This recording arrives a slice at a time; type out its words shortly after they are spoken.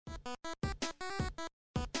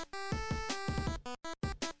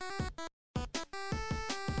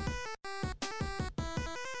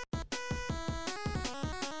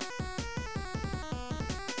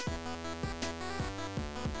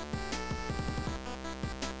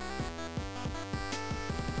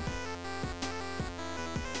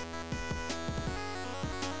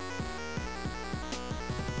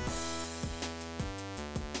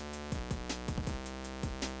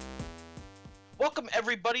Welcome,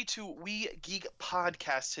 everybody, to We Geek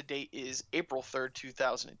Podcast. Today is April 3rd,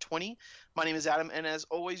 2020. My name is Adam, and as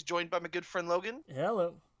always, joined by my good friend Logan.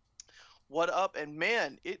 Hello. What up? And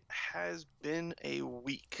man, it has been a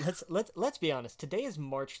week. Let's be honest. Today is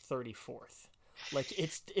March 34th. Like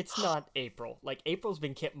it's not April. Like April's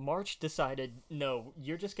been March decided, no,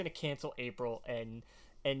 you're just gonna cancel April, and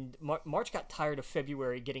March got tired of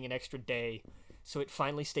February getting an extra day, so it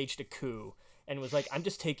finally staged a coup and was like, I'm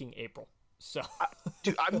just taking April. So,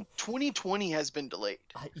 dude, 2020 has been delayed.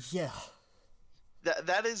 Yeah.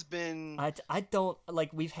 That has been. I don't like.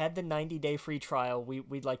 We've had the 90-day free trial.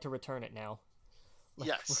 We'd like to return it now. Like,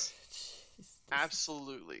 yes.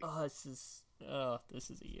 Absolutely. This is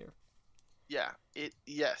a year. Yeah. It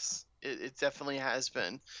definitely has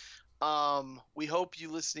been. We hope you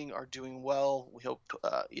listening are doing well. We hope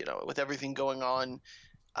with everything going on,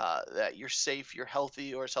 that you're safe, you're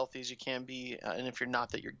healthy, or as healthy as you can be, and if you're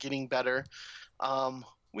not, that you're getting better.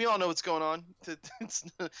 We all know what's going on. You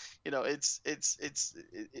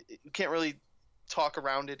can't really talk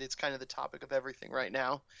around it. It's kind of the topic of everything right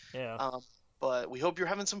now. Yeah. But we hope you're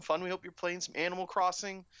having some fun. We hope you're playing some Animal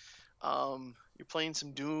Crossing. You're playing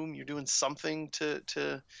some Doom. You're doing something to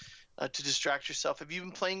distract yourself. Have you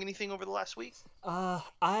been playing anything over the last week?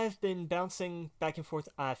 I've been bouncing back and forth.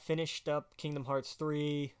 I finished up Kingdom Hearts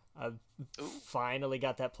 3. I've finally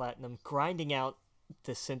got that platinum. Grinding out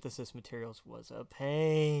the synthesis materials was a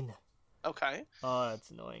pain. Okay. Oh,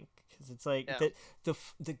 it's annoying because it's like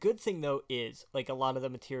the good thing though is like a lot of the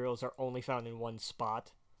materials are only found in one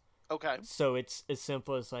spot. Okay. So it's as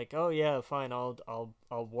simple as like, oh yeah, fine, I'll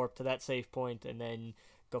warp to that save point and then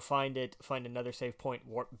go find another save point,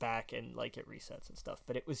 warp back, and like it resets and stuff.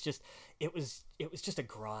 But it was just a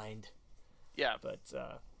grind. Yeah.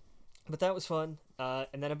 But that was fun.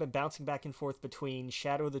 And then I've been bouncing back and forth between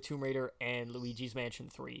Shadow of the Tomb Raider and Luigi's Mansion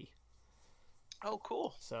 3. Oh,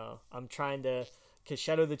 cool. So I'm trying to, because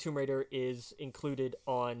Shadow of the Tomb Raider is included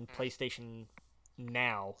on PlayStation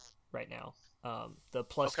Now right now. The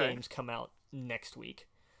Plus games come out next week.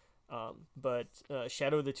 But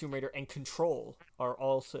Shadow of the Tomb Raider and Control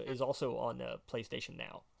is also on PlayStation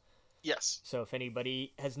Now. Yes. So if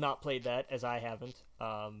anybody has not played that, as I haven't,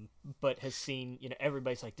 but has seen,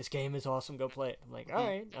 everybody's like, this game is awesome, go play it. I'm like, all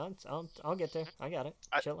right, I'll get there. I got it.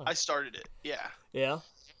 I started it. Yeah. Yeah.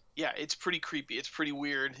 Yeah, it's pretty creepy. It's pretty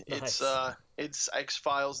weird. Nice. It's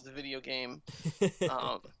X-Files, the video game.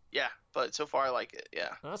 Yeah, but so far I like it.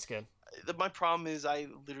 Yeah. That's good. My problem is I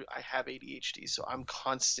have ADHD, so I'm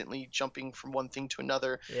constantly jumping from one thing to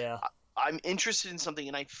another. Yeah. I'm interested in something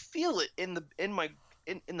and I feel it in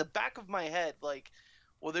the back of my head, like,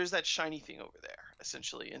 well, there's that shiny thing over there,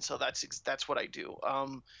 essentially, and so that's what I do.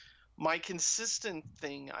 My consistent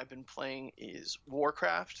thing I've been playing is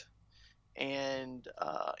Warcraft and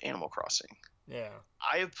Animal Crossing. Yeah.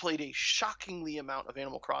 I have played a shockingly amount of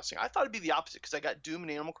Animal Crossing. I thought it'd be the opposite because I got Doom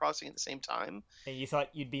and Animal Crossing at the same time. And you thought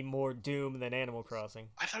you'd be more Doom than Animal Crossing.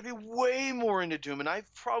 I thought I'd be way more into Doom, and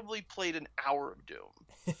I've probably played an hour of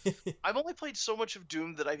Doom. I've only played so much of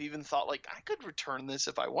Doom that I've even thought, like, I could return this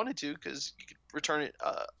if I wanted to, because you could return it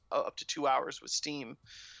up to 2 hours with Steam.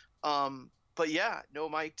 But yeah, no,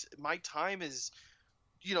 my time is...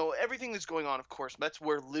 everything that's going on, of course, that's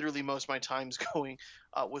where literally most of my time's going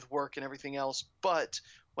with work and everything else. But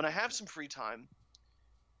when I have some free time,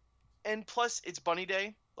 and plus it's Bunny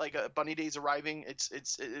Day, like Bunny Day's arriving.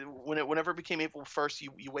 Whenever it became April 1st,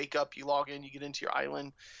 you wake up, you log in, you get into your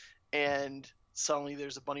island, and suddenly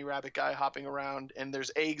there's a bunny rabbit guy hopping around, and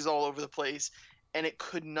there's eggs all over the place, and it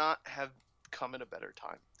could not have come at a better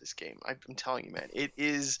time, this game. I'm telling you, man, it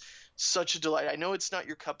is such a delight. I know it's not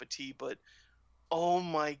your cup of tea, but oh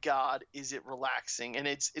my god, is it relaxing. And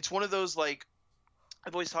it's one of those, like,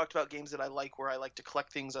 I've always talked about games that I like where I like to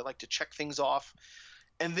collect things, I like to check things off,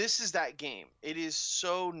 and this is that game. It is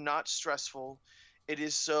so not stressful.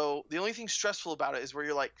 The only thing stressful about it is where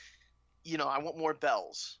you're like, I want more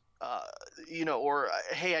bells, or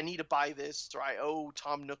hey, I need to buy this, or I owe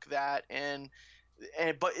Tom Nook that,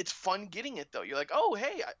 but it's fun getting it though. You're like, oh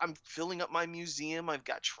hey, I'm filling up my museum. I've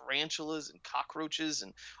got tarantulas and cockroaches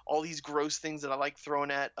and all these gross things that I like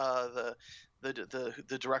throwing at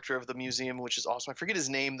the director of the museum, which is awesome. I forget his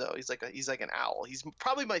name though. He's like an owl. He's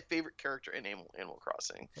probably my favorite character in Animal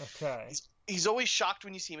Crossing. Okay. He's always shocked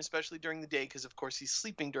when you see him, especially during the day, because of course he's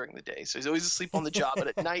sleeping during the day, so he's always asleep on the job, but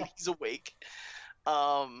at night he's awake.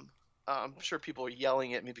 I'm sure people are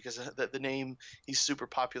yelling at me because the name, he's super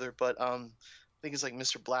popular, but I think it's like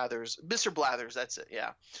Mr. Blathers. Mr. Blathers, that's it,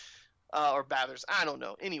 yeah. Or Bathers, I don't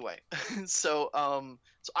know. Anyway, so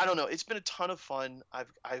I don't know. It's been a ton of fun.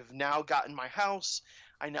 I've now gotten my house.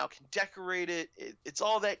 I now can decorate it. It's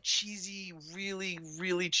all that cheesy, really,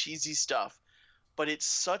 really cheesy stuff, but it's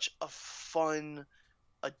such a fun,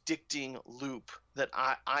 addicting loop that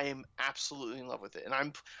I am absolutely in love with it.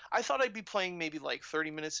 And I thought I'd be playing maybe like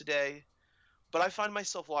 30 minutes a day, but I find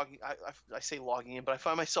myself logging. I say logging in, but I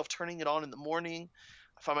find myself turning it on in the morning.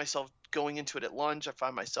 I find myself going into it at lunch. I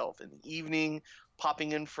find myself in the evening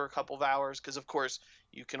popping in for a couple of hours because, of course,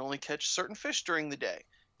 you can only catch certain fish during the day.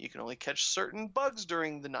 You can only catch certain bugs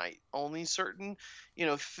during the night. Only certain,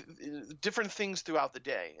 different things throughout the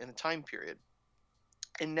day and the time period.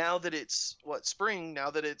 And now that it's spring,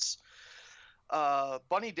 now that it's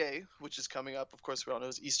Bunny Day, which is coming up, of course we all know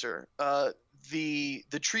is Easter, the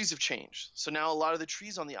trees have changed. So now a lot of the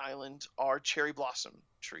trees on the island are cherry blossom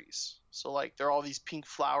trees. So like they're all these pink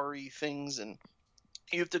flowery things, and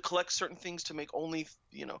you have to collect certain things to make only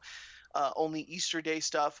only Easter Day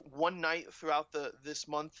stuff. One night throughout this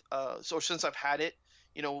month, so since I've had it,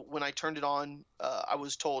 when I turned it on, I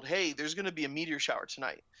was told, hey, there's going to be a meteor shower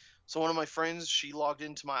tonight. So one of my friends, she logged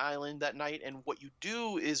into my island that night, and what you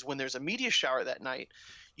do is when there's a meteor shower that night,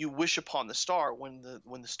 you wish upon the star when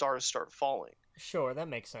the stars start falling. Sure, that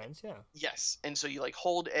makes sense. Yeah. Yes, and so you like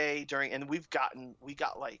hold A during, and we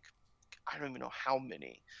got like I don't even know how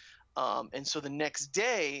many, and so the next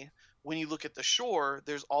day when you look at the shore,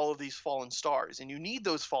 there's all of these fallen stars, and you need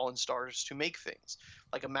those fallen stars to make things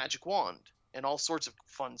like a magic wand and all sorts of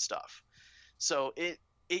fun stuff. So it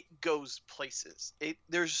goes places.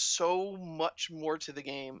 There's so much more to the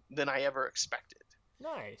game than I ever expected.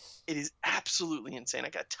 Nice. It is absolutely insane. I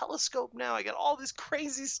got a telescope now. I got all this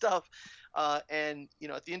crazy stuff. And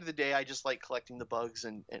at the end of the day, I just like collecting the bugs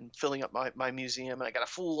and filling up my museum. And I got a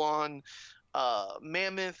full-on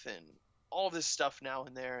mammoth and all this stuff now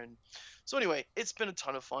and there. And so anyway, it's been a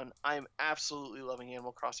ton of fun. I am absolutely loving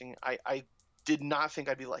Animal Crossing. I did not think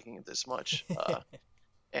I'd be liking it this much.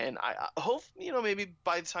 And I hope, maybe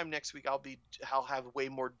by the time next week I'll have way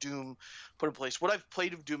more Doom put in place. What I've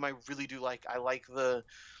played of Doom I really do like. I like the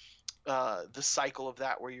cycle of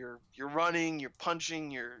that where you're running, you're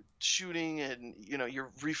punching, you're shooting, and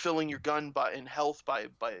you're refilling your gun in health by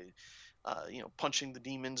punching the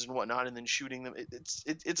demons and whatnot, and then shooting them.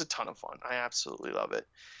 It's a ton of fun. I absolutely love it,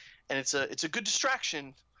 and it's a good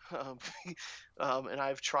distraction. And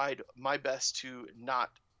I've tried my best to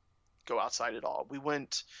not go outside at all.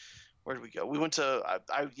 Where did we go? We went to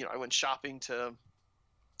I went shopping to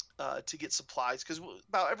get supplies because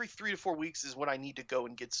about every 3 to 4 weeks is when I need to go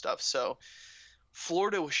and get stuff. So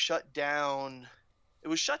Florida was shut down. It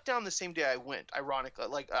was shut down the same day I went. Ironically,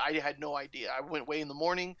 like I had no idea. I went way in the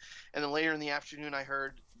morning, and then later in the afternoon I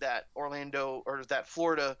heard that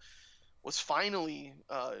Florida was finally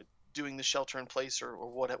doing the shelter in place or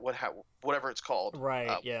whatever it's called. Right.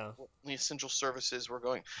 Yeah. The essential services were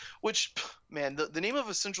going, which, man, the name of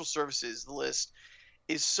essential services, the list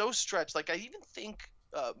is so stretched. Like I even think,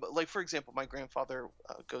 like for example, my grandfather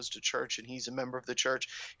goes to church and he's a member of the church.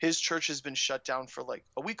 His church has been shut down for like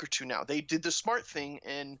a week or two now. They did the smart thing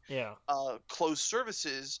and closed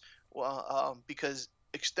services because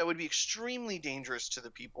that would be extremely dangerous to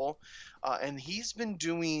the people. And he's been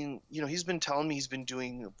doing, he's been telling me he's been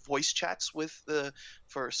doing voice chats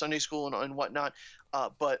for Sunday school and whatnot.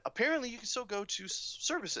 But apparently you can still go to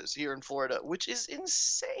services here in Florida, which is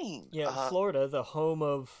insane. Yeah, Florida, the home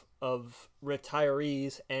of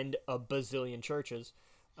retirees and a bazillion churches,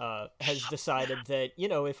 has decided that,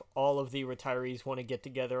 if all of the retirees want to get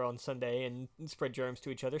together on Sunday and spread germs to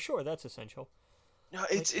each other, sure, that's essential. No,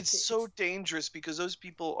 it's so dangerous because those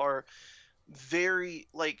people are very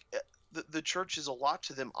the church is a lot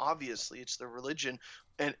to them. Obviously, it's their religion,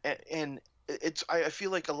 and I feel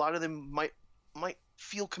like a lot of them might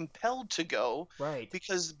feel compelled to go, right?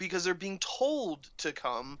 Because they're being told to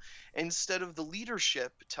come instead of the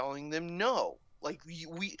leadership telling them no. Like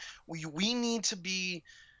we need to be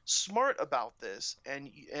smart about this and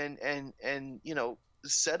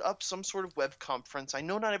set up some sort of web conference. I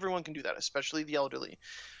know not everyone can do that, especially the elderly,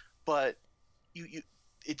 but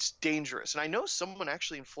it's dangerous. And I know someone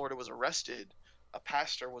actually in Florida was arrested a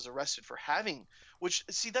pastor was arrested for having, which,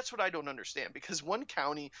 see, that's what I don't understand, because one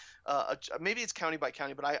county, maybe it's county by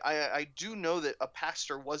county, but I do know that a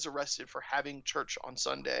pastor was arrested for having church on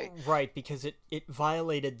Sunday. Right, because it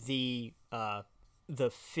violated the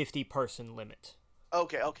 50-person limit.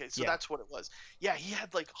 Okay, so Yeah. that's what it was. Yeah, he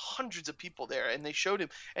had like hundreds of people there, and they showed him,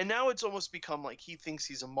 and now it's almost become like he thinks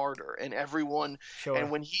he's a martyr, and everyone, Sure. and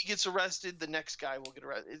when he gets arrested, the next guy will get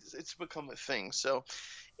arrested. It's become a thing. So,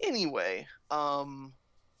 anyway,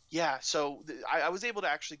 yeah, so I was able to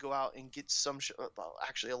actually go out and get some, well,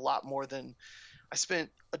 actually a lot more than I spent.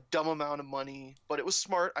 A dumb amount of money, but it was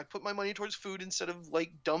smart. I put my money towards food instead of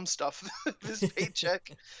like dumb stuff this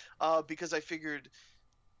paycheck, because I figured,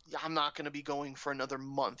 yeah, I'm not going to be going for another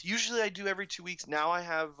month. Usually I do every 2 weeks. Now I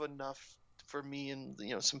have enough for me and,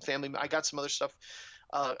 some family. I got some other stuff.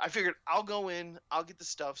 I figured I'll go in, I'll get the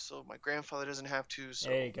stuff so my grandfather doesn't have to. So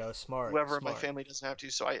There you go. Smart. whoever in my Smart. family doesn't have to.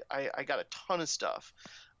 So I got a ton of stuff.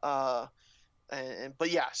 Uh, but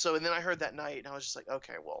yeah, so, and then I heard that night, and I was just like,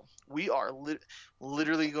 okay, well, we are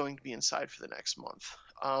literally going to be inside for the next month.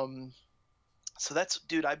 So that's,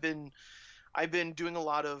 dude, I've been doing a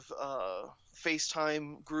lot of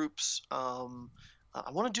FaceTime groups. I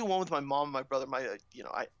want to do one with my mom and my brother. I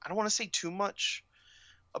don't want to say too much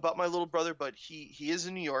about my little brother, but he is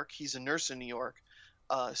in New York. He's a nurse in New York.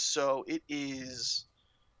 So it is,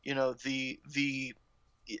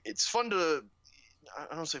 it's fun to,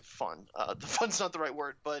 I don't say fun. The fun's not the right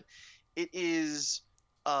word, but it is,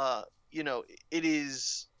 it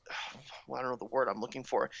is, well, I don't know the word I'm looking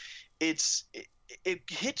for. It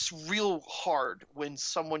hits real hard when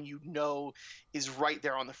someone is right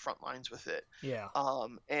there on the front lines with it. Yeah.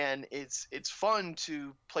 And it's fun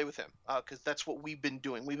to play with him, because that's what we've been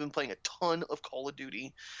doing. We've been playing a ton of Call of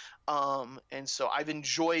Duty, and so I've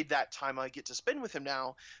enjoyed that time I get to spend with him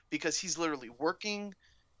now, because he's literally working,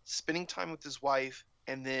 spending time with his wife,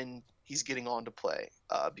 and then he's getting on to play,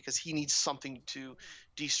 because he needs something to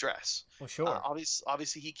de-stress. Well, sure.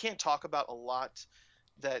 Obviously, he can't talk about a lot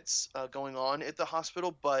that's going on at the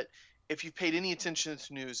hospital, but if you've paid any attention to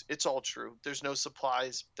the news, it's all true. There's no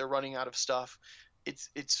supplies. They're running out of stuff.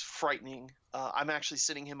 It's frightening. I'm actually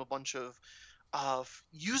sending him a bunch of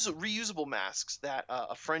reusable masks that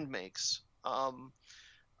a friend makes.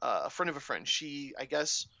 A friend of a friend. She's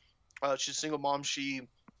a single mom. She's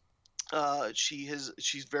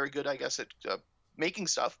very good, I guess, at making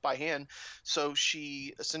stuff by hand. So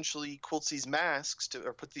she essentially quilts these masks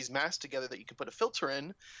or puts these masks together that you can put a filter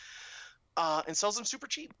in, and sells them super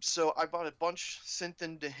cheap. So I bought a bunch, sent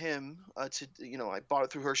them to him. I bought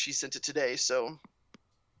it through her. She sent it today, so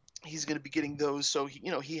he's going to be getting those. So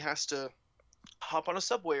he has to hop on a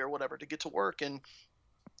subway or whatever to get to work. And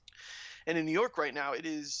in New York right now,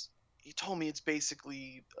 he told me it's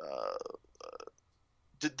basically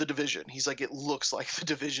the Division. He's like, it looks like the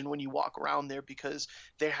Division when you walk around there, because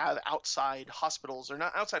they have outside hospitals, or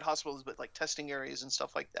not outside hospitals, but like testing areas and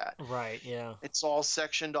stuff like that. Right. Yeah. It's all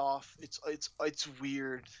sectioned off. It's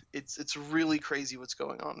weird. It's really crazy what's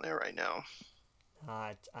going on there right now.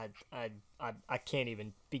 I can't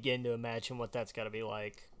even begin to imagine what that's got to be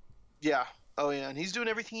like. Yeah. Oh yeah. And he's doing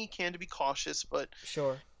everything he can to be cautious, but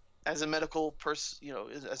Sure. as a medical person,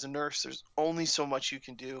 as a nurse, there's only so much you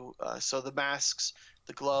can do. So the masks,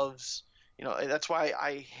 the gloves, that's why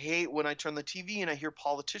I hate when I turn the TV and I hear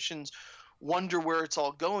politicians wonder where it's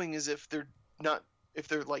all going, as if they're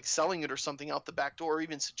like selling it or something out the back door, or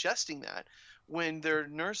even suggesting that, when their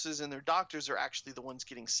nurses and their doctors are actually the ones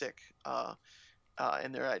getting sick,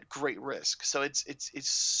 and they're at great risk. So it's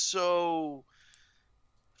so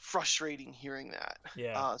frustrating hearing that.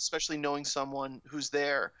 Yeah. Especially knowing someone who's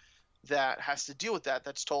there that has to deal with that,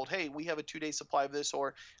 that's told, hey, we have a 2-day supply of this,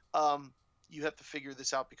 or you have to figure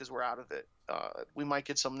this out because we're out of it. We might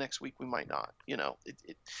get some next week, we might not.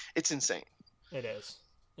 It's insane. It is.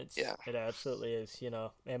 Yeah. It absolutely is.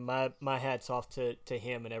 And my hat's off to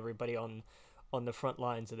him and everybody on the front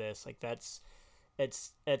lines of this. Like, it's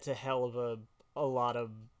a hell of a lot of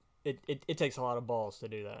it takes a lot of balls to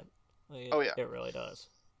do that. Oh yeah, it really does.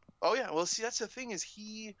 Oh yeah. Well, see, that's the thing, is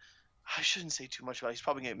I shouldn't say too much about it. He's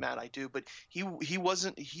probably getting mad I do, but he was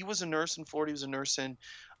a nurse in Florida. He was a nurse in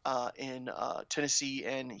Tennessee,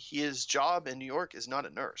 and his job in New York is not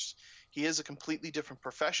a nurse. He is a completely different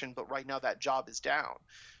profession, but right now that job is down.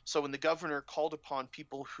 So when the governor called upon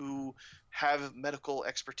people who have medical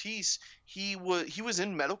expertise, he was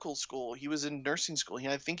in medical school. He was in nursing school.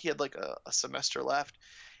 I think he had like a semester left,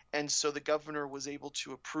 and so the governor was able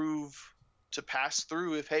to approve to pass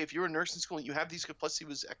through, if you're in nursing school and you have these, plus he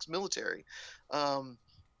was ex-military,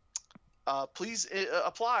 please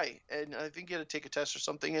apply. And I think he had to take a test or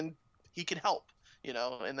something, and he can help.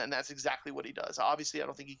 and then that's exactly what he does. Obviously, I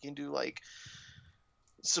don't think he can do like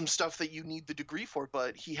some stuff that you need the degree for,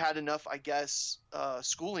 but he had enough, I guess,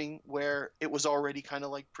 schooling where it was already kind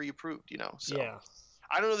of like pre-approved, So Yeah.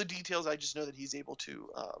 I don't know the details. I just know that he's able to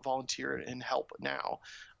volunteer and help now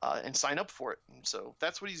and sign up for it. And so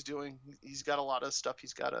that's what he's doing. He's got a lot of stuff.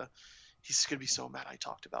 He's gonna be so mad I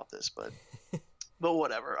talked about this, but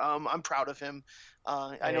whatever. I'm proud of him.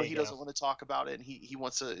 I know he doesn't want to talk about it, and he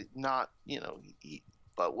wants to not,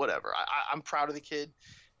 but whatever. I'm proud of the kid,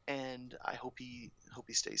 and I hope he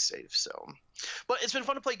stays safe. So, but it's been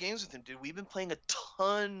fun to play games with him, dude. We've been playing a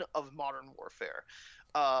ton of Modern Warfare.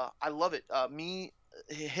 I love it.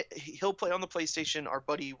 He'll play on the PlayStation. Our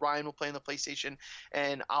buddy Ryan will play on the PlayStation,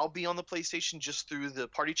 and I'll be on the PlayStation just through the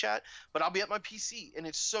party chat. But I'll be at my PC, and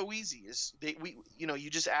it's so easy. You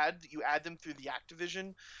just add them through the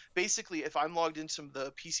Activision. Basically, if I'm logged into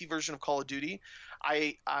the PC version of Call of Duty,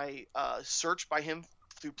 I search by him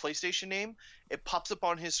through PlayStation name. It pops up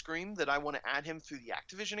on his screen that I want to add him through the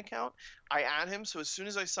Activision account. I add him, so as soon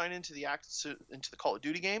as I sign into the Call of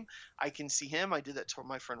Duty game, I can see him. I did that to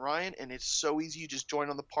my friend Ryan, and it's so easy. You just join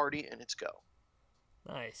on the party, and it's go.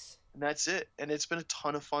 Nice. And that's it. And it's been a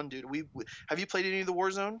ton of fun, dude. Have you played any of the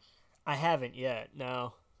Warzone? I haven't yet.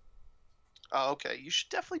 No. Oh, okay. You should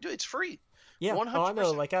definitely do it. It's free. Yeah. 100%. Oh, I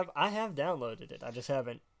know. Like I have downloaded it. I just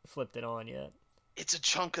haven't flipped it on yet. It's a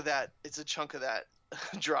chunk of that.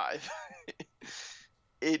 Drive.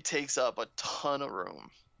 It takes up a ton of room.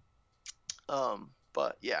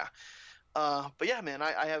 But yeah. Man,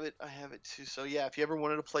 I have it too. So yeah, if you ever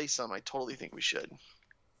wanted to play some, I totally think we should.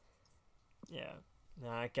 Yeah. No,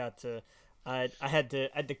 I had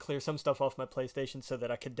to clear some stuff off my PlayStation so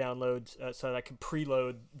that I could download so that I could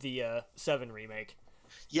preload the 7 remake.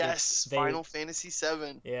 Yes, Final Fantasy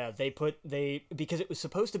 7. Yeah, because it was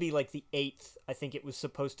supposed to be like the 8th. I think it was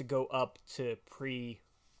supposed to go up to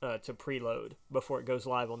preload before it goes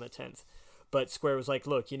live on the 10th. But Square was like,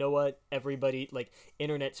 look, you know what? Everybody, like,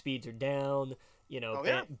 internet speeds are down.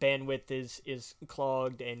 Bandwidth is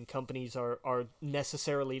clogged, and companies are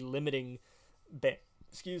necessarily limiting bandwidth.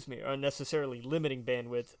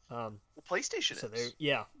 PlayStation is.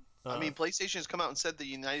 Yeah. PlayStation has come out and said the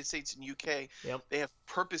United States and UK, yep. They have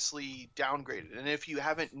purposely downgraded. And if you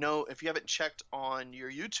haven't checked on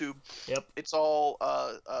your YouTube, yep. It's all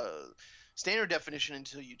standard definition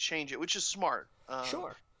until you change it, which is smart.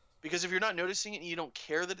 Sure. Because if you're not noticing it and you don't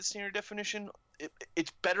care that it's standard definition,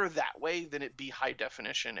 it's better that way than it be high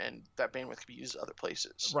definition, and that bandwidth could be used other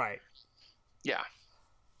places. Right. Yeah.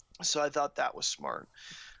 So I thought that was smart.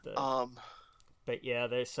 But yeah,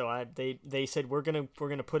 they said we're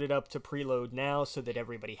gonna put it up to preload now so that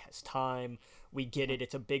everybody has time. We get it.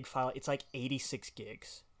 It's a big file. It's like 86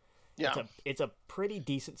 gigs. Yeah. It's a pretty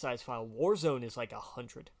decent sized file. Warzone is like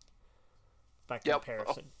 100. By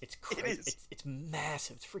comparison, it's crazy. It's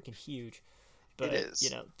massive. It's freaking huge. But it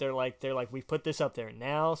is. They're like we've put this up there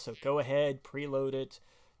now, so go ahead, preload it.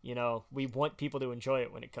 We want people to enjoy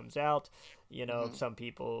it when it comes out. Some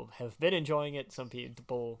people have been enjoying it. Some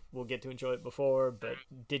people will get to enjoy it before, but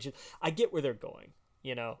I get where they're going.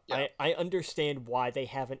 Yeah. I understand why they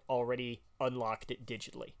haven't already unlocked it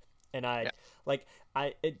digitally, and I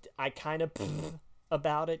kind of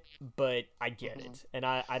about it, but I get it, and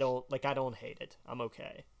I don't hate it. I'm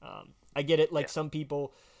okay. I get it. Like some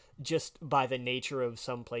people, just by the nature of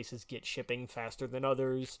some places, get shipping faster than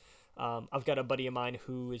others. I've got a buddy of mine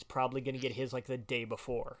who is probably going to get his like the day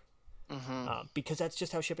before, because that's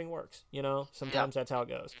just how shipping works. Sometimes that's how it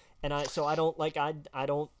goes.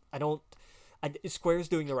 And Square's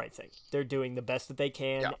doing the right thing. They're doing the best that they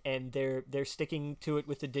can, and they're sticking to it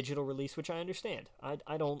with the digital release, which I understand.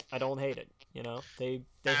 I don't hate it. They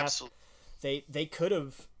could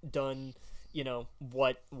have done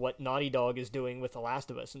what Naughty Dog is doing with The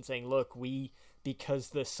Last of Us and saying, look, because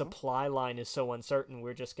the supply line is so uncertain,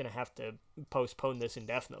 we're just going to have to postpone this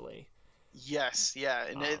indefinitely. Yes, yeah,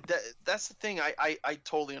 and that's the thing. I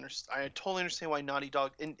totally understand. I totally understand why Naughty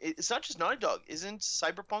Dog, and it's not just Naughty Dog. Isn't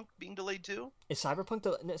Cyberpunk being delayed too? Is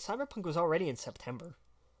Cyberpunk was already in September.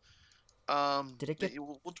 Did it get?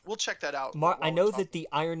 We'll check that out. I know that the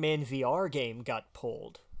Iron Man VR game got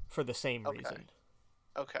pulled for the same reason.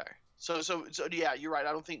 Okay. So yeah, you're right.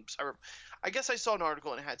 I don't think I guess I saw an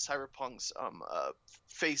article and it had Cyberpunk's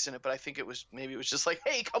face in it, but I think it was just like,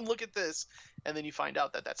 hey, come look at this, and then you find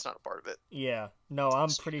out that that's not a part of it. Yeah, no, I'm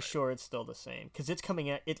pretty sure it's still the same because it's coming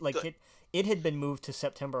out. It had been moved to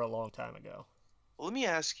September a long time ago. Well, let me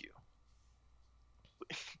ask you.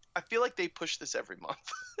 I feel like they push this every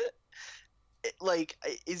month.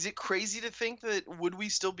 Is it crazy to think that would we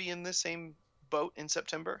still be in the same boat in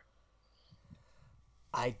September?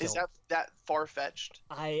 I Is don't. that far fetched?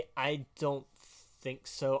 I don't think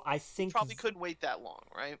so. I You think probably couldn't wait that long,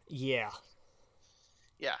 right? yeah.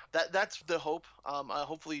 Yeah, that's the hope.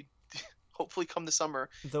 Hopefully, hopefully, come the summer.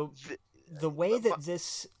 The th- the way my-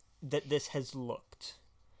 that this has looked,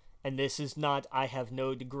 and this is not, I have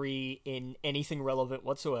no degree in anything relevant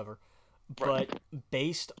whatsoever, right. but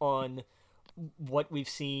based on what we've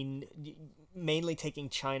seen, mainly taking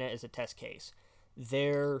China as a test case,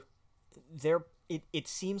 there it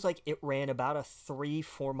seems like it ran about a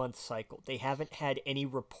 3-4 month cycle. They haven't had any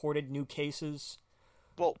reported new cases,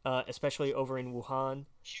 Well, especially over in Wuhan.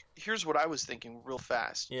 here's what I was thinking real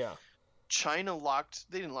fast. Yeah, China locked,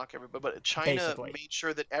 they didn't lock everybody, but China basically. made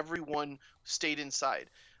sure that everyone stayed inside.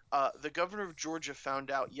 The governor of Georgia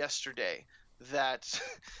found out yesterday that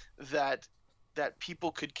that that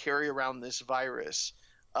people could carry around this virus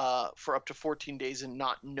for up to 14 days and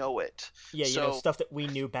not know it. Yeah, So stuff that we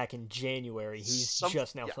knew back in January. He's some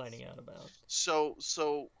just now yeah. finding out about. So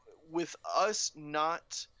with us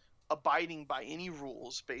not abiding by any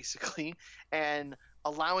rules basically and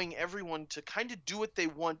allowing everyone to kind of do what they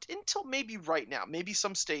want until maybe right now. Maybe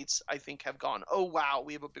some states I think have gone, "Oh wow,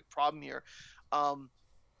 we have a big problem here." Um,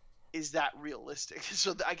 is that realistic?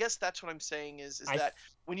 So I guess that's what I'm saying is I that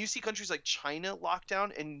when you see countries like China lock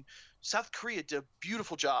down, and South Korea did a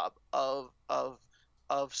beautiful job of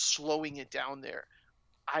slowing it down there.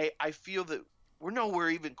 I feel that we're nowhere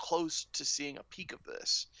even close to seeing a peak of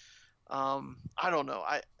this. I don't know.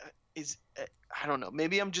 Is I don't know.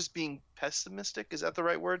 Maybe I'm just being pessimistic. Is that the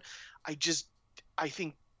right word? I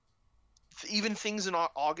think even things in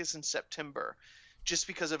August and September, just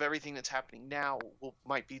because of everything that's happening now,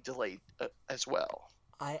 might be delayed as well.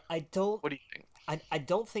 I don't What do you think? I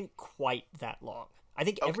don't think quite that long. I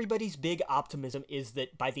think Okay. everybody's big optimism is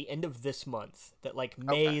that by the end of this month, that like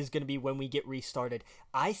May Okay. is going to be when we get restarted.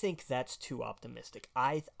 I think that's too optimistic.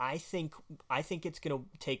 I think it's going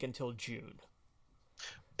to take until June.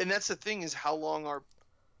 And that's the thing is how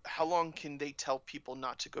long can they tell people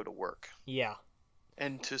not to go to work Yeah.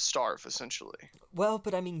 and to starve essentially? Well,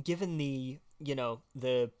 but I mean, given the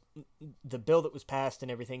the bill that was passed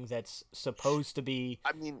and everything that's supposed to be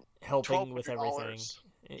I mean, helping with everything.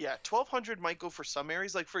 Yeah, 1,200 might go for some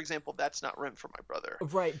areas. Like for example, that's not rent for my brother.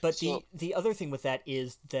 Right, but So the other thing with that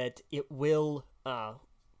is that it will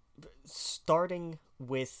starting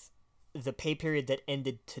with the pay period that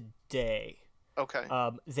ended today. okay,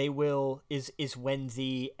 They will is when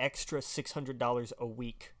the extra $600 a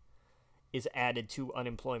week is added to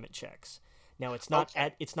unemployment checks. Now it's not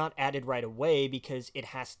Okay. it's not added right away because it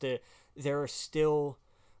has to. There are still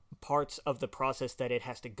parts of the process that it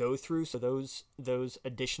has to go through, so those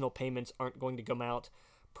additional payments aren't going to come out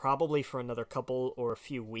probably for another couple or a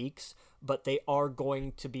few weeks, but they are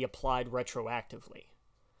going to be applied retroactively.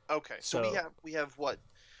 okay. So So we have what,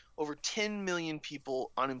 over 10 million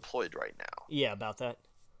people unemployed right now, yeah, about that.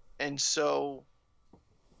 and so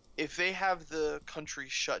if they have the country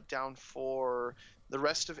shut down for the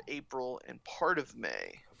rest of April and part of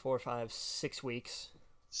May, 4, 5, 6 weeks.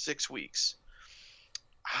 6 weeks.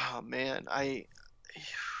 Oh man, I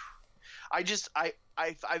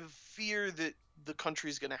fear that the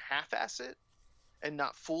country's gonna half-ass it and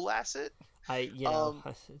not full-ass it. I Um,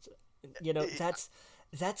 it-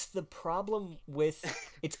 that's the problem with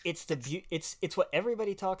it's the it's what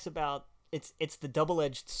everybody talks about. It's the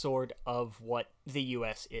double-edged sword of what the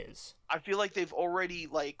US is. I feel like they've already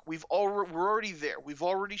we're already there. We've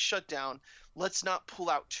already shut down. Let's not pull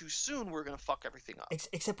out too soon. We're gonna fuck everything up.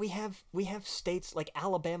 Except we have states like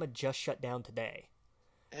Alabama just shut down today.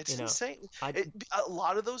 It's You know, insane. I A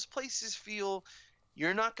lot of those places feel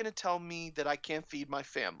you're not gonna tell me that I can't feed my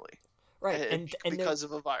family right and there- because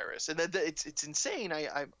of a virus, and it's insane.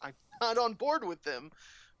 I'm not on board with them,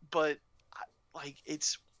 but like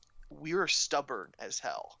we're stubborn as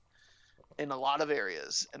hell in a lot of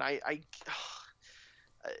areas, and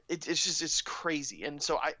it's just it's crazy, and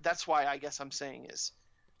so that's why I guess I'm saying is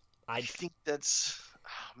I I think that's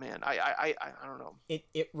oh man I don't know.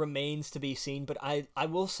 it remains to be seen, but I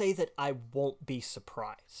will say that I won't be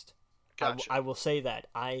surprised. Gotcha. I will say that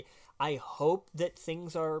I hope that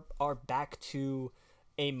things are back to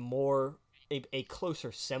a more a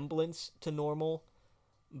closer semblance to normal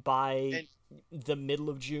by And the middle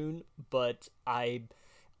of June, but I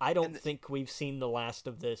don't and think we've seen the last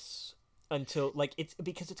of this until like it's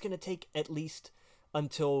because it's going to take at least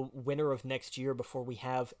until winter of next year before we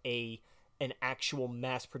have an actual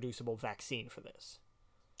mass producible vaccine for this.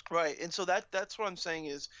 right, and so that's what I'm saying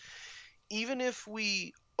is even if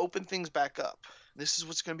we open things back up, this is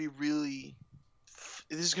what's going to be really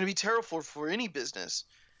this is going to be terrible for any business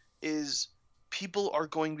is people are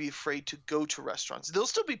going to be afraid to go to restaurants. There'll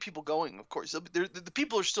still be people going, of course. The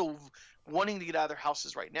people are still wanting to get out of their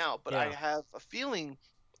houses right now, but I Yeah. have a feeling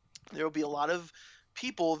there will be a lot of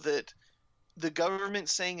people that the government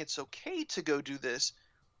saying it's okay to go do this,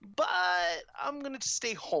 but I'm going to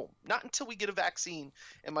stay home. Not until we get a vaccine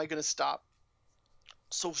am I going to stop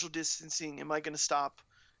social distancing. Am I going to stop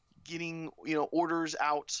getting, orders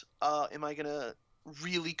out? Am I going to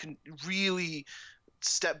really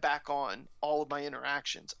step back on all of my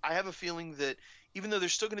interactions? I have a feeling that even though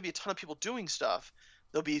there's still going to be a ton of people doing stuff,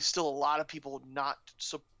 there'll be still a lot of people not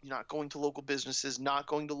going to local businesses, not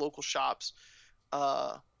going to local shops.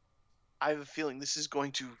 I have a feeling this is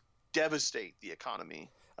going to devastate the economy.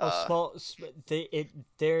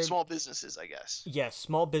 They're Small businesses, I guess. yes,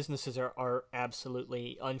 small businesses are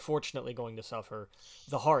absolutely, unfortunately, going to suffer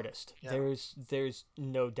the hardest. Yeah. There's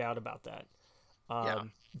no doubt about that. Yeah.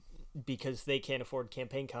 Because they can't afford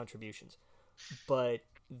campaign contributions. But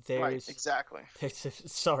Right, exactly.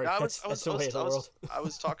 Sorry, I that's the way of the world. I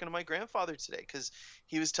was talking to my grandfather today because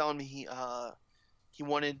he was telling me he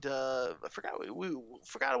wanted I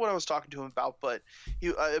forgot what I was talking to him about, but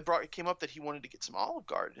it came up that he wanted to get some Olive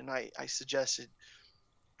Garden, and I suggested,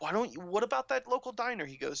 what about that local diner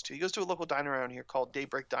he goes to? He goes to a local diner around here called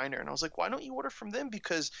Daybreak Diner, and I was like, why don't you order from them?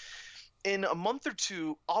 Because in a month or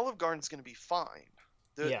two, Olive Garden's going to be fine.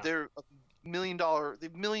 They're $1 million. They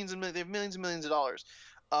have millions and millions of dollars.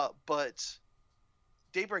 But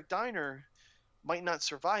Daybreak Diner might not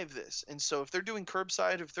survive this, and so if they're doing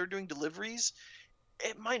curbside, if they're doing deliveries,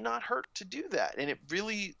 it might not hurt to do that. And it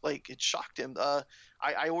really, it shocked him.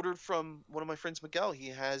 I ordered from one of my friends, Miguel. He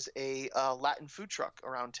has a Latin food truck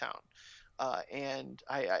around town, and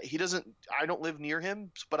he doesn't. I don't live near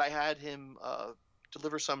him, but I had him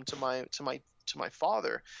deliver some to my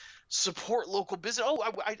father. Support local business. Oh,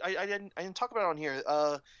 I didn't talk about it on here.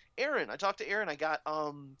 Aaron, I talked to Aaron. I got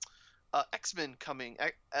X-Men coming.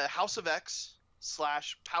 House of X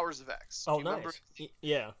 / Powers of X. Oh, nice.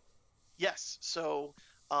 Yeah. Yes. So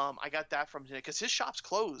I got that from today because his shop's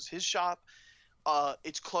closed. His shop,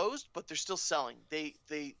 it's closed, but they're still selling. They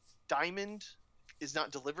Diamond is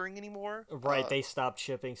not delivering anymore. Right. They stopped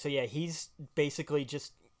shipping. So yeah, he's basically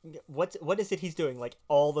just. What is it he's doing? Like,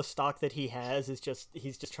 all the stock that he has is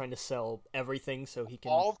he's just trying to sell everything so he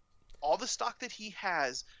can all the stock that he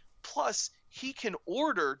has, plus he can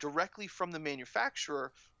order directly from the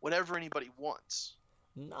manufacturer whatever anybody wants.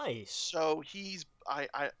 Nice. So he's I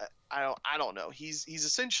don't know. He's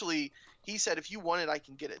essentially, he said if you want it I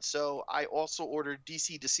can get it. So I also ordered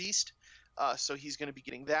DC Deceased. So he's going to be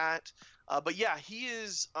getting that. But yeah,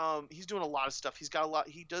 he's doing a lot of stuff. He's got a lot.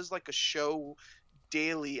 He does like a show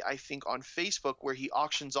daily, I think, on Facebook where he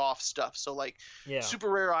auctions off stuff. So super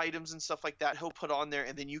rare items and stuff like that he'll put on there,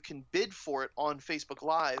 and then you can bid for it on Facebook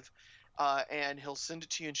Live, and he'll send it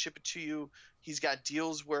to you and ship it to you. He's got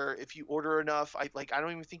deals where if you order enough, I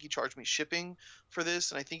don't even think he charged me shipping for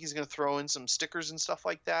this, and I think he's going to throw in some stickers and stuff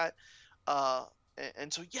like that.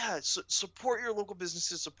 And so support your local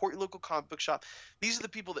businesses, support your local comic book shop. These are the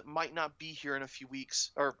people that might not be here in a few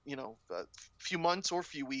weeks, or a few months or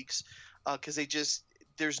few weeks, because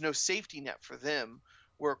there's no safety net for them.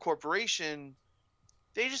 Where a corporation,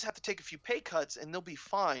 they just have to take a few pay cuts and they'll be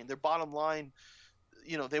fine. Their bottom line,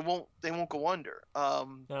 they won't go under.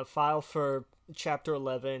 Now file for Chapter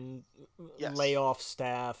 11, yes. Lay off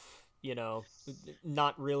staff.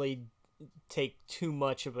 Not really take too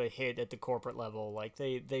much of a hit at the corporate level. Like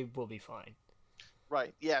they will be fine.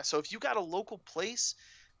 Right. Yeah. So if you got a local place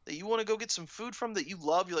that you want to go get some food from that you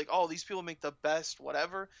love, you're like, oh, these people make the best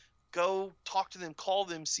whatever, go talk to them, call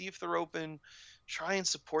them, see if they're open, try and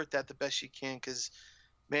support that the best you can, because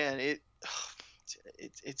man,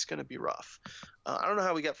 it's going to be rough. I don't know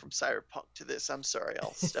how we got from Cyberpunk to this. I'm sorry,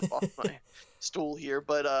 I'll step off my stool here,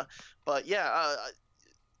 but yeah,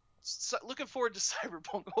 so looking forward to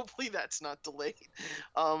Cyberpunk. Hopefully that's not delayed.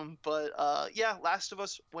 Yeah, Last of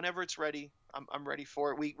Us, whenever it's ready, I'm ready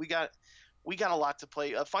for it. We got a lot to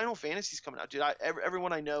play. Final Fantasy's coming out, dude.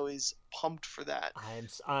 Everyone I know is pumped for that.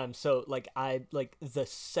 I'm so I the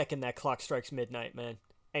second that clock strikes midnight, man,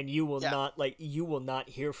 and you will not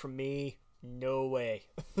hear from me. No way.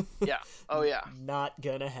 Yeah. Oh yeah. Not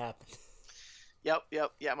gonna happen. Yep.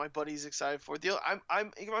 Yeah, my buddy's excited for it.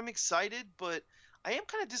 I'm excited, but I am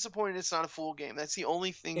kind of disappointed it's not a full game. That's the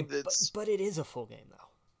only thing But it is a full game though.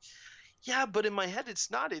 Yeah, but in my head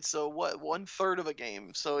it's not. It's 1/3 of a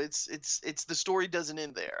game. So it's the story doesn't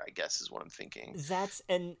end there, I guess is what I'm thinking. That's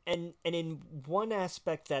and in one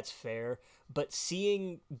aspect that's fair, but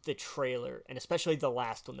seeing the trailer, and especially the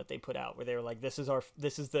last one that they put out where they were like, this is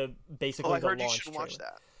the basically the launch trailer. I heard you should watch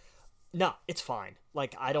that. No, it's fine.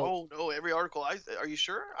 Like I don't. Oh no, every article. Are you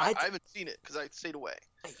sure? I I haven't seen it because I stayed away.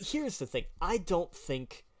 Here's the thing. I don't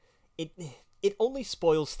think it. It only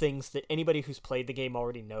spoils things that anybody who's played the game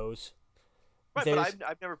already knows. Right, but There's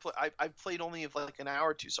I've never played. I've played only of like an hour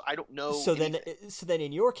or two, so I don't know so then anything. so then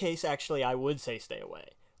in your case, actually, I would say stay away.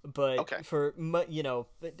 But Okay. for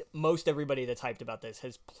most everybody that's hyped about this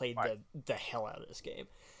has played Right. the hell out of this game.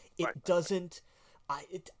 Right. It doesn't.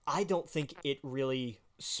 I don't think it really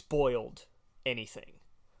spoiled anything.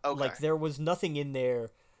 Okay. Like there was nothing in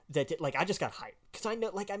there like I just got hyped because I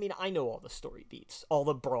know I know all the story beats, all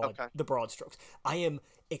Okay. the broad strokes. I am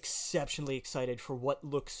exceptionally excited for what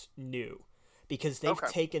looks new because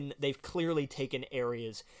Okay. they've clearly taken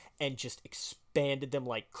areas and just expanded them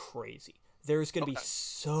like crazy. There's going to be Okay.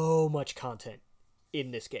 so much content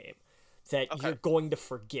in this game that Okay. you're going to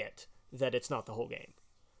forget that it's not the whole game.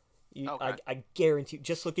 Okay. I guarantee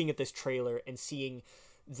just looking at this trailer and seeing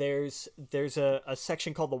there's a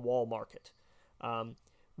section called the Wall Market,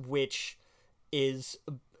 which is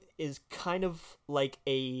kind of like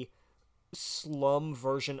a slum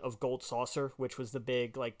version of Gold Saucer, which was the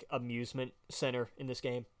big like amusement center in this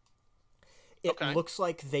game. It Okay. looks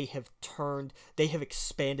like they have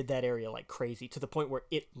expanded that area like crazy to the point where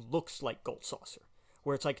it looks like Gold Saucer,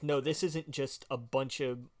 where it's like, no, this isn't just a bunch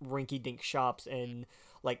of rinky-dink shops and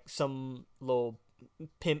like some little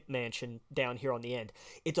pimp mansion down here on the end.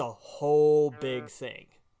 It's a whole big thing,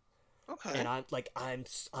 Okay. and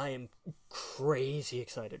I am crazy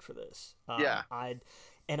excited for this. Yeah.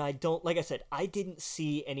 I don't, like I said, I didn't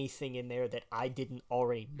see anything in there that I didn't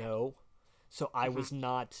already know, so I Mhm. was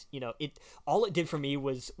not, it all it did for me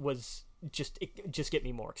was just get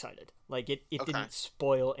me more excited. Like it Okay. didn't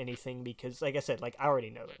spoil anything because, like I said, like I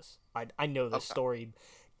already know this. I know this Okay. story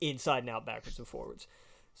inside and out, backwards and forwards.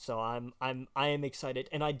 So I am excited,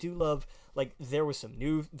 and I do love, like there were some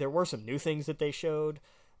new things that they showed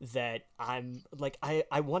that I'm like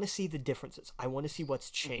I want to see the differences. I want to see what's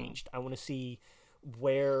Mhm. changed. I want to see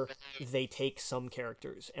where they take some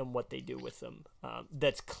characters and what they do with them.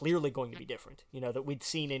 That's clearly going to be different. That we'd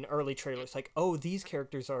seen in early trailers, like, oh, these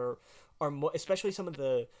characters are more, especially some of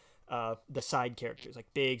the side characters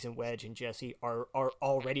like Biggs and Wedge and Jesse are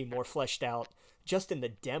already more fleshed out just in the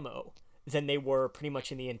demo than they were pretty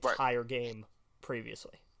much in the Right. entire game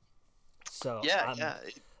previously. So Yeah. Yeah.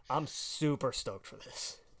 I'm super stoked for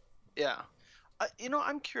this. Yeah.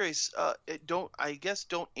 I'm curious. I guess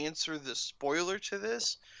don't answer the spoiler to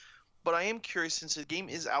this, but I am curious since the game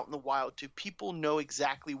is out in the wild. Do people know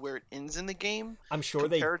exactly where it ends in the game, I'm sure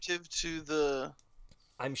they comparative to the?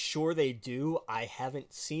 I'm sure they do. I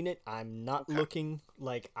haven't seen it. I'm not Okay. looking.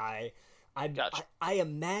 Like Gotcha. I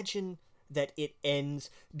imagine that it ends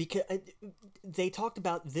because they talked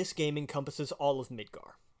about this game encompasses all of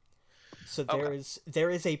Midgar. So Okay. there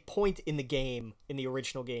is a point in the game, in the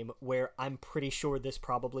original game, where I'm pretty sure this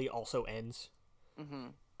probably also ends. Mm-hmm.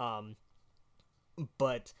 Um,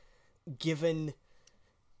 but given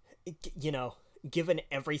you know given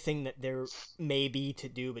everything that there may be to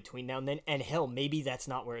do between now and then, and hell, maybe that's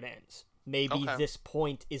not where it ends. Maybe Okay. this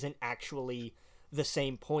point isn't actually the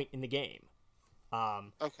same point in the game.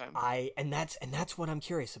 Okay. And that's what I'm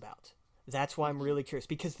curious about. That's why I'm Mhm. really curious,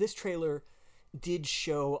 because this trailer did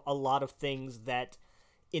show a lot of things that,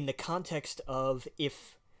 in the context of,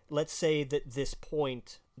 if let's say that this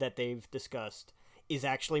point that they've discussed is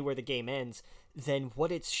actually where the game ends, then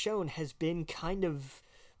what it's shown has been kind of,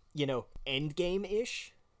 end game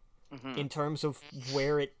ish Mm-hmm. in terms of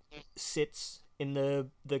where it sits in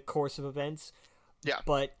the course of events. Yeah.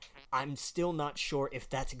 But I'm still not sure if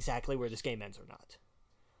that's exactly where this game ends or not.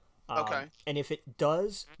 Okay. And if it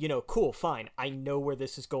does, cool, fine. I know where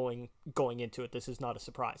this is going into it. This is not a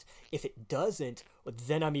surprise. If it doesn't, well,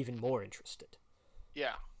 then I'm even more interested.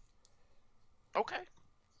 Yeah. Okay.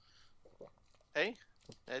 Hey,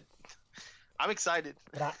 Ed, I'm excited.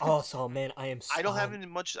 But I also, man, I am. I don't have any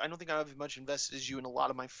much. I don't think I have as much invested as you and a lot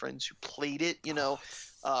of my friends who played it.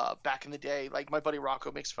 Back in the day, like my buddy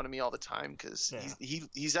Rocco makes fun of me all the time because Yeah.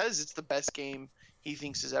 he says it's the best game he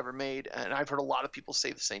thinks is ever made, and I've heard a lot of people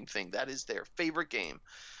say the same thing. That is their favorite game.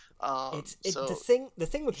 So The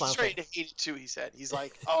thing with Final he's ready Fantasy. to hate it too. He said he's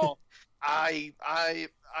like, oh,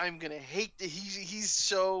 I'm gonna hate. He's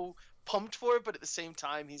so pumped for it, but at the same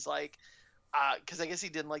time, he's like, because I guess he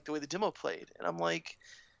didn't like the way the demo played, and I'm like,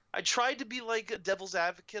 I tried to be like a devil's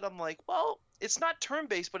advocate. I'm like, well, it's not turn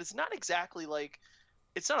based, but it's not exactly like,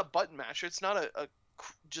 it's not a button masher. It's not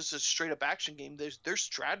just a straight up action game. There's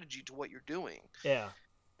strategy to what you're doing. Yeah,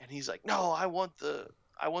 And he's like, no, I want the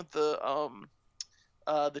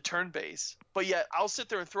turn based. But yet I'll sit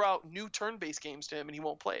there and throw out new turn based games to him, and he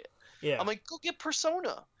won't play it. yeah. I'm like, go get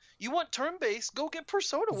Persona. You want turn-based? Go get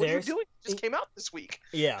Persona. What are you There's doing? It just came out this week.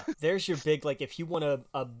 yeah, there's your big, like, if you want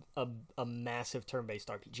a massive turn-based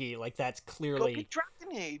RPG, like, that's Go clearly get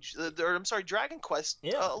Dragon Age. Or, I'm sorry, Dragon Quest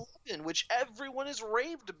Yeah. 11, which everyone has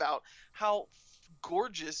raved about how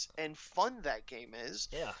gorgeous and fun that game is.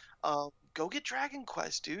 yeah. Go get Dragon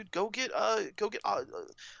Quest, dude. Go get uh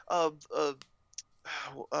uh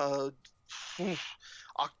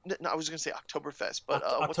no, I was gonna say Oktoberfest, but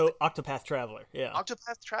Octopath Traveler. Yeah.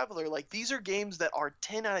 Octopath Traveler. Like, these are games that are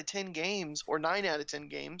 10 out of 10 games or 9 out of 10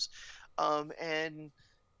 games, and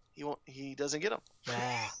he doesn't get them.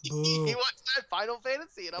 Ah, He boo. wants that Final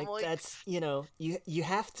Fantasy, and I'm like, that's, you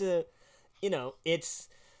have to, it's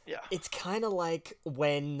yeah, it's kind of like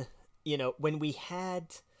when we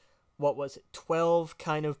had, what was it, 12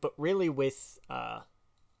 kind of, but really with I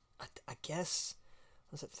guess,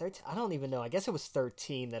 was it 13? I don't even know. I guess it was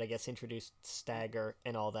 13 that I guess introduced Stagger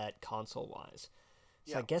and all that console wise.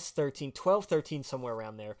 So Yeah. I guess 13, 12, 13, somewhere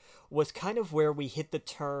around there was kind of where we hit the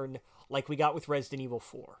turn like we got with Resident Evil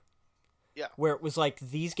 4. Yeah. Where it was like,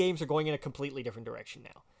 these games are going in a completely different direction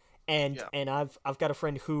now. And Yeah. and I've got a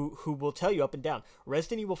friend who will tell you up and down,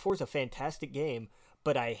 Resident Evil 4 is a fantastic game,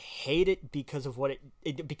 but I hate it because of what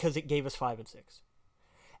because it gave us 5 and 6.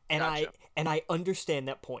 And Gotcha. I understand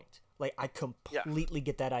that point. Like, I completely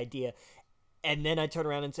get that idea. And then I turn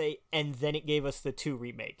around and say, and then it gave us the 2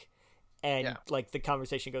 remake. And Yeah. like, the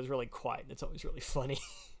conversation goes really quiet, and it's always really funny.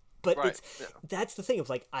 But Right. Yeah. that's the thing of,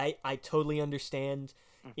 like, I totally understand,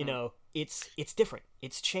 Mhm. it's different.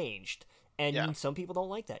 It's changed. And Yeah. some people don't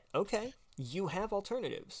like that. Okay, you have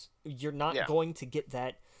alternatives. You're not Yeah. going to get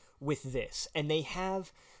that with this. And they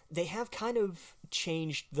have kind of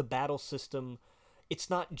changed the battle system. It's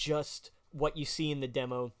not just what you see in the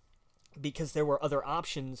demo, because there were other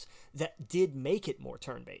options that did make it more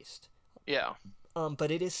turn-based. Yeah.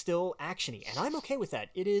 But it is still actiony, and I'm okay with that.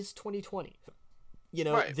 It is 2020.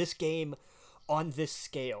 Right. This game on this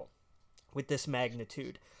scale, with this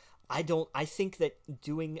magnitude, I think that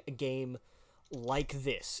doing a game like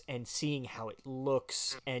this and seeing how it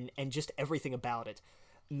looks and just everything about it,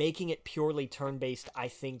 making it purely turn-based, I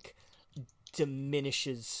think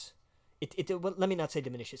diminishes it. Well, let me not say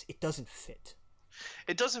diminishes. It doesn't fit.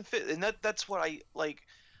 It doesn't fit, and that's what I like.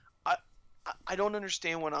 I don't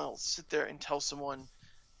understand when I'll sit there and tell someone,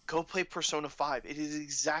 go play Persona 5. It is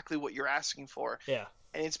exactly what you're asking for. Yeah.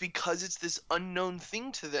 And it's because it's this unknown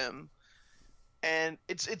thing to them. And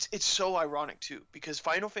it's so ironic too, because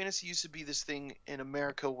Final Fantasy used to be this thing in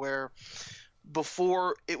America where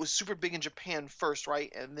before it was super big in Japan first,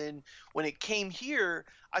 right? And then when it came here,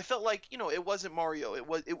 I felt like, it wasn't Mario.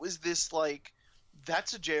 It was this, like,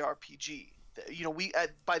 that's a JRPG. We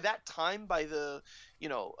by that time,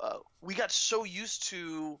 we got so used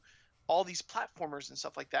to all these platformers and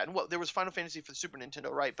stuff like that. And there was Final Fantasy for the Super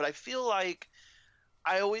Nintendo, right? But I feel like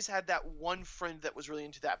I always had that one friend that was really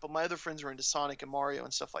into that, but my other friends were into Sonic and Mario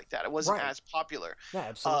and stuff like that. It wasn't Right. as popular. Yeah,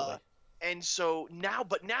 absolutely. And so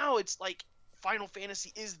now it's like Final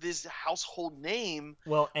Fantasy is this household name,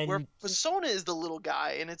 Well, and where Persona is the little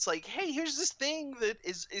guy, and it's like, hey, here's this thing that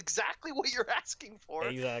is exactly what you're asking for.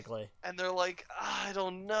 exactly. And they're like, I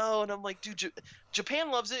don't know. And I'm like, dude,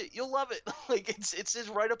 Japan loves it. You'll love it. Like, it's just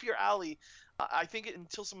right up your alley. I think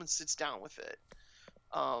until someone sits down with it.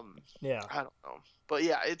 Yeah. I don't know. But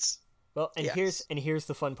yeah, it's Well, and yes. here's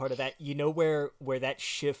the fun part of that. You know where that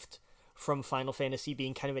shift from Final Fantasy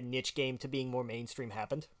being kind of a niche game to being more mainstream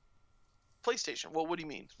happened? PlayStation. Well, what do you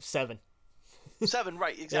mean? 7. 7,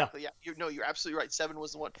 right? Exactly. Yeah. You're absolutely right. 7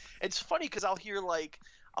 was the one. It's funny because I'll hear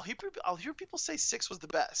people say 6 was the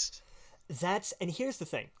best. And here's the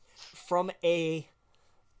thing. From a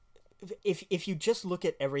if you just look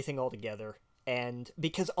at everything all together, and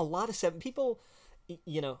because a lot of 7 people,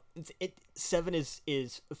 7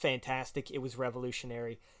 is fantastic. It was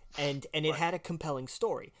revolutionary, and it Right. had a compelling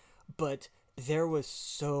story, but there was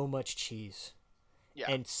so much cheese. Yeah.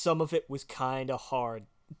 And some of it was kind of hard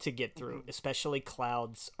to get through, Mhm. especially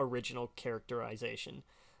Cloud's original characterization.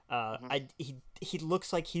 Mhm. He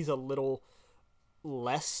looks like he's a little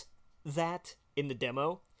less that in the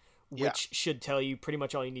demo, which Yeah. should tell you pretty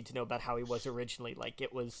much all you need to know about how he was originally. Like,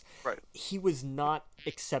 Right. he was not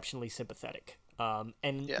exceptionally sympathetic. And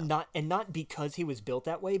Yeah. not because he was built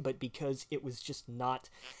that way, but because it was just not.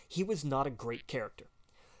 He was not a great character.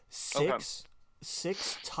 Six,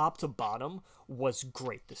 top to bottom, was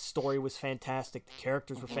great. The story was fantastic. The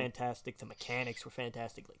characters were fantastic. The mechanics were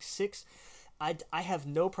fantastic. Like, 6, I have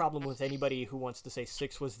no problem with anybody who wants to say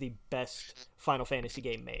 6 was the best Final Fantasy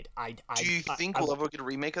game made. Do you think we'll ever get a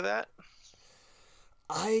remake of that?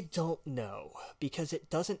 I don't know, because it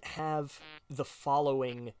doesn't have the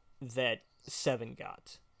following that 7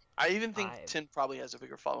 got. I even think I 10 probably has a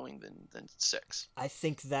bigger following than 6. I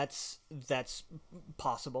think that's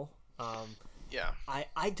possible. Yeah.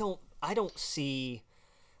 I don't see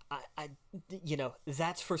I you know,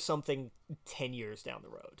 that's for something 10 years down the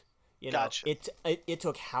road. You know, Gotcha. it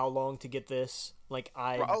took how long to get this? Like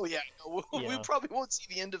Oh yeah, no, you we know, probably won't see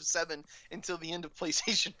the end of 7 until the end of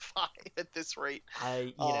PlayStation 5 at this rate.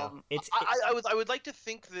 you know, I would like to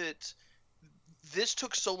think that this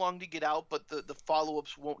took so long to get out, but the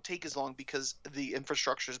follow-ups won't take as long because the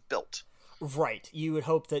infrastructure is built. right. You would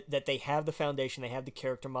hope that they have the foundation, they have the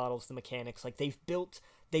character models, the mechanics, like they've built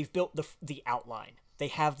the outline. They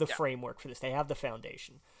have the Yeah. framework for this. They have the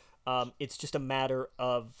foundation. It's just a matter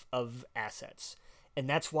of assets. And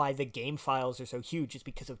that's why the game files are so huge, is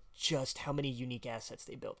because of just how many unique assets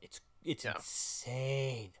they built. It's Yeah.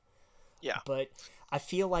 insane. Yeah. But I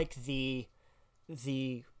feel like the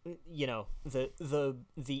you know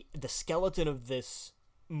the skeleton of this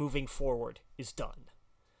moving forward is done.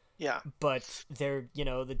 Yeah. But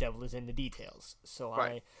the devil is in the details. So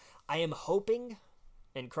Right. I am hoping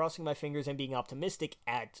and crossing my fingers and being optimistic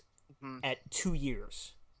Mhm. at 2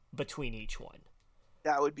 years between each one.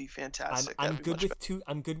 That would be fantastic. I'm That'd be good much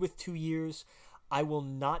with 2 years. I will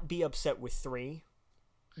not be upset with 3,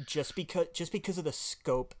 just because of the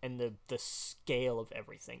scope and the scale of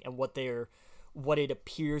everything and what it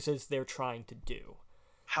appears as they're trying to do.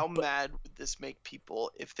 How mad would this make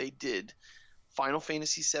people if they did Final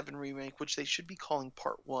Fantasy VII Remake, which they should be calling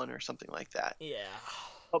Part 1 or something like that. Yeah.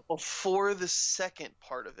 But before the second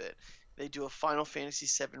part of it, they do a Final Fantasy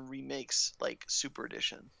VII Remakes, like, Super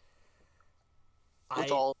Edition. With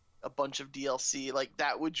a bunch of DLC. Like,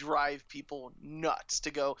 that would drive people nuts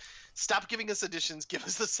to go, stop giving us editions, give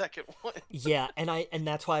us the second one. Yeah, and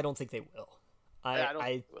that's why I don't think they will. I don't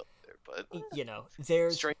think they will either, but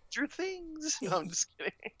there's Stranger Things. No, I'm just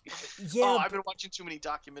kidding. Yeah, oh, I've been watching too many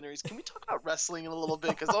documentaries. Can we talk about wrestling in a little bit?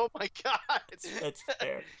 Because oh my god, that's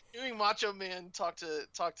fair. Hearing Macho Man talk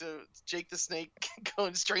to Jake the Snake,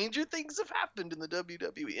 going, stranger things have happened in the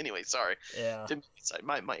WWE. Anyway, sorry. Yeah.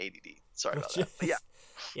 My ADD. Sorry about that. But yeah.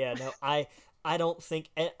 Yeah. No, I don't think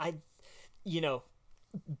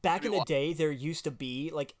back in the day there used to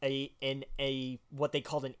be like a what they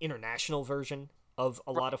called an international version of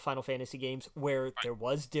a lot of Final Fantasy games where there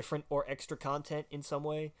was different or extra content in some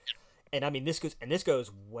way. And I mean this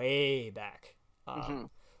goes way back.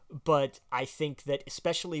 But I think that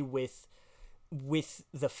especially with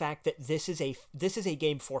the fact that this is a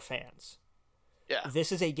game for fans. Yeah.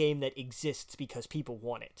 This is a game that exists because people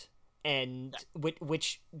want it. And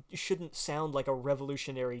which shouldn't sound like a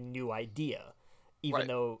revolutionary new idea, even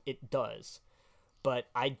though it does. But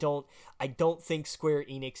I don't think Square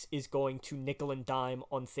Enix is going to nickel and dime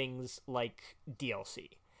on things like DLC.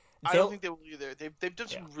 I don't think they will either. They've done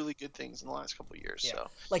some really good things in the last couple of years. Yeah. So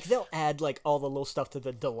like they'll add like all the little stuff to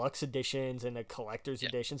the deluxe editions and the collector's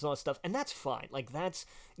editions and all that stuff, and that's fine. Like that's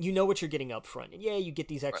what you're getting up front. And you get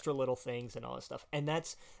these extra little things and all that stuff, and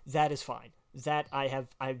that is fine. That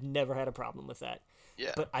I've never had a problem with that.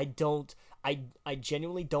 Yeah. But I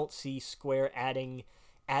genuinely don't see Square adding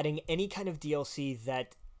any kind of DLC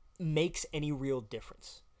that makes any real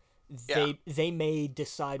difference. They may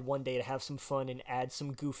decide one day to have some fun and add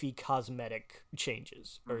some goofy cosmetic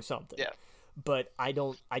changes or something. Yeah. But I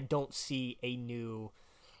don't see a new,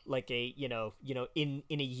 like a in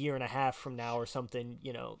a year and a half from now or something,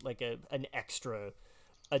 like an extra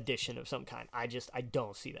edition of some kind. I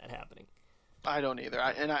don't see that happening. I don't either.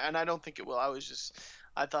 I don't think it will.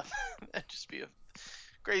 I thought that'd just be a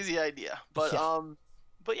crazy idea. But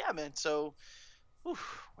but yeah, man. So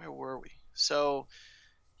where were we? So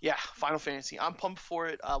yeah, Final Fantasy. I'm pumped for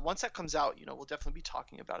it. Once that comes out, we'll definitely be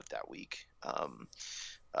talking about it that week.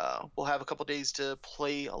 We'll have a couple days to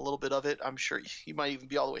play a little bit of it. I'm sure you might even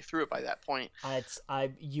be all the way through it by that point.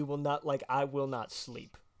 I will not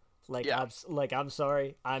sleep. I'm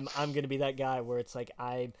sorry. I'm gonna be that guy where it's like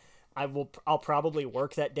I'll probably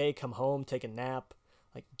work that day, come home, take a nap,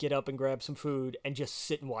 like get up and grab some food, and just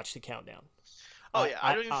sit and watch the countdown. Oh yeah,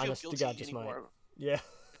 I don't even feel guilty anymore. Yeah.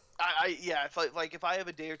 If I have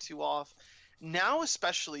a day or two off now,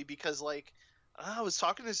 especially because I was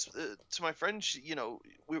talking to my friend,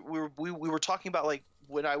 we were talking about like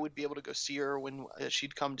when I would be able to go see her when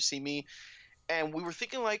she'd come to see me, and we were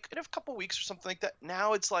thinking like in a couple weeks or something like that.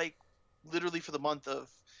 Now it's like literally for the month of,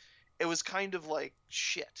 it was kind of like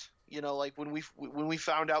shit, like when we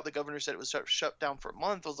found out the governor said it was shut down for a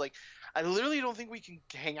month. I was like, I literally don't think we can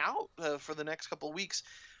hang out for the next couple of weeks.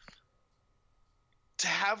 To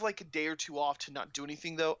have like a day or two off to not do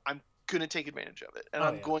anything though, I'm gonna take advantage of it, and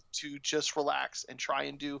I'm going to just relax and try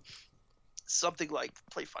and do something like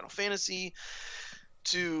play Final Fantasy,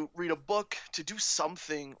 to read a book, to do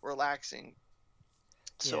something relaxing.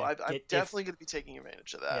 So Yeah, I'm definitely going to be taking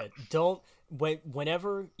advantage of that. yeah, don't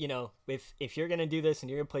whenever if you're gonna do this and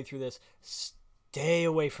you're gonna play through this, stay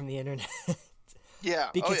away from the internet. Yeah.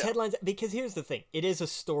 Oh Because yeah. headlines. Because here's the thing: it is a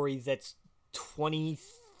story that's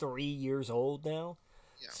 23 years old now.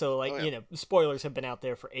 Yeah. So like Oh yeah. spoilers have been out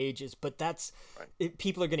there for ages, but Right.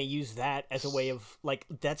 people are gonna use that as a way of like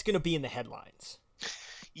that's gonna be in the headlines.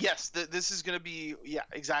 Yes, this is going to be, yeah,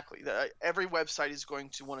 exactly. Every website is going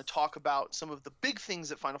to want to talk about some of the big things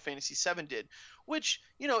that Final Fantasy VII did, which,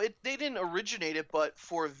 they didn't originate it, but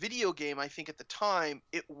for a video game, I think at the time,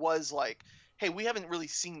 it was like, hey, we haven't really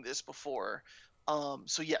seen this before.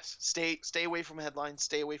 So yes, stay away from headlines,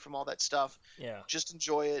 stay away from all that stuff. Yeah. Just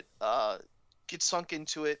enjoy it. Get sunk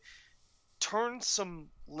into it. Turn some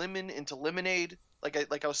lemon into lemonade.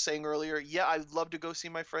 Like I was saying earlier, yeah, I'd love to go see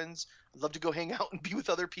my friends. I'd love to go hang out and be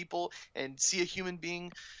with other people and see a human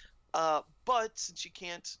being. But since you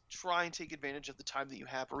can't, try and take advantage of the time that you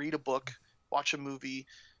have. Read a book, watch a movie,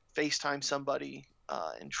 FaceTime somebody,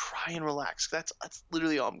 and try and relax. That's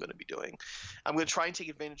literally all I'm going to be doing. I'm going to try and take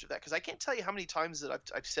advantage of that because I can't tell you how many times that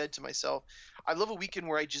I've said to myself, I love a weekend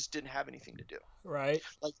where I just didn't have anything to do. Right.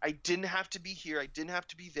 Like I didn't have to be here. I didn't have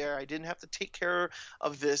to be there. I didn't have to take care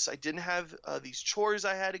of this. I didn't have these chores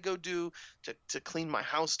I had to go do to clean my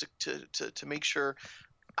house to make sure.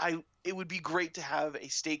 It would be great to have a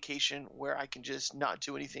staycation where I can just not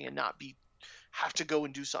do anything and not have to go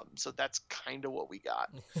and do something. So that's kind of what we got.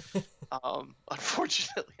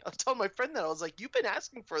 Unfortunately, I was telling my friend that I was like, "You've been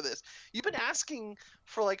asking for this. You've been asking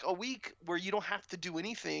for like a week where you don't have to do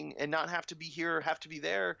anything and not have to be here or have to be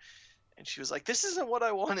there." And she was like, "This isn't what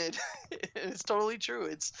I wanted." And it's totally true.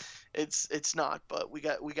 It's not. But we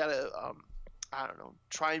got to I don't know,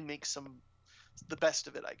 try and make the best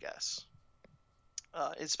of it, I guess.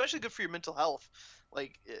 Especially good for your mental health.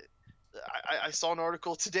 Like I saw an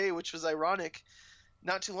article today, which was ironic.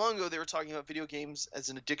 Not too long ago, they were talking about video games as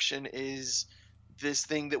an addiction is this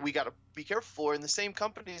thing that we got to be careful for. And the same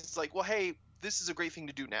company is like, well, hey, this is a great thing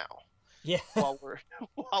to do now. Yeah. while we're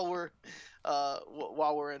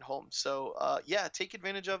at home. So yeah, take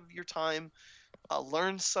advantage of your time.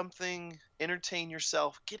 Learn something, entertain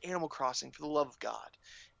yourself, get Animal Crossing for the love of God.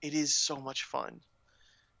 It is so much fun.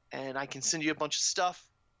 And I can send you a bunch of stuff.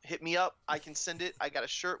 Hit me up. I can send it. I got a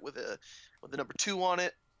shirt with the number 2 on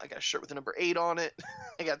it. I got a shirt with the number 8 on it.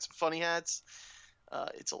 I got some funny hats.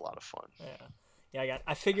 It's a lot of fun. Yeah.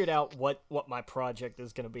 I figured out what my project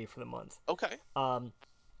is gonna be for the month. Okay. I've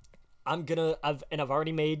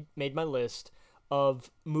already made my list of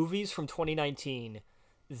movies from 2019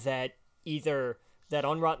 that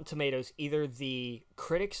on Rotten Tomatoes either the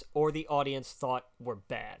critics or the audience thought were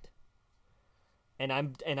bad. And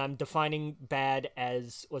I'm defining bad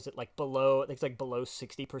as, was it like below? It's like below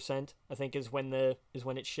 60%. I think is when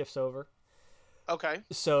it shifts over. Okay.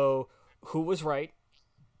 So who was right,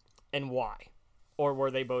 and why, or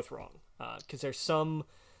were they both wrong? Because there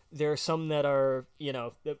are some that are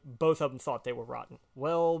that both of them thought they were rotten.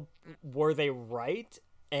 Well, were they right?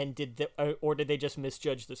 And did they just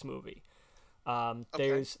misjudge this movie?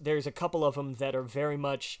 Okay. There's a couple of them that are very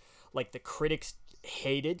much like the critics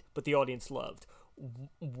hated, but the audience loved.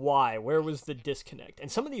 Why? Where was the disconnect?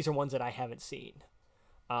 And some of these are ones that I haven't seen.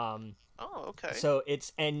 Oh, okay. So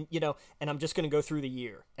and I'm just going to go through the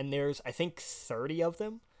year, and there's I think 30 of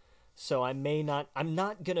them. So I'm not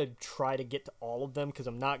going to try to get to all of them because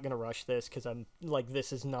I'm not going to rush this because I'm like,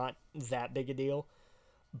 this is not that big a deal,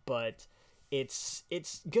 but it's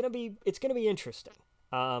going to be interesting.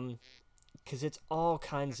 Because it's all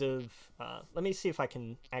kinds of let me see if I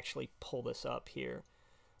can actually pull this up here.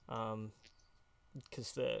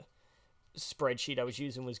 Because the spreadsheet I was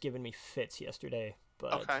using was giving me fits yesterday.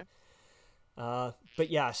 But okay. But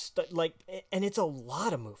yeah, and it's a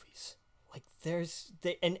lot of movies. Like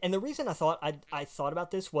and the reason I thought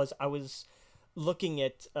about this was I was looking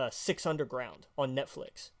at Six Underground on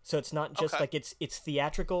Netflix. So it's not just Okay. like it's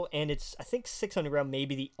theatrical, and I think Six Underground may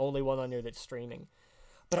be the only one on there that's streaming.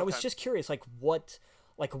 But I was Okay. just curious, what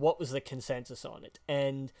was the consensus on it?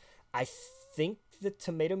 And I think the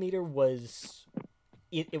tomato meter was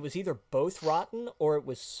it was either both rotten or it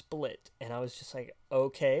was split. And I was just like,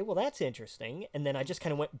 okay, well that's interesting. And then I just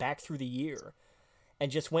kind of went back through the year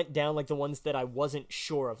and just went down like the ones that I wasn't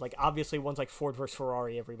sure of. Like obviously ones like Ford vs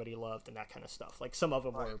Ferrari everybody loved and that kind of stuff. Like some of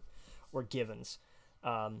them Right. were givens.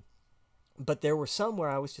 But there were some where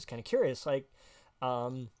I was just kind of curious, like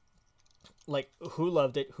who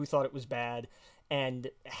loved it, who thought it was bad,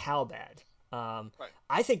 and how bad. Right.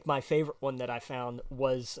 I think my favorite one that I found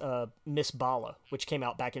was Miss Bala, which came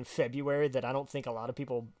out back in February that I don't think a lot of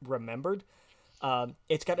people remembered.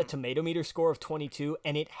 It's got a tomato meter score of 22,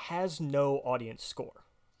 and it has no audience score.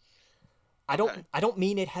 Okay. I don't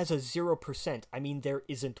mean it has a 0%. I mean there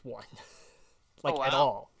isn't one, like Oh, at wow.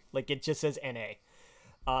 all. Like it just says NA.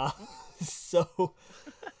 Uh, so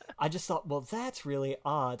I just thought, well, that's really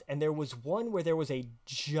odd. And there was one where there was a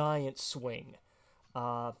giant swing.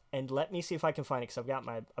 And let me see if I can find it, because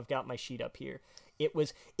I've got my sheet up here. It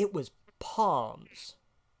was Palms,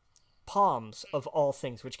 Palms of all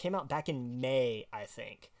things, which came out back in May, I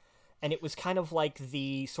think, and it was kind of like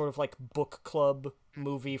the sort of like book club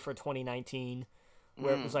movie for 2019,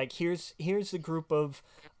 where it was like here's the group of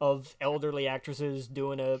elderly actresses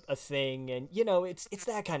doing a thing, and you know it's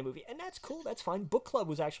that kind of movie, and that's cool, that's fine. Book club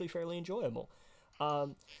was actually fairly enjoyable.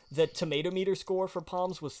 The tomato meter score for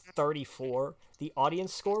Palms was 34. The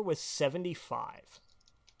audience score was 75.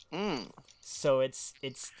 Mm. So it's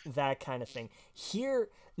that kind of thing. Here,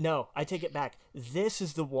 no, I take it back. This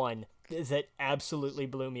is the one that absolutely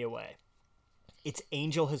blew me away. It's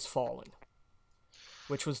Angel Has Fallen,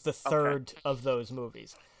 which was the third of those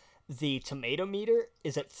movies. The tomato meter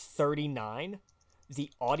is at 39.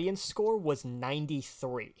 The audience score was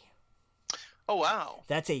 93. Oh, wow.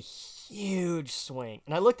 That's a huge swing.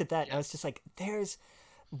 And I looked at that and I was just like,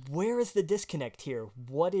 where is the disconnect here?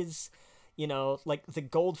 What is, you know, like the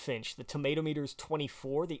Goldfinch, the tomato meter is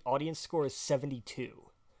 24, the audience score is 72.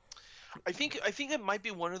 I think it might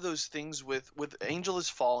be one of those things with Angel Has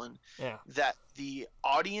Fallen, Yeah. that the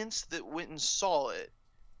audience that went and saw it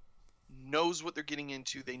knows what they're getting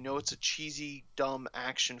into. They know it's a cheesy, dumb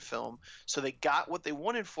action film, so they got what they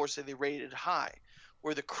wanted for, so they rated it high.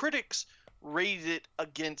 Where the critics rated it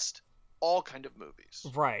against all kind of movies.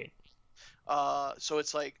 Right. So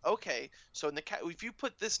it's like, okay, so if you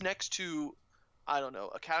put this next to, I don't know,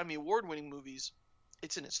 Academy Award winning movies,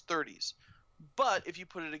 it's in its 30s. But if you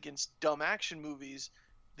put it against dumb action movies,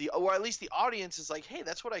 or at least the audience is like, hey,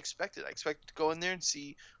 that's what I expected. I expected to go in there and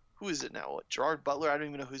see, who is it now? What, Gerard Butler? I don't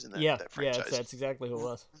even know who's in that franchise. Yeah, that's exactly who it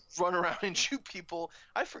was. Run around and shoot people.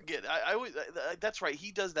 I forget. That's right.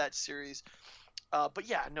 He does that series. But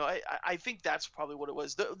yeah, no, I think that's probably what it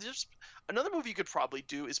was. There's another movie you could probably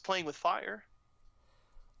do is Playing with Fire.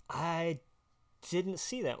 I didn't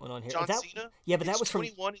see that one on here. John Cena? Yeah, but that was from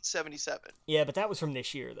 21 and 77. Yeah, but that was from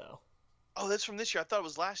this year though. Oh, that's from this year. I thought it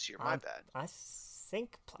was last year. My bad. I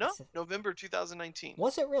think No, November 2019.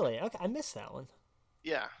 Was it really? Okay, I missed that one.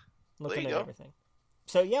 Yeah. Looking at everything.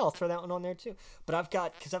 So yeah, I'll throw that one on there too. But I've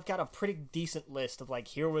got a pretty decent list of like,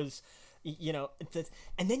 here was, you know,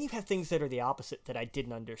 and then you have things that are the opposite that I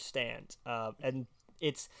didn't understand. And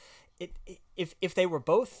if they were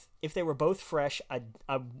both fresh,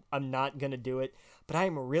 I'm not gonna do it. But I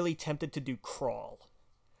am really tempted to do Crawl.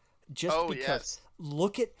 Just because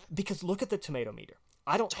look at the tomato meter.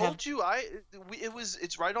 I told you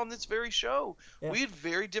it's right on this very show. Yeah. We had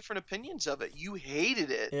very different opinions of it. You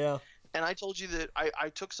hated it. Yeah. And I told you that I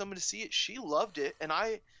took someone to see it. She loved it, and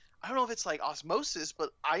I don't know if it's like osmosis,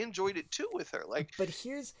 but I enjoyed it too with her. Like, but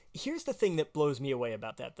here's the thing that blows me away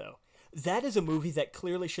about that though. That is a movie that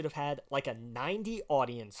clearly should have had like a 90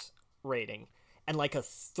 audience rating and like a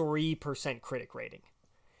 3% critic rating.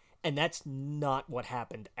 And that's not what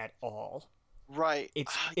happened at all. Right.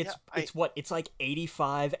 It's what? It's like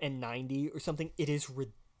 85 and 90 or something. It is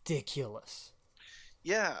ridiculous.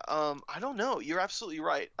 Yeah, I don't know. You're absolutely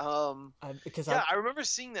right. I remember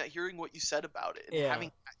seeing that, hearing what you said about it, and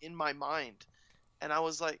having that in my mind, and I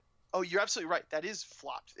was like, "Oh, you're absolutely right. That is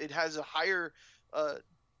flopped. It has a higher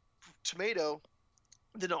tomato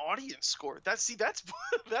than an audience score. That's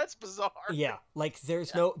that's bizarre." Yeah, like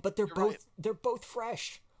there's but they're both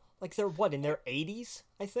fresh. Like they're what, in their 80s,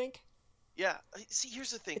 I think. Yeah. See,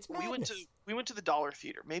 here's the thing. We went to the Dollar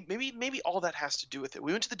Theater. Maybe all that has to do with it.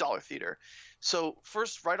 We went to the Dollar Theater. So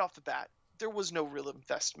first, right off the bat, there was no real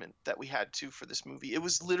investment that we had to for this movie. It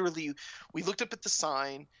was literally, we looked up at the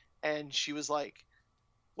sign, and she was like,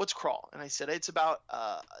 "What's Crawl?" And I said, "It's about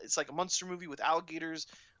it's like a monster movie with alligators.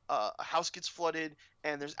 A house gets flooded,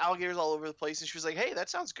 and there's alligators all over the place." And she was like, "Hey, that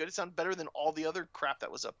sounds good. It sounds better than all the other crap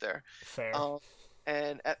that was up there." Fair.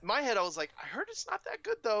 And at my head, I was like, "I heard it's not that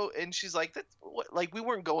good though." And she's like, "That's what?" Like, we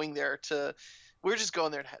weren't going there we were just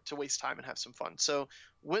going there to waste time and have some fun. So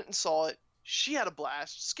went and saw it. She had a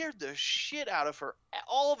blast. Scared the shit out of her.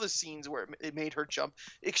 All the scenes where it made her jump,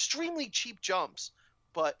 extremely cheap jumps,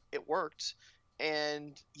 but it worked.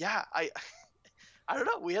 And yeah, I don't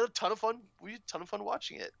know. We had a ton of fun. We had a ton of fun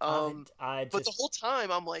watching it. But the whole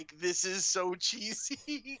time I'm like, this is so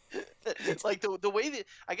cheesy. It's like the way that,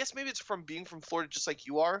 I guess maybe it's from being from Florida, just like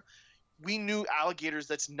you are. We knew alligators.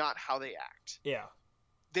 That's not how they act. Yeah.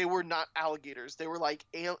 they were not alligators. They were like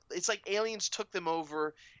it's like aliens took them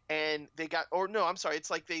over and they got, or no, I'm sorry, it's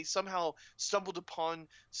like they somehow stumbled upon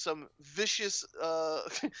some vicious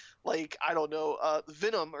like I don't know,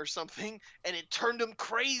 venom or something, and it turned them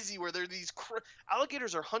crazy where they're these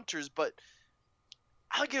alligators are hunters, but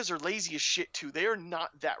alligators are lazy as shit too. They are not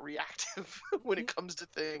that reactive when it comes to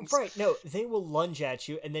things. Right, no, they will lunge at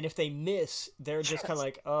you, and then if they miss, they're just kind of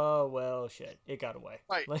like, oh, well, shit, it got away.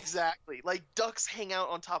 Right, exactly. Like ducks hang out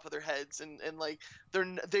on top of their heads, and like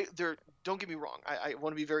they're don't get me wrong. I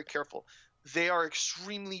want to be very careful. They are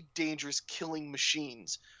extremely dangerous killing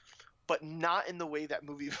machines, but not in the way that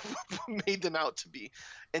movie made them out to be.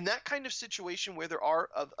 In that kind of situation where there are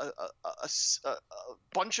a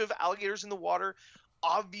bunch of alligators in the water,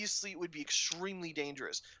 obviously it would be extremely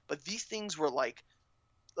dangerous. But these things were like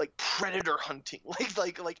predator hunting,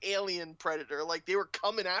 like alien predator. Like they were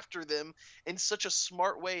coming after them in such a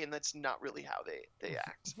smart way, and that's not really how they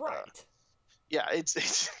act. Right. Yeah,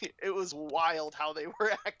 it was wild how they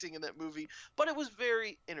were acting in that movie, but it was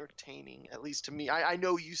very entertaining, at least to me. I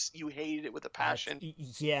know you hated it with a passion.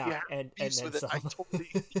 Yeah, and then some.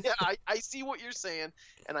 I see what you're saying,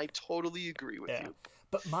 and I totally agree with you.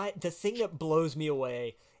 But the thing that blows me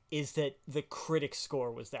away is that the critic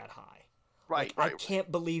score was that high. Right, I can't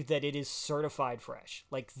believe that it is certified fresh.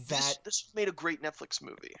 Like that. This made a great Netflix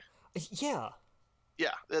movie. Yeah.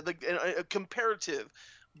 Yeah, a comparative,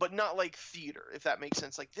 but not like theater, if that makes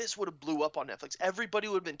sense. Like this would have blew up on Netflix. Everybody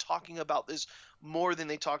would have been talking about this more than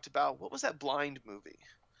they talked about, what was that blind movie?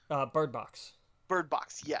 Bird Box. Bird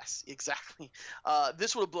Box, yes, exactly.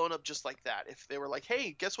 This would have blown up just like that if they were like,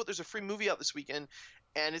 hey, guess what? There's a free movie out this weekend,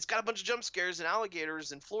 and it's got a bunch of jump scares and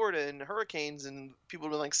alligators in Florida and hurricanes, and people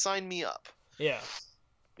would be like, sign me up. Yeah.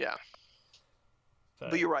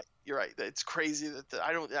 But you're right. It's crazy that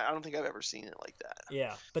I don't think I've ever seen it like that.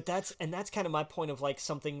 Yeah, but that's kind of my point of like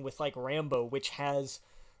something with like Rambo, which has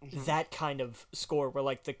that kind of score where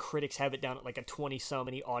like the critics have it down at like a 20-some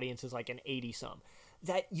and the audience is like an 80-some.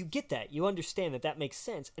 That you get that, you understand that makes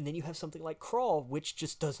sense, and then you have something like Crawl, which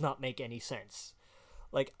just does not make any sense.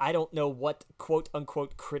 Like I don't know what quote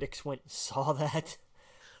unquote critics went and saw that,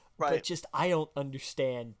 right? But just I don't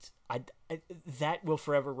understand. That will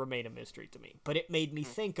forever remain a mystery to me. But it made me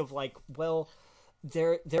think of like, well,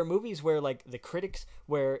 there are movies where like the critics,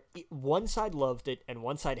 where one side loved it and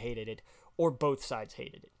one side hated it, or both sides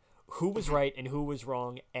hated it. Who was right and who was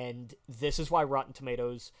wrong? And this is why Rotten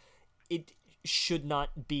Tomatoes, it should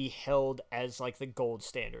not be held as like the gold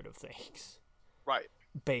standard of things. Right.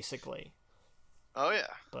 Basically. Oh yeah.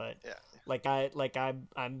 But yeah.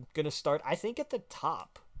 I'm gonna start, I think, at the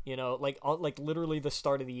top. You know, like literally the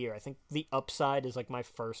start of the year. I think The Upside is like my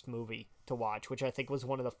first movie to watch, which I think was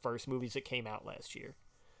one of the first movies that came out last year.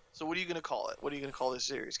 So what are you going to call it? What are you going to call this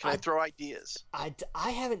series? Can I throw ideas? I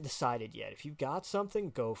haven't decided yet. If you got something,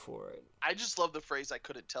 go for it. I just love the phrase, I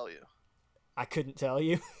couldn't tell you. I couldn't tell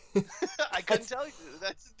you? I couldn't tell you.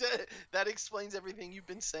 That explains everything you've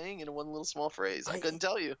been saying in one little small phrase. I couldn't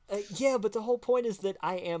tell you. Yeah, but the whole point is that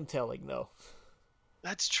I am telling, though.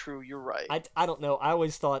 That's true. You're right. I don't know. I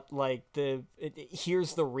always thought like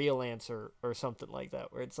here's the real answer or something like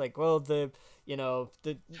that, where it's like, well,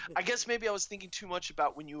 I guess maybe I was thinking too much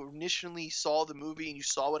about when you initially saw the movie and you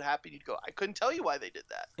saw what happened. You'd go, I couldn't tell you why they did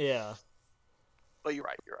that. Yeah. But you're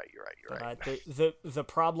right. The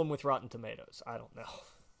problem with Rotten Tomatoes, I don't know.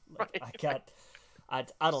 Like, right.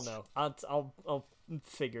 I don't know. I'll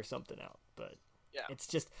figure something out, but. Yeah.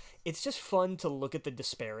 It's just fun to look at the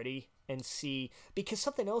disparity and see, because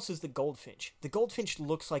something else is the Goldfinch. The Goldfinch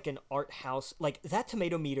looks like an art house, like that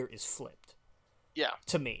tomato meter is flipped. Yeah.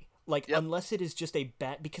 To me. Like, unless it is just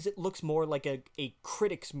because it looks more like a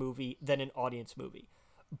critic's movie than an audience movie.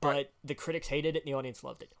 But the critics hated it and the audience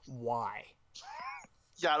loved it. Why?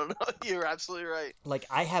 Yeah, I don't know. You're absolutely right. Like,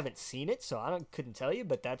 I haven't seen it, so couldn't tell you,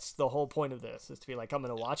 but that's the whole point of this, is to be like, I'm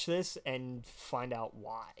going to watch this and find out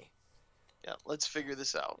why. Yeah, let's figure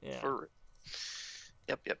this out. Yeah.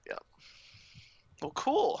 Yep. Well,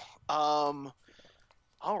 cool. All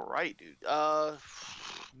right, dude.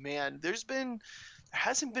 Man, there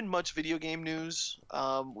hasn't been much video game news.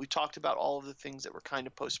 We talked about all of the things that were kind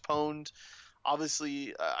of postponed.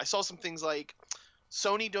 Obviously, I saw some things like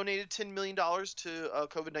Sony donated $10 million to a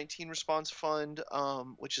COVID-19 response fund,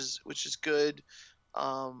 which is good.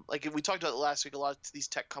 Like we talked about last week, a lot of these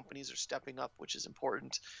tech companies are stepping up, which is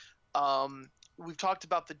important. We've talked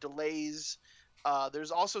about the delays.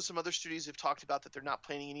 There's also some other studios who've talked about that they're not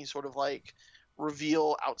planning any sort of like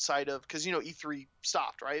reveal outside of, because E3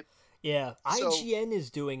 stopped, right? Yeah, IGN is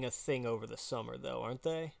doing a thing over the summer though, aren't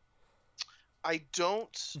they? I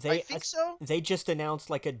don't. I They think so. they just announced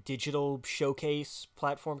like a digital showcase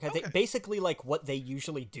platform kind of thing. Okay. Basically like what they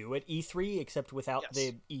usually do at E3 except without Yes.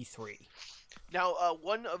 the E3. Now,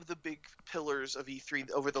 one of the big pillars of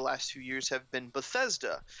E3 over the last few years have been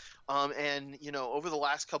Bethesda, and over the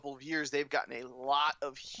last couple of years, they've gotten a lot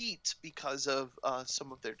of heat because of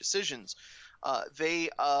some of their decisions. They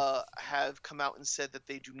have come out and said that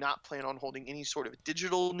they do not plan on holding any sort of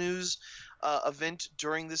digital news event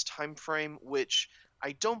during this time frame, which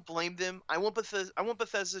I don't blame them. I want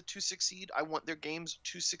Bethesda to succeed. I want their games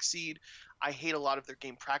to succeed. I hate a lot of their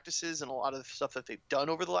game practices and a lot of the stuff that they've done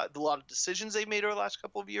over a lot of decisions they've made over the last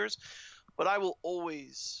couple of years. But I will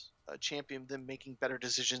always champion them making better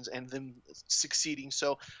decisions and them succeeding.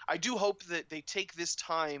 So I do hope that they take this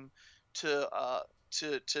time to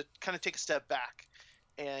kind of take a step back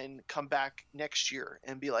and come back next year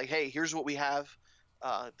and be like, hey, here's what we have.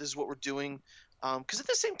 This is what we're doing. Because at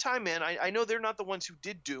the same time, man, I know they're not the ones who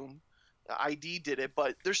did Doom. ID did it,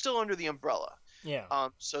 but they're still under the umbrella. Yeah.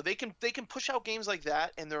 So they can push out games like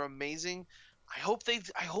that, and they're amazing. I hope they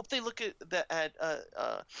look at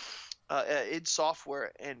id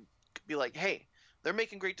Software and be like, hey, they're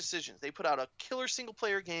making great decisions. They put out a killer single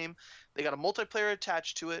player game. They got a multiplayer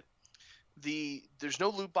attached to it. There's no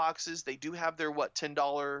loot boxes. They do have their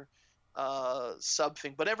 $10 sub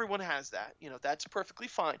thing, but everyone has that. That's perfectly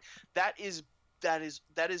fine. That is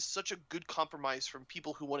such a good compromise from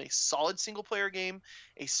people who want a solid single player game,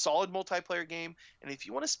 a solid multiplayer game, and if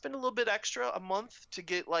you want to spend a little bit extra a month to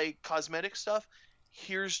get like cosmetic stuff,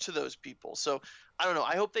 here's to those people. So I don't know.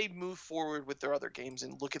 I hope they move forward with their other games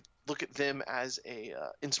and look at them as a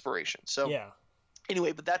inspiration. So Yeah.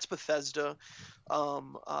 anyway, but that's Bethesda.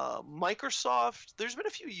 Microsoft. There's been a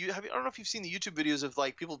few. I don't know if you've seen the YouTube videos of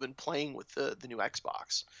like people have been playing with the new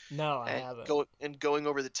Xbox. No, I and haven't. going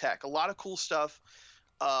over the tech. A lot of cool stuff.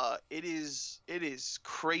 It is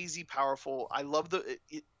crazy powerful. I love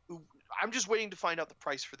I'm just waiting to find out the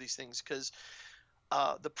price for these things because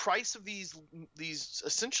the price of these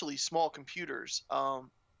essentially small computers.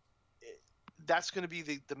 That's going to be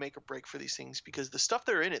the make or break for these things because the stuff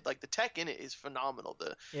that are in it, like the tech in it, is phenomenal.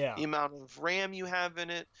 The amount of RAM you have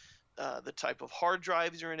in it, the type of hard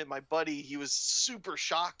drives are in it. My buddy, he was super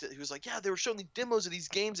shocked. He was like, "Yeah, they were showing me demos of these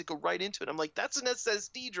games that go right into it." I'm like, "That's an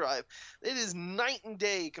SSD drive. It is night and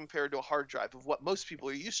day compared to a hard drive of what most people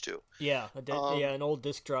are used to." Yeah, an old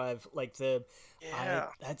disk drive like Yeah.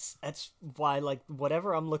 that's why like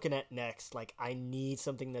whatever I'm looking at next, like I need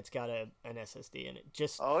something that's got an SSD in it.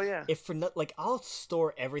 Just Oh yeah. if for not like I'll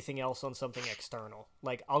store everything else on something external.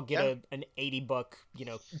 Like I'll get an $80,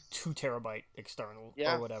 2 terabyte external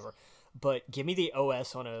Yeah. or whatever. But give me the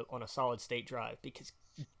OS on a solid state drive because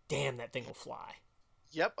damn that thing will fly.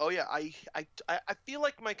 Yep. Oh yeah. I feel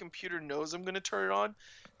like my computer knows I'm going to turn it on.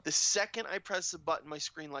 The second I press the button, my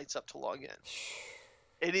screen lights up to log in.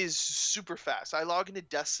 It is super fast. I log into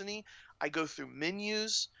Destiny. I go through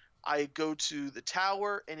menus. I go to the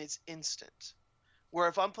tower, and it's instant. Where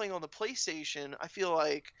if I'm playing on the PlayStation, I feel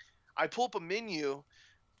like I pull up a menu,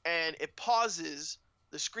 and it pauses.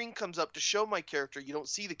 The screen comes up to show my character. You don't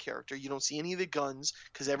see the character. You don't see any of the guns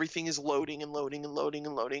because everything is loading and loading and loading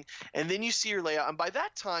and loading. And then you see your layout. And by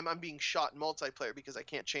that time, I'm being shot in multiplayer because I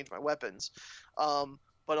can't change my weapons.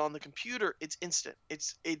 But on the computer, it's instant.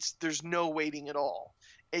 It's there's no waiting at all.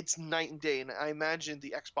 It's night and day. And I imagine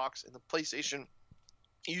the Xbox and the PlayStation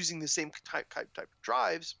using the same type of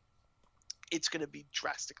drives, it's going to be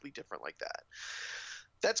drastically different like that.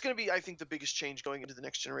 That's going to be, I think, the biggest change going into the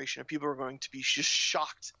next generation. And people are going to be just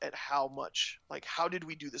shocked at how much, like, how did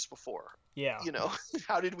we do this before? Yeah.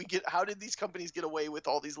 How did these companies get away with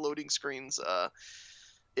all these loading screens?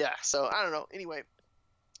 Yeah. So I don't know. Anyway,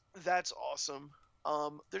 that's awesome.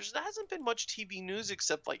 There hasn't been much TV news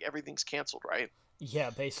except like everything's canceled, right?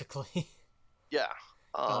 Yeah, basically. Yeah.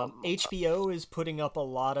 HBO is putting up a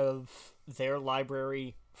lot of their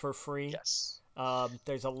library for free. Yes.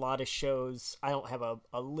 There's a lot of shows. I don't have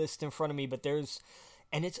a list in front of me, but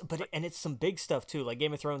it's some big stuff too. Like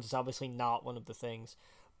Game of Thrones is obviously not one of the things,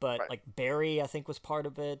 but Right. like Barry, I think was part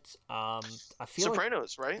of it. I feel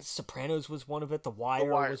Sopranos, like right? Sopranos was one of it. The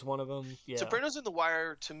Wire Wire. was one of them. Yeah. Sopranos and The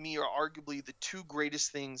Wire to me are arguably the two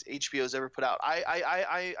greatest things HBO's ever put out.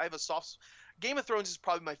 I have a soft. Game of Thrones is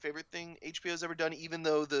probably my favorite thing HBO's ever done, even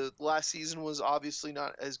though the last season was obviously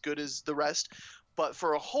not as good as the rest. But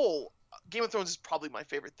for a whole, Game of Thrones is probably my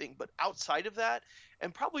favorite thing. But outside of that,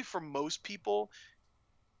 and probably for most people,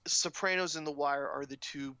 Sopranos and The Wire are the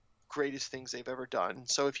two greatest things they've ever done.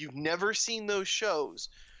 So if you've never seen those shows,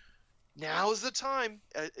 now's the time.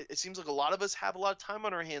 It seems like a lot of us have a lot of time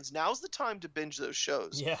on our hands. Now's the time to binge those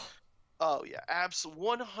shows. Yeah. Oh yeah,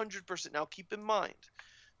 absolutely, 100%. Now keep in mind,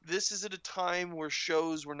 this is at a time where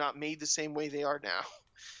shows were not made the same way they are now.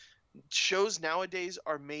 Shows nowadays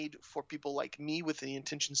are made for people like me with the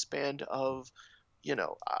attention span of,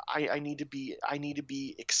 I need to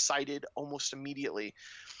be excited almost immediately.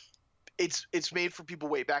 It's made for people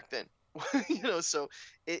way back then. So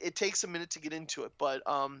it takes a minute to get into it, but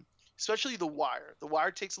especially The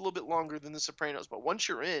Wire takes a little bit longer than The Sopranos, but once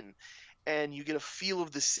you're in and you get a feel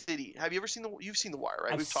of the city. Have you ever seen you've seen The Wire,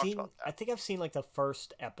 right? We've talked about I that. think I've seen like the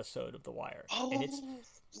first episode of The Wire, and Oh,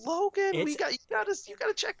 Logan, it's you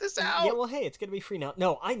gotta check this yeah. out. Well, hey, it's gonna be free now.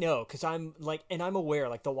 No, I know, cause I'm like, and I'm aware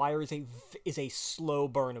like The Wire is a slow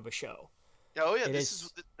burn of a show. Oh yeah, It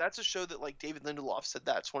is. that's a show that like David Lindelof said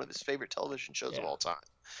that's one of his favorite television shows of Yeah. all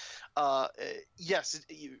time. Yes,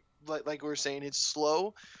 like we were saying, it's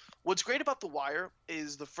slow. What's great about The Wire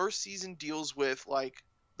is the first season deals with like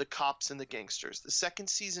the cops and the gangsters. The second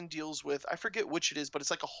season deals with, I forget which it is, but it's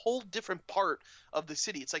like a whole different part of the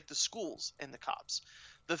city. It's like the schools and the cops.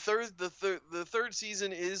 The third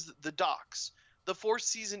season is the docks. The fourth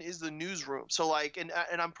season is the newsroom. So like, and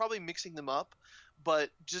I'm probably mixing them up, but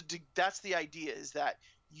that's the idea, is that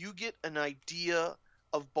you get an idea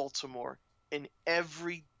of Baltimore in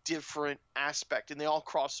every different aspect, and they all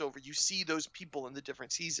cross over. You see those people in the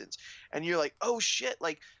different seasons, and you're like, oh shit,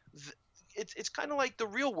 like it's kind of like the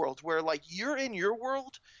real world, where like you're in your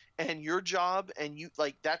world and your job, and you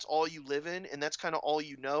like that's all you live in, and that's kind of all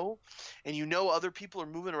you know, and other people are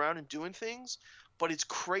moving around and doing things, but it's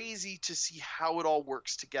crazy to see how it all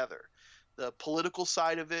works together. The political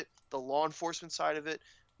side of it, the law enforcement side of it,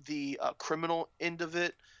 the criminal end of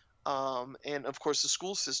it, and of course the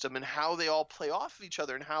school system, and how they all play off of each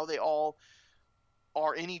other, and how they all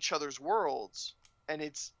are in each other's worlds. And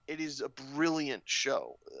it is a brilliant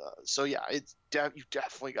show. So yeah, you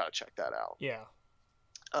definitely got to check that out. Yeah.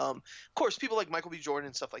 Of course, people like Michael B. Jordan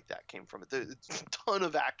and stuff like that came from it. There's a ton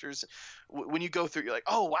of actors. When you go through, you're like,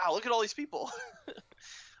 oh wow, look at all these people.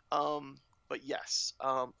 But yes,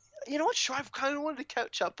 you know what show I've kind of wanted to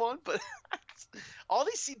catch up on, but all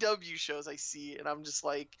these CW shows I see, and I'm just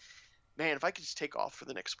like, man, if I could just take off for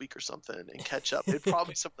the next week or something and catch up, it'd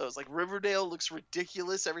probably some of those. Like Riverdale looks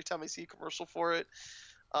ridiculous every time I see a commercial for it.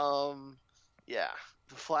 Yeah,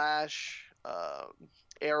 The Flash,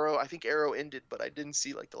 Arrow. I think Arrow ended, but I didn't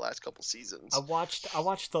see like the last couple seasons. I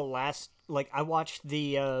watched the last, like I watched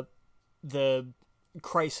the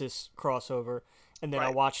Crisis crossover, and then I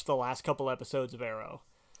Right. watched the last couple episodes of Arrow.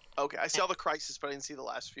 Okay, I saw the Crisis, but I didn't see the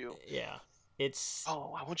last few. Yeah. It's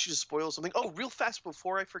Oh, I want you to spoil something. Oh, real fast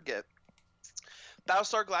before I forget.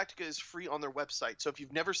 Battlestar Galactica is free on their website, so if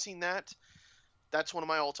you've never seen that, that's one of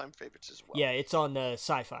my all-time favorites as well. yeah, it's on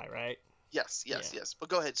Sci-Fi, right? Yes. Yeah. But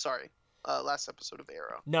go ahead. Sorry. Last episode of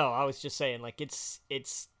Arrow. No, I was just saying like it's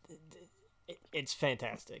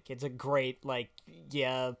fantastic. It's a great, like,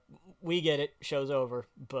 yeah, we get it, show's over,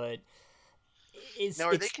 but Now,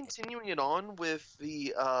 are they continuing it on with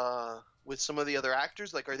the with some of the other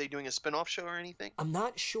actors? Like, are they doing a spin-off show or anything? I'm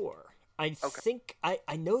not sure. I Okay. think I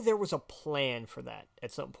know there was a plan for that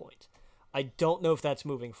at some point. I don't know if that's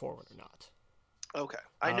moving forward or not. Okay.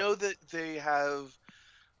 I know that they have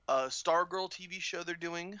a Stargirl TV show they're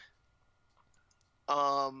doing.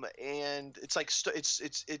 And it's like it's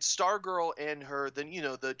Stargirl and her, then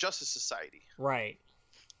the Justice Society, Right.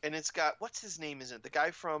 and it's got, what's his name? Is it the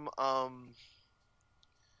guy from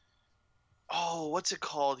oh, what's it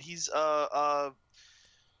called? He's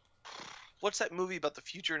what's that movie about the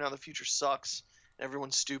future and how the future sucks and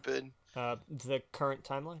everyone's stupid? The current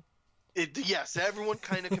timeline? Yes, everyone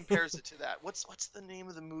kind of compares it to that. What's the name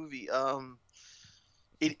of the movie? Oh,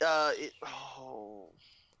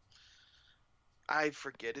 I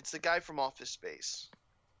forget. It's the guy from Office Space.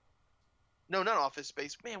 No, not Office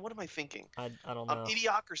Space. Man, what am I thinking? I don't know.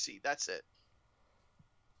 Idiocracy. That's it.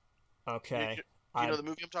 Okay. Do you know the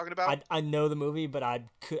movie I'm talking about? I know the movie, but I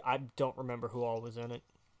don't remember who all was in it.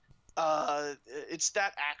 It's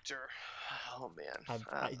that actor. Oh man.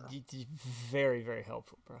 Very, very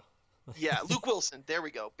helpful, bro. Yeah, Luke Wilson. There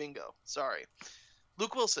we go. Bingo. Sorry,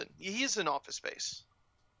 Luke Wilson. He is in Office Space.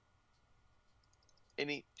 Do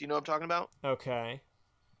you know what I'm talking about? Okay.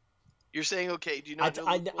 You're saying okay. Do you know Luke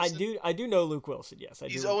Wilson? I do know Luke Wilson. Yes, I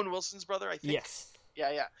do. He's Owen Wilson's brother, I think. Yes.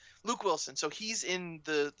 Yeah. Luke Wilson. So he's in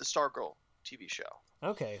the Stargirl TV show.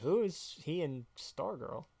 Okay, who is he in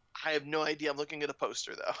Stargirl? I have no idea. I'm looking at a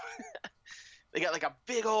poster though. They got like a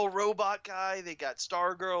big old robot guy. They got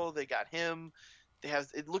Stargirl. They got him.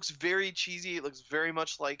 It looks very cheesy. It looks very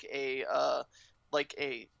much like a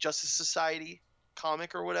Justice Society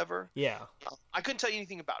comic or whatever. Yeah. I couldn't tell you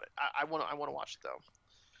anything about it. I want to watch it though.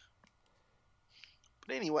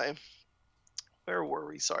 But anyway, Where were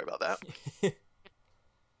we? Sorry about that.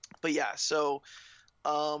 But yeah, so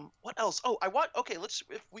what else? Oh, I watched. Okay, let's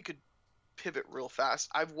if we could pivot real fast.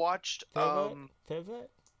 I've watched. Pivot, pivot,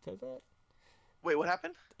 pivot. Wait, what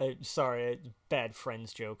happened? Sorry, bad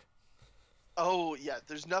Friends joke. Oh yeah,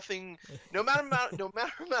 there's nothing. No matter amount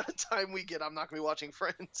of time we get, I'm not gonna be watching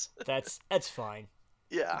Friends. That's fine.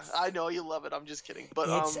 Yeah, I know you love it. I'm just kidding. But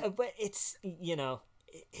But it's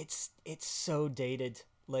it's so dated.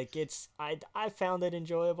 Like I found it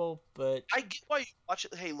enjoyable, but I get why you watch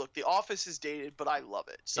it. Hey, look, The Office is dated, but I love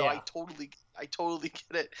it. So yeah. I totally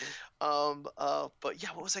get it. But yeah,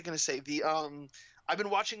 what was I gonna say? I've been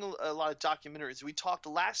watching a lot of documentaries. We talked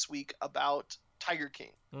last week about Tiger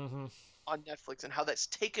King. Mm-hmm. On Netflix and how that's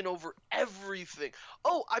taken over everything.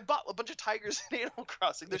 Oh, I bought a bunch of tigers in Animal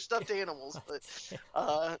Crossing. They're stuffed animals,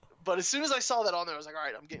 but as soon as I saw that on there, I was like, all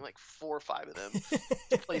right, I'm getting like 4 or 5 of them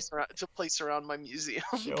to place around my museum.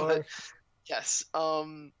 Sure. But yes,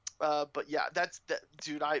 but yeah, that's that,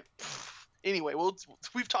 dude. Anyway,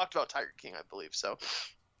 we've talked about Tiger King, I believe. So,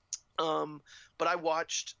 but I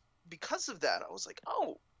watched because of that. I was like,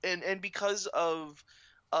 oh, and because of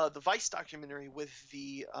the Vice documentary with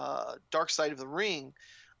the Dark Side of the Ring,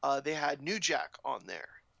 they had New Jack on there.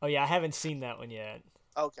 Oh yeah, I haven't seen that one yet.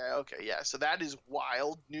 Okay, yeah. So that is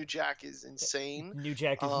wild. New Jack is insane. New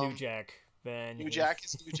Jack is New Jack. Then New Jack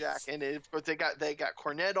is New Jack, and but they got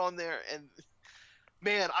Cornette on there, and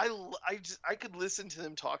man, I could listen to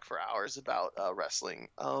them talk for hours about wrestling.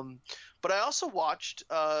 But I also watched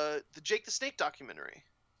the Jake the Snake documentary.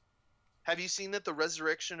 Have you seen that? The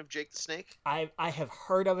Resurrection of Jake the Snake? I have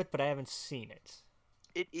heard of it, but I haven't seen it.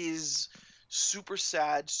 It is super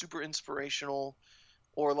sad, super inspirational,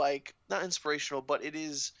 or like not inspirational, but it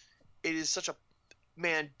is such a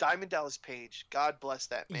man. Diamond Dallas Page, God bless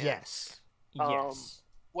that man. Yes.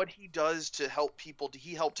 What he does to help people.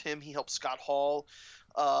 He helped him. He helped Scott Hall.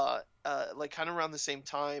 Like kind of around the same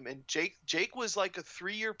time, and Jake was like a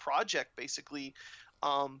 3-year project basically.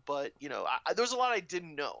 But there was a lot I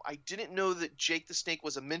didn't know. I didn't know that Jake the Snake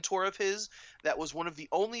was a mentor of his. That was one of the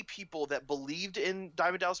only people that believed in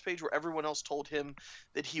Diamond Dallas Page, where everyone else told him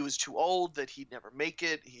that he was too old, that he'd never make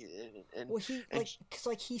it.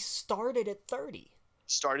 Because he started at 30.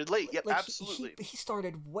 Started late. Yep, absolutely. He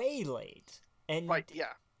started way late, and right, yeah.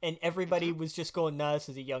 And everybody was just going, "Nah, this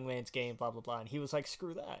is a young man's game," blah blah blah, and he was like,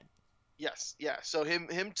 "Screw that." Yes, yeah. So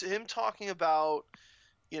him talking about,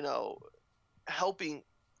 helping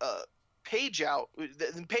Page out.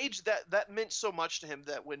 And Page, that meant so much to him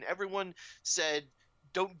that when everyone said,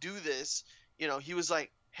 "Don't do this," he was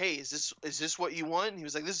like, "Hey, is this what you want?" And he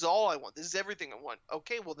was like, "This is all I want. This is everything I want."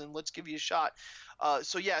 Okay, well then let's give you a shot.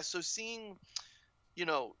 So seeing,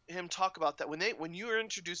 him talk about that when you were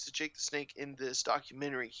introduced to Jake the Snake in this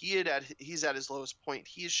documentary, he's at his lowest point.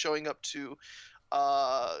 He is showing up to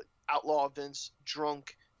outlaw events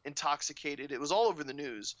drunk, intoxicated. It was all over the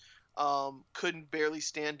news. Couldn't barely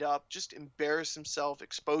stand up, just embarrassed himself,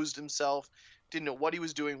 exposed himself, didn't know what he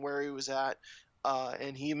was doing, where he was at,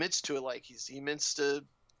 and he admits to it. Like he admits to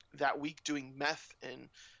that week doing meth, and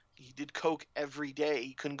he did coke every day.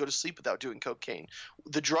 He couldn't go to sleep without doing cocaine.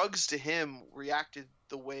 The drugs to him reacted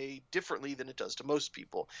the way differently than it does to most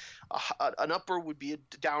people. An upper would be a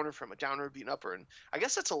downer from a downer would be an upper, and I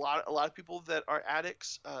guess that's a lot of people that are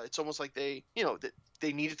addicts. It's almost like they that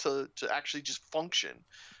they needed to actually just function.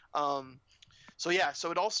 So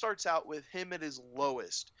it all starts out with him at his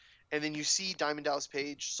lowest, and then you see Diamond Dallas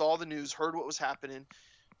Page saw the news, heard what was happening,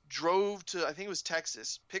 drove to, I think it was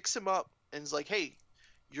Texas, picks him up, and is like, "Hey,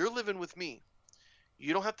 you're living with me.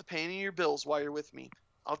 You don't have to pay any of your bills while you're with me.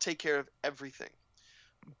 I'll take care of everything.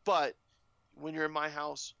 But when you're in my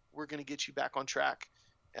house, we're going to get you back on track."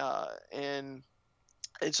 And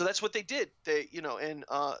so that's what they did. They,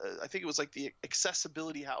 I think it was like the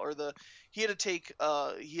accessibility house, or he had to take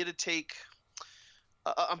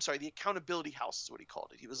I'm sorry, the accountability house is what he called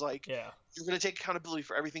it. He was like, "Yeah, you're going to take accountability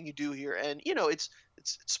for everything you do here." And it's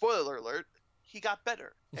spoiler alert, he got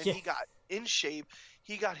better, and he got in shape.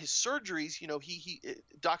 He got his surgeries. He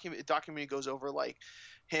documentary goes over like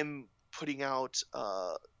him putting out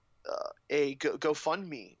a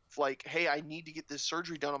GoFundMe, like, "Hey, I need to get this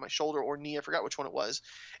surgery done on my shoulder or knee." I forgot which one it was.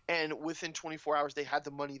 And within 24 hours, they had the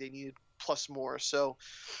money they needed plus more. So,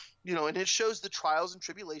 and it shows the trials and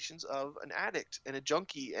tribulations of an addict and a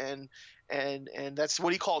junkie, and that's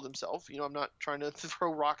what he called himself. I'm not trying to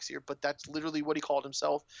throw rocks here, but that's literally what he called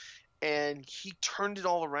himself. And he turned it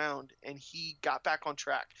all around, and he got back on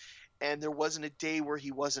track. And there wasn't a day where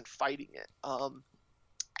he wasn't fighting it.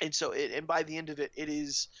 And so and by the end of it, it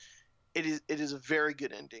is a very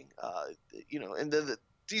good ending. And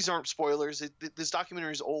these aren't spoilers. This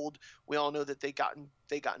documentary is old. We all know that they gotten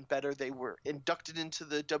better. They were inducted into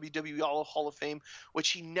the WWE Hall of Fame, which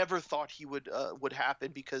he never thought he would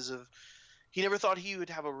happen because of he never thought he would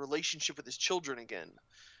have a relationship with his children again,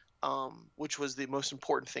 which was the most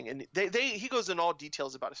important thing. And he goes in all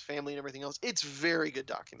details about his family and everything else. It's very good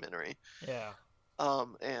documentary. Yeah.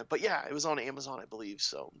 But yeah, it was on Amazon, I believe.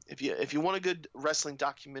 So if you want a good wrestling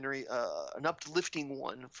documentary, an uplifting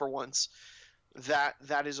one for once,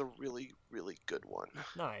 that is a really, really good one.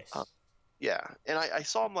 Nice. Yeah, and I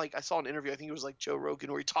saw him I saw an interview. I think it was like Joe Rogan,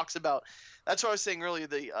 where he talks about. That's what I was saying earlier.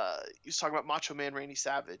 He was talking about Macho Man Randy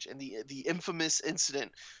Savage and the infamous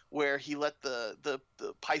incident where he let the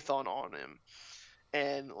python on him.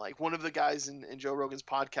 And like one of the guys in Joe Rogan's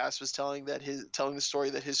podcast was telling the story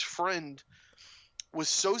that his friend was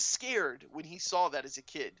so scared when he saw that as a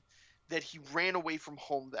kid that he ran away from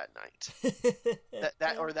home that night.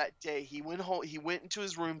 that day he went home. He went into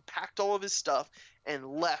his room, packed all of his stuff, and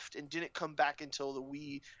left, and didn't come back until the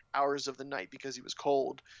wee hours of the night because he was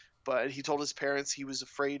cold. But he told his parents he was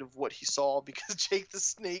afraid of what he saw because Jake the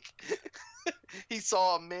Snake, he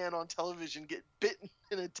saw a man on television get bitten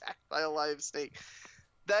and attacked by a live snake.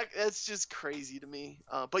 That's just crazy to me.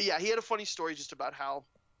 But yeah, he had a funny story just about how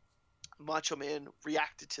Macho Man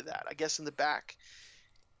reacted to that. I guess in the back,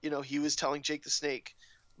 he was telling Jake the Snake,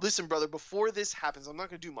 listen, brother, before this happens, I'm not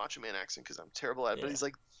going to do Macho Man accent because I'm terrible at it, but he's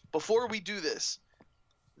like, before we do this,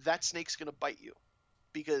 that snake's going to bite you.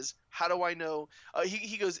 Because how do I know?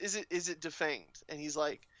 He goes, is it defanged? And he's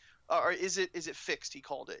like, or is it fixed? He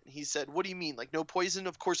called it. And he said, what do you mean? Like no poison?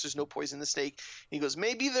 Of course there's no poison in the snake. And he goes,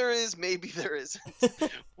 maybe there is, maybe there isn't.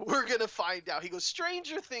 We're going to find out. He goes,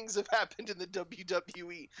 stranger things have happened in the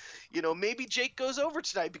WWE. Maybe Jake goes over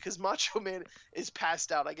tonight because Macho Man is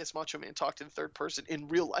passed out. I guess Macho Man talked in third person in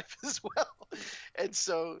real life as well. And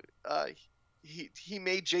so he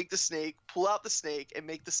made Jake the Snake pull out the snake and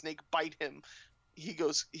make the snake bite him. He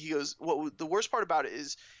goes, what the worst part about it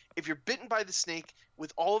is if you're bitten by the snake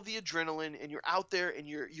with all of the adrenaline and you're out there and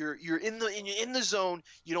you're in the zone,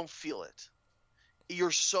 you don't feel it.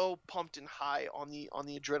 You're so pumped and high on the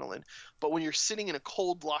adrenaline. But when you're sitting in a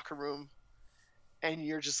cold locker room and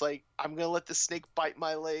you're just like, I'm going to let the snake bite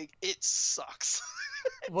my leg, it sucks.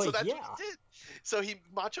 Well, so that's what he did. So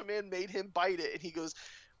Macho Man made him bite it, and he goes,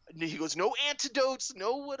 no antidotes,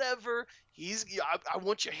 no whatever. I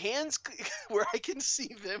want your hands where I can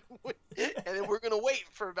see them. And then we're going to wait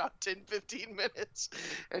for about 10, 15 minutes.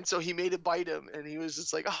 And so he made it bite him. And he was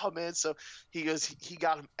just like, oh, man. So he goes, he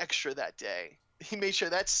got him extra that day. He made sure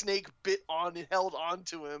that snake bit on and held on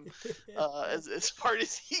to him as hard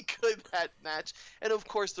as he could that match. And, of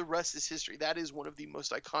course, the rest is history. That is one of the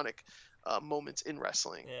most iconic moments in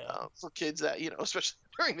wrestling for kids that, especially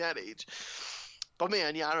during that age. But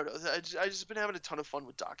man, yeah, I don't know. I just been having a ton of fun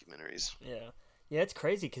with documentaries. Yeah, it's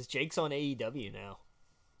crazy because Jake's on AEW now.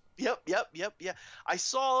 Yep. I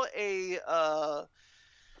saw I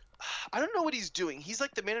don't know what he's doing. He's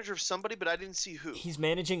like the manager of somebody, but I didn't see who. He's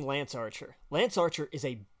managing Lance Archer. Lance Archer is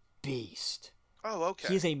a beast. Oh, okay.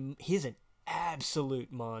 He's an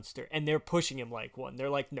absolute monster, and they're pushing him like one.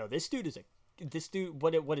 They're like, no, this dude,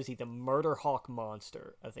 what is he? The Murder Hawk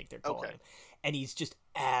Monster, I think they're calling him. And he's just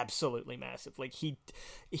absolutely massive. Like he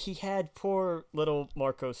had poor little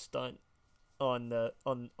Marco Stunt on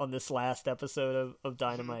this last episode of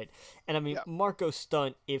Dynamite. Mm-hmm. And I mean, Marco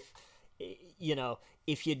Stunt, if you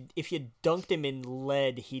dunked him in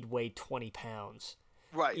lead, he'd weigh 20 pounds.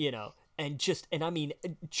 Right. And I mean,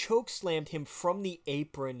 choke slammed him from the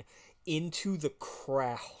apron into the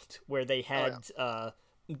crowd where they had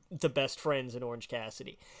the best friends in Orange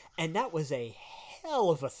Cassidy. And that was a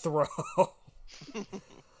hell of a throw.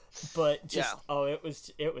 But just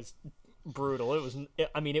it was brutal. It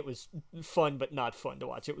was fun but not fun to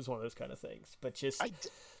watch. It was one of those kind of things. But just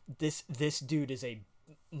this dude is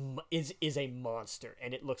a monster,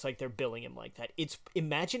 and it looks like they're billing him like that.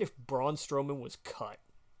 Imagine if Braun Strowman was cut.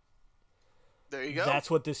 There you go. That's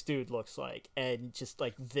what this dude looks like, and just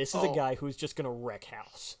like this is a guy who's just gonna wreck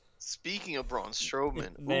house. Speaking of Braun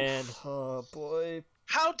Strowman, man, oh boy.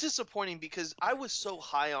 How disappointing, because I was so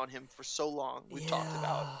high on him for so long. We've talked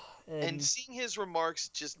about. And seeing his remarks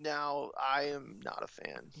just now, I am not a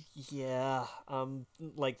fan. Yeah,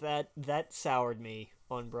 like that soured me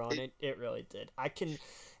on Braun. It really did. I can,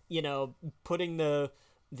 putting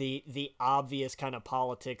the obvious kind of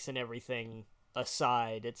politics and everything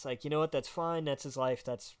aside, it's like, you know what, that's fine. That's his life.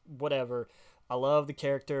 That's whatever. I love the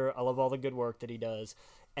character. I love all the good work that he does.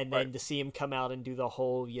 And then to see him come out and do the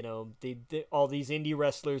whole, all these indie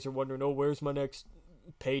wrestlers are wondering, oh, where's my next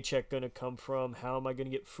paycheck gonna come from? How am I gonna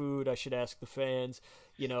get food? I should ask the fans.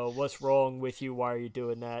 What's wrong with you? Why are you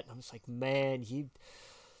doing that? And I'm just like, man,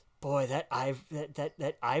 boy, that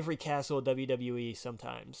ivory castle of WWE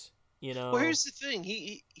sometimes. Well, here's the thing.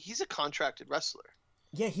 He's a contracted wrestler.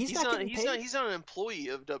 Yeah, he's not getting paid. He's not an employee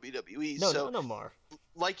of WWE. No, Mar.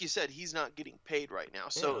 Like you said, he's not getting paid right now.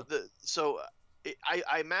 So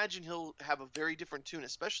I imagine he'll have a very different tune,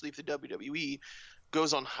 especially if the WWE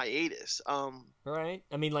goes on hiatus. Right.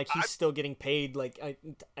 I mean, like he's still getting paid. Like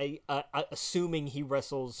I assuming he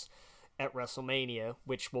wrestles at WrestleMania,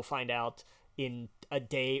 which we'll find out in a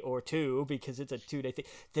day or two because it's a 2-day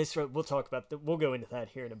thing. We'll talk about that. We'll go into that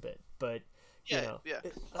here in a bit, but. Yeah.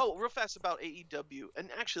 Oh, real fast about AEW,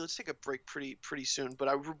 and actually, let's take a break pretty soon.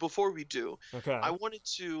 But before we do, okay. I wanted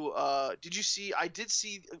to. Did you see? I did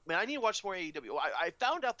see. Man, I need to watch more AEW. I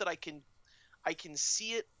found out that I can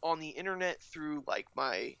see it on the internet through like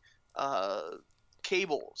my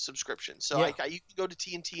cable subscription. So you can go to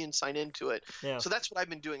TNT and sign into it. Yeah. So that's what I've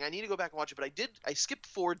been doing. I need to go back and watch it, but I skipped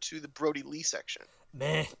forward to the Brody Lee section.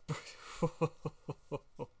 Man.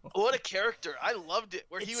 What a character. I loved it.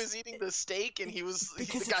 He was eating the steak and he was the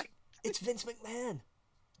guy. It's Vince McMahon.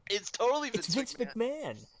 It's totally Vince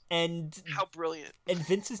McMahon. And how brilliant. And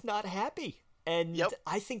Vince is not happy. And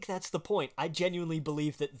I think that's the point. I genuinely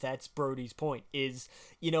believe that that's Brody's point is,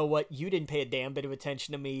 you know what? You didn't pay a damn bit of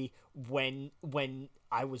attention to me when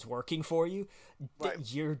I was working for you. Right.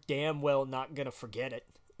 You're damn well not going to forget it.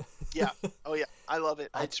 Yeah. Oh yeah. I love it.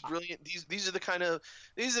 It's brilliant. These are the kind of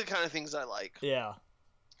things I like. Yeah.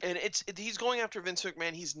 And he's going after Vince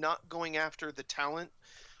McMahon. He's not going after the talent.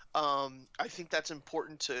 I think that's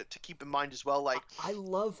important to keep in mind as well. Like I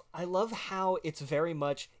love how it's very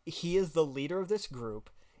much he is the leader of this group.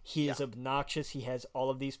 He is obnoxious. He has all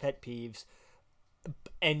of these pet peeves.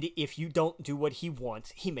 And if you don't do what he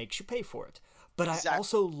wants, he makes you pay for it. But exactly. I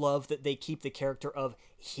also love that they keep the character of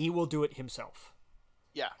he will do it himself.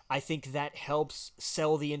 Yeah. I think that helps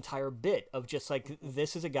sell the entire bit of just like,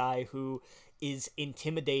 this is a guy who is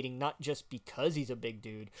intimidating not just because he's a big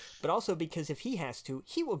dude, but also because if he has to,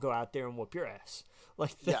 he will go out there and whoop your ass.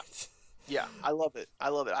 Like that. Yeah. I love it. I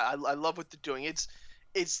love what they're doing. It's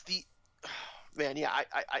the man. Yeah.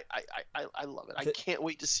 I love it. I can't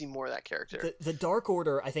wait to see more of that character. The Dark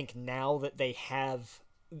Order, I think now that they have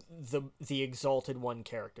the Exalted One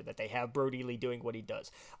character, that they have Brody Lee doing what he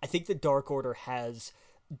does, I think the Dark Order has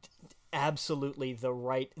absolutely the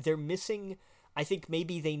right. They're missing. I think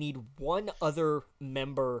maybe they need one other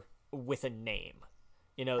member with a name.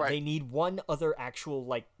 Right. They need one other actual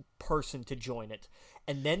like person to join it,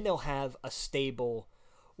 and then they'll have a stable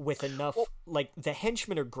with enough. Like the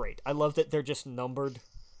henchmen are great. I love that they're just numbered,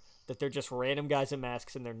 that they're just random guys in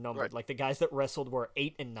masks and they're numbered. Right. Like the guys that wrestled were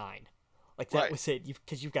 8 and 9. Like that was it.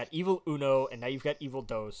 Because you've got Evil Uno and now you've got Evil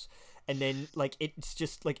Dos, and then like it's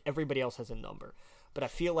just like everybody else has a number. But I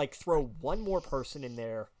feel like throw one more person in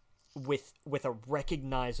there with a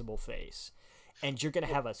recognizable face, and you're going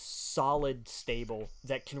to have a solid stable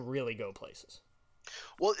that can really go places.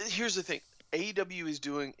 Well, here's the thing. AEW is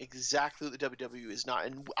doing exactly what the WWE is not.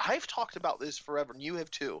 And I've talked about this forever, and you have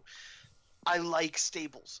too. I like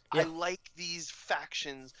stables. Yeah. I like these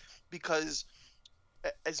factions because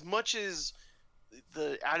as much as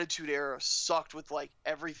the Attitude Era sucked with like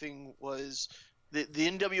everything was – the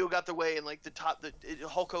NWO got their way, and like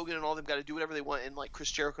Hulk Hogan and all of them got to do whatever they want, and like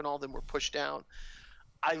Chris Jericho and all of them were pushed down.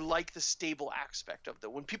 I like the stable aspect of that.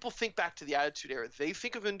 When people think back to the Attitude Era, they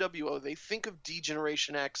think of NWO, they think of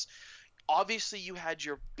D-Generation X. Obviously, you had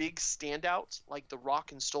your big standouts like The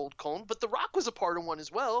Rock and Stone Cold, but The Rock was a part of one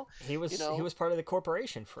as well. He was part of the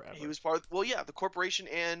Corporation forever. He was part of the Corporation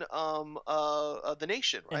and the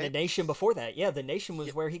Nation, right? And the Nation before that, the Nation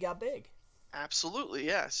was where he got big. Absolutely,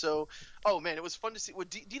 yeah. So, oh man, it was fun to see. Well,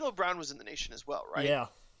 D'Lo Brown was in the Nation as well, right? Yeah.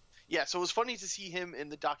 Yeah, so it was funny to see him in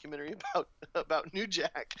the documentary about New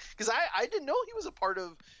Jack, because I didn't know he was a part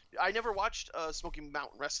of. I never watched Smoky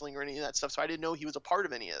Mountain Wrestling or any of that stuff, so I didn't know he was a part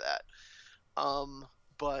of any of that.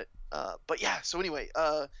 But yeah. So anyway,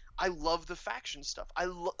 I love the faction stuff. I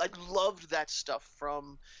loved that stuff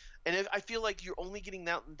from. And I feel like you're only getting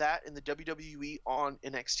that in the WWE on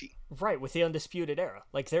NXT. Right, with the Undisputed Era.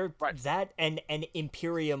 Like they're that and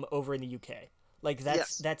Imperium over in the UK. Like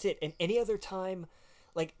that's it. And any other time,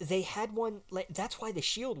 like they had one. Like that's why the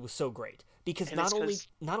Shield was so great, because not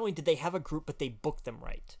only did they have a group, but they booked them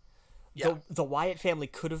right. Yeah. The Wyatt family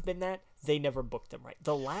could have been that. They never booked them right.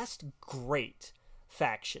 The last great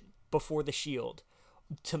faction before the Shield,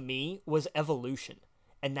 to me, was Evolution,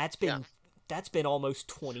 and that's been. Yeah. That's been almost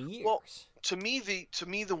 20 years. Well, to me,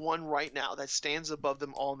 the one right now that stands above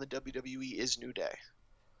them all in the WWE is New Day.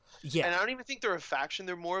 Yeah, And I don't even think they're a faction;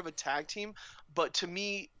 they're more of a tag team. But to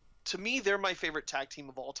me, they're my favorite tag team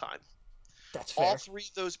of all time. that's All fair. three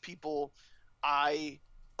of those people, I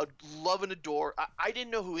love and adore. I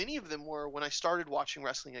didn't know who any of them were when I started watching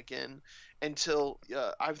wrestling again until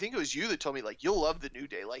I think it was you that told me like you'll love the New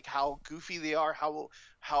Day, like how goofy they are, how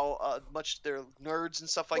much they're nerds and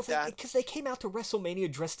stuff Well, like that. because they came out to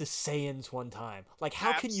WrestleMania dressed as Saiyans one time. Like,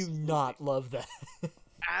 how can you Absolutely. not love that?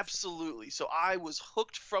 Absolutely. So I was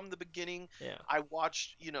hooked from the beginning. Yeah. I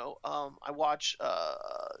watched, I watched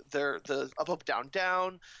the Up Down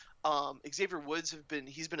Down. Xavier Woods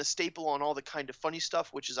he's been a staple on all the kind of funny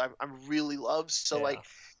stuff, which is I'm really love. So Yeah. like,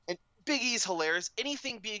 and Big E's hilarious.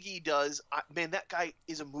 Anything Big E does, man, that guy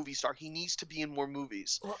is a movie star. He needs to be in more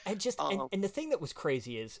movies. Well, and just Um, and the thing that was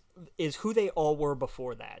crazy is who they all were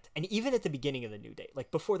before that, and even at the beginning of the New Day.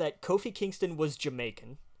 Like before that, Kofi Kingston was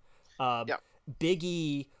Jamaican. Um, yeah, Big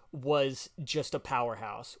E was just a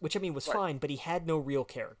powerhouse, which I mean was right. fine, but he had no real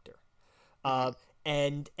character. Hmm. Uh,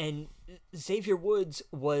 and Xavier Woods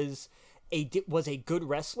was a good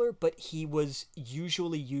wrestler, but he was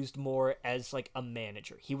usually used more as like a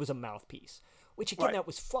manager. He was a mouthpiece, which again Right. that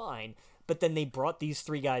was fine. But then they brought these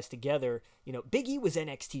three guys together. You know, Big E was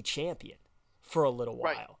NXT champion for a little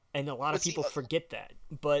Right. while, and a lot of But see, people forget that.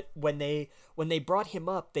 But when they brought him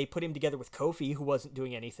up, they put him together with Kofi, who wasn't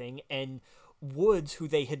doing anything, and Woods, who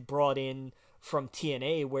they had brought in from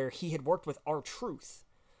TNA, where he had worked with R-Truth.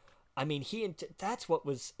 I mean, that's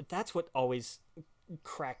what always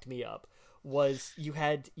cracked me up was you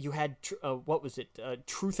had what was it,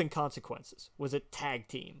 Truth and Consequences was a tag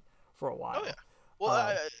team for a oh yeah. while. Well,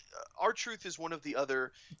 um, R-Truth is one of the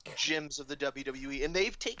other gems of the WWE, and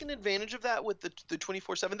they've taken advantage of that with the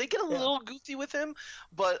 24/7. They get a yeah, little goofy with him,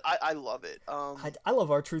 but I love it. I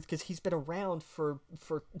love R-Truth because he's been around for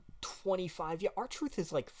 25 years. R-Truth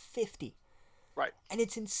is like 50, Right. and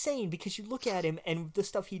it's insane because you look at him and the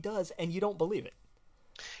stuff he does and you don't believe it.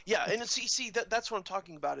 Yeah, and see that's what I'm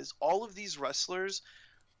talking about is all of these wrestlers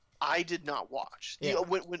I did not watch. Yeah.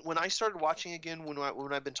 When I started watching again, when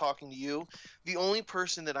I've been talking to you, the only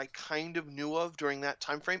person that I kind of knew of during that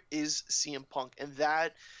time frame is CM Punk, and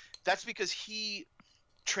that's because he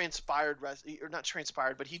transpired wrestling, or not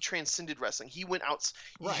transpired, but he transcended wrestling. He went out.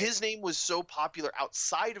 Right. His name was so popular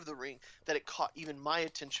outside of the ring that it caught even my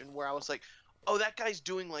attention. Where I was like, oh, that guy's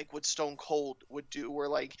doing like what Stone Cold would do, where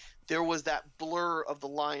like there was that blur of the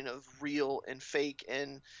line of real and fake,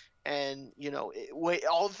 and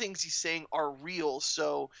all the things he's saying are real.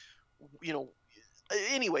 So, you know,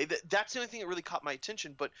 anyway, that's the only thing that really caught my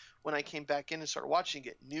attention. But when I came back in and started watching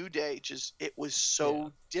it, New Day it was so Yeah.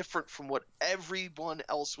 different from what everyone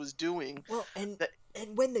else was doing. Well, That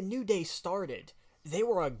and when the New Day started, they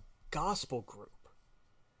were a gospel group.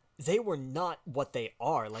 They were not what they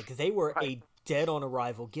are. Like they were right, a dead on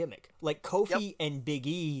arrival gimmick. Like Kofi yep, and Big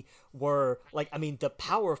E were like, I mean, the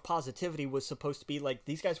power of positivity was supposed to be like,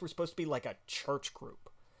 these guys were supposed to be like a church group.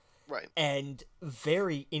 right, And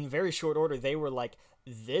in very short order they were like,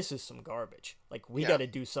 this is some garbage. Like we yeah, got to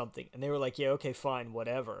do something. And they were like, yeah, okay, fine,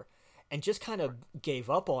 whatever. And just kind of gave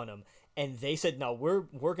up on them. And they said, no, we're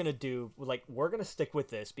gonna stick with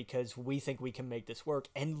this because we think we can make this work.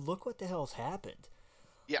 And look what the hell's happened.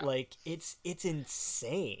 yeah, Like it's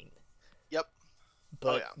insane. yep,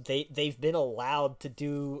 oh But yeah, they've been allowed to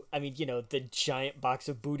do, I mean, the giant box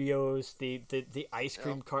of Bootios, the ice yeah,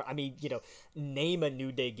 cream cart. I mean, name a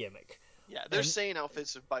New Day gimmick. yeah. Their And Saiyan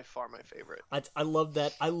outfits are by far my favorite. I love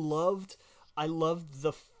that. I loved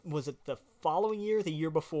was it the following year, the year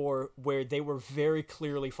before, where they were very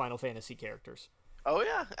clearly Final Fantasy characters. Oh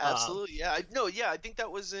yeah, Um, absolutely. Yeah, I think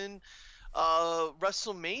that was in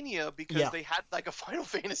WrestleMania because yeah, they had like a Final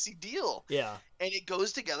Fantasy deal, yeah, and it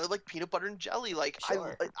goes together like peanut butter and jelly. Like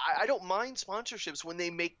sure, I don't mind sponsorships when they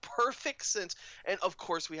make perfect sense. And of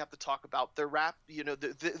course, we have to talk about their rap.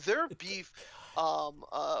 Their beef,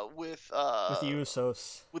 with with the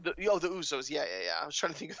Usos, the Usos. Yeah. I was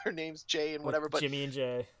trying to think of their names, Jay and with whatever, but Jimmy and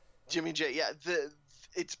Jay. Jimmy and Jay. Yeah,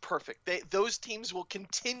 it's perfect. Those teams will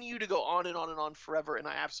continue to go on and on and on forever, and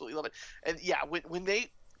I absolutely love it. And yeah, when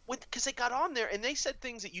they because they got on there and they said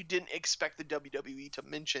things that you didn't expect the WWE to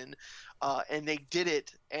mention, and they did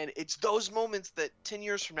it. And it's those moments that 10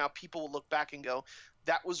 years from now people will look back and go,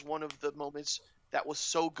 that was one of the moments that was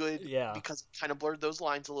so good Yeah, because it kind of blurred those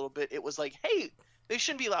lines a little bit. It was like, hey, they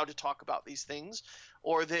shouldn't be allowed to talk about these things,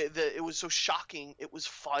 or it was so shocking. It was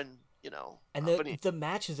fun, and But the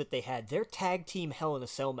matches that they had, their tag team Hell in a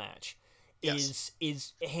Cell match yes,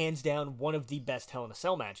 is hands down one of the best Hell in a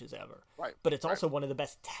Cell matches ever. right, But it's right, also one of the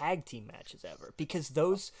best tag team matches ever because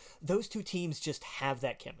those two teams just have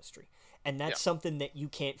that chemistry. And that's something that you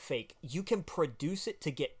can't fake. You can produce it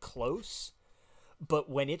to get close, but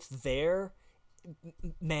when it's there,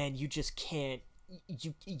 man, you just can't.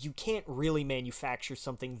 You can't really manufacture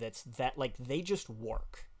something that's that like they just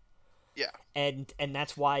work. Yeah. And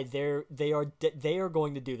that's why they are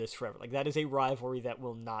going to do this forever. Like that is a rivalry that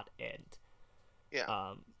will not end.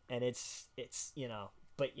 Yeah. And it's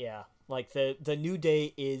but yeah, like the New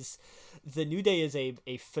Day is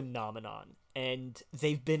a phenomenon, and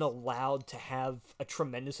they've been allowed to have a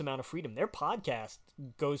tremendous amount of freedom. Their podcast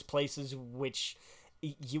goes places which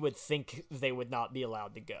you would think they would not be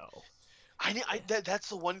allowed to go. That's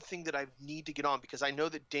the one thing that I need to get on, because I know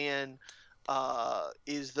that Dan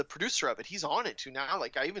is the producer of it. He's on it too now.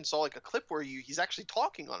 Like I even saw like a clip where he's actually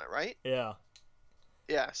talking on it, right? Yeah.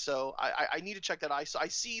 Yeah. So I need to check that. I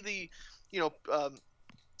see the,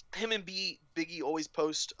 him and Big E always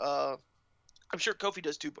post. I'm sure Kofi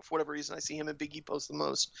does too, but for whatever reason, I see him and Big E post the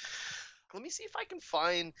most. Let me see if I can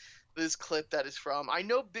find this clip that is from. I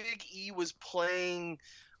know Big E was playing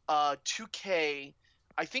 2K.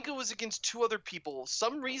 I think it was against two other people.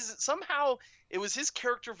 Somehow it was his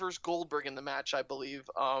character versus Goldberg in the match, I believe.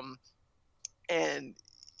 And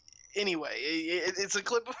anyway, it's a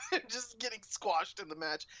clip of him just getting squashed in the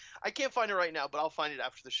match. I can't find it right now, but I'll find it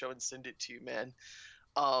after the show and send it to you, man.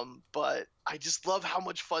 But I just love how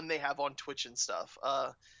much fun they have on Twitch and stuff.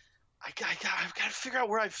 I've got to figure out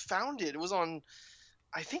where I found it. It was on.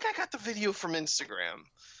 I think I got the video from Instagram.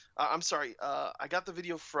 I'm sorry. I got the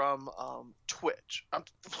video from Twitch.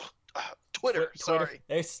 Twitter. Sorry.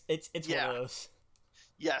 It's one of those.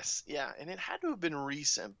 Yes. Yeah. And it had to have been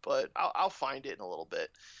recent, but I'll find it in a little bit.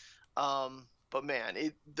 But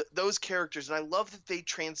man, those characters, and I love that they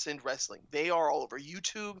transcend wrestling. They are all over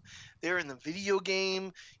YouTube. They're in the video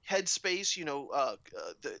game headspace.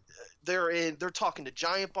 They're talking to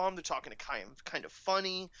Giant Bomb. They're talking to kind of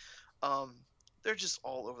funny. They're just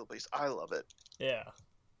all over the place. I love it. Yeah.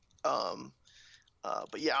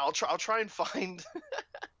 But yeah, I'll try and find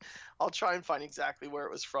I'll try and find exactly where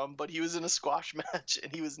it was from. But he was in a squash match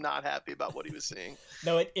and he was not happy about what he was seeing.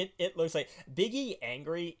 No, it looks like Big E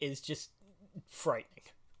angry is just frightening.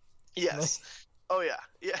 Yes. Oh yeah.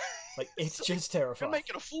 Yeah. Like it's just terrifying. You're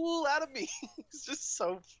making a fool out of me. It's just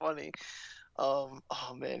so funny. Oh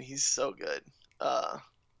man, he's so good.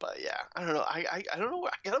 But yeah, I don't know. I don't know.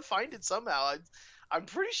 I gotta find it somehow. I'm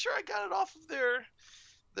pretty sure I got it off of their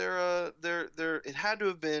it had to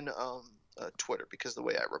have been Twitter, because the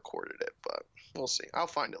way I recorded it, but we'll see. I'll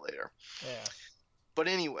find it later. Yeah. But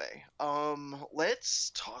anyway,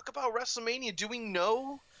 let's talk about WrestleMania. Do we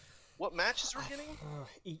know what matches we're getting?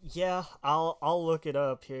 Yeah, I'll look it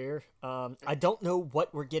up here. I don't know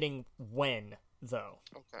what we're getting when though.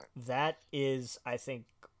 Okay. That is, I think,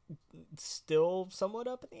 still somewhat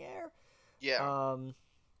up in the air. Yeah.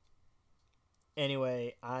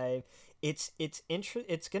 Anyway, it's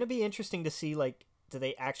gonna be interesting to see, like, do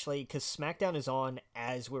they actually, because SmackDown is on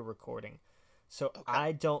as we're recording, so okay.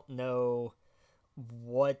 I don't know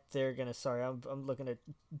what they're gonna. Sorry, I'm looking at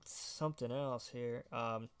something else here.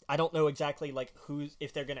 I don't know exactly like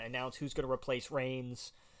if they're gonna announce who's gonna replace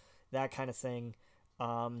Reigns, that kind of thing.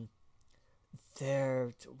 Wow.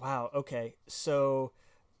 Okay, so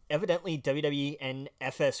evidently WWE and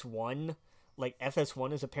FS1. Like,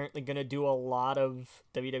 FS1 is apparently going to do a lot of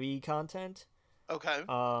WWE content. Okay.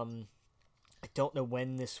 I don't know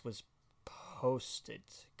when this was posted,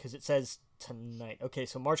 because it says tonight. Okay,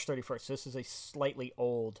 so March 31st. So this is a slightly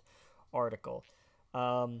old article.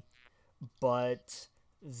 But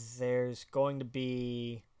there's going to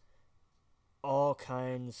be all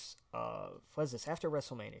kinds of... What is this? After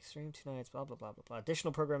WrestleMania. Extreme 2 nights, blah, blah, blah, blah, blah.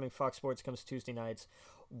 Additional programming, Fox Sports comes Tuesday nights.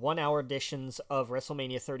 1-hour editions of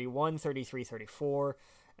WrestleMania 31, 33, 34,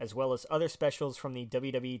 as well as other specials from the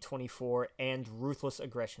WWE 24 and Ruthless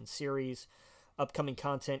Aggression series. Upcoming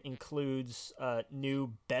content includes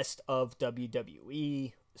new Best of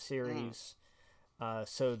WWE series.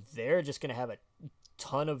 So they're just going to have a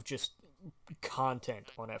ton of just content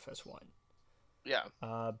on FS1. Yeah.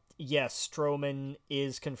 Yes, Strowman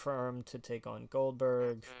is confirmed to take on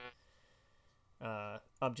Goldberg.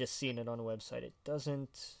 I'm just seeing it on the website. It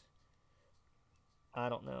doesn't... I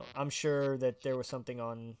don't know. I'm sure that there was something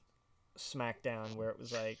on SmackDown where it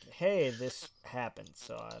was like, hey, this happened,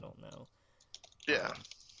 so I don't know. Yeah.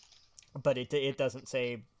 But it doesn't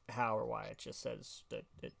say how or why. It just says that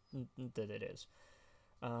it is.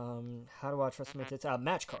 How to watch WrestleMania. It's a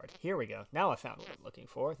match card. Here we go. Now I found what I'm looking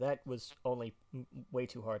for. That was only way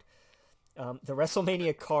too hard. The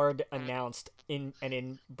WrestleMania card announced in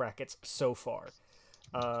brackets so far.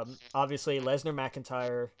 Obviously, Lesnar,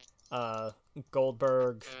 McIntyre, uh,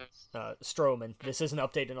 Goldberg, Strowman. This isn't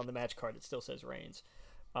updated on the match card. It still says Reigns.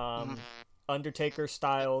 Undertaker,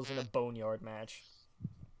 Styles in a Boneyard match.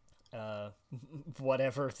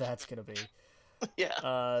 Whatever that's gonna be.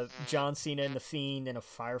 Yeah. John Cena and The Fiend in a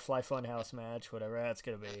Firefly Funhouse match. Whatever that's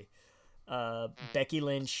gonna be. Becky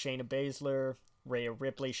Lynch, Shayna Baszler, Rhea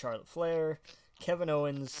Ripley, Charlotte Flair, Kevin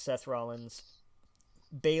Owens, Seth Rollins,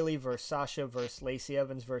 Bayley versus Sasha versus Lacey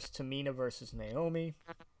Evans versus Tamina versus Naomi,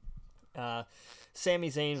 Sami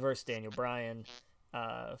Zayn versus Daniel Bryan.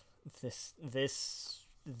 This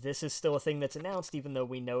is still a thing that's announced, even though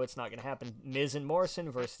we know it's not going to happen. Miz and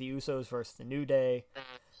Morrison versus the Usos versus the New Day.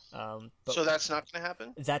 But so that's not going to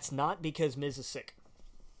happen? That's not because Miz is sick.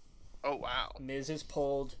 Oh, wow. Miz is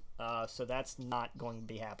pulled, so that's not going to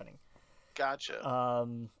be happening. Gotcha.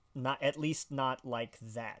 Not at least not like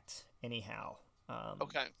that. Anyhow.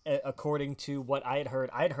 Okay. According to what I had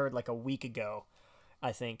heard like a week ago,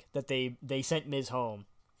 I think, that they sent Miz home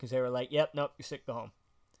because they were like, "Yep, nope, you're sick, go home."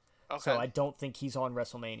 Okay. So I don't think he's on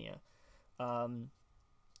WrestleMania.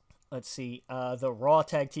 Let's see. The Raw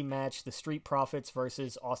Tag Team match: the Street Profits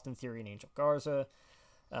versus Austin Theory and Angel Garza.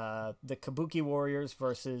 The Kabuki Warriors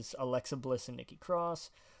versus Alexa Bliss and Nikki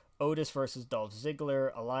Cross. Otis versus Dolph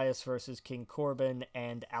Ziggler. Elias versus King Corbin.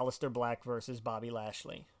 And Aleister Black versus Bobby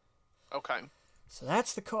Lashley. Okay. So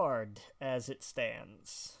that's the card as it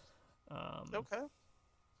stands. Okay.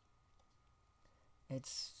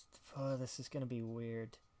 This is going to be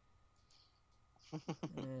weird.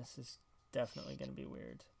 This is definitely going to be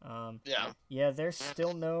weird. Yeah. Yeah, there's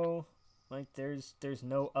still no, there's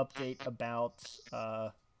no update about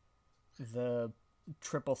the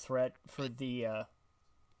triple threat for the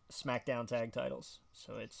SmackDown tag titles.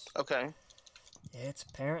 So it's okay. It's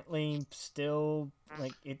apparently still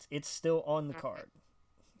it's still on the card.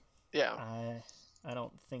 Yeah. I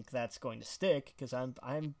don't think that's going to stick because I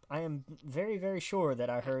am very, very sure that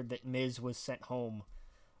I heard that Miz was sent home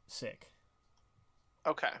sick.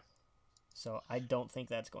 Okay. So I don't think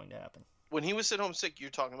that's going to happen. When he was sent home sick, you're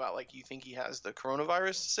talking about you think he has the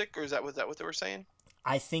coronavirus sick, or is that what they were saying?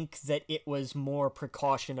 I think that it was more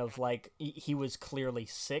precaution of he was clearly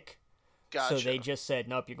sick. Gotcha. So they just said,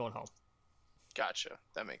 "Nope, you're going home." Gotcha.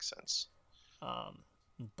 That makes sense.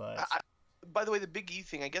 But by the way, the Big E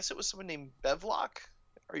thing, I guess it was someone named Bevlock.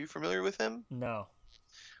 Are you familiar with him? No.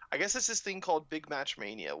 I guess it's this thing called Big Match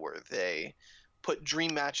Mania where they put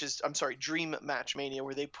Dream Match Mania,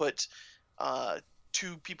 where they put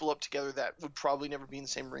two people up together that would probably never be in the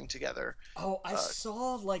same ring together. Oh, I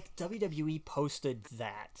saw WWE posted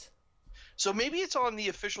that. So maybe it's on the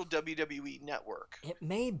official WWE network. It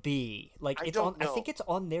may be. I think it's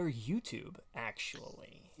on their YouTube,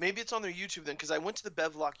 actually. Maybe it's on their YouTube then, because I went to the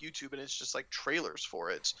Bevlock YouTube and it's just trailers for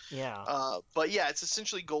it. Yeah. But yeah, it's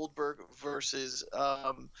essentially Goldberg versus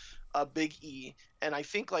Big E, and I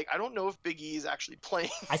think I don't know if Big E is actually playing.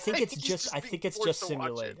 I think it's just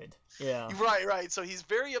simulated. Yeah. Right. So he's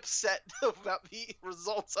very upset about the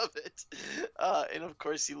results of it, and of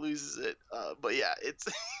course he loses it. But yeah, it's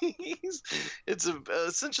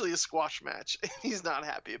essentially a squash match. He's not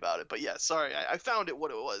happy about it. But yeah, sorry, I found it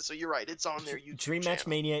what it was. So you're right, it's on their YouTube. Dream Match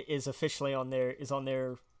Mania is officially on their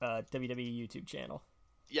WWE YouTube channel.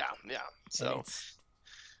 Yeah. So,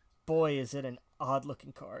 boy, is it an odd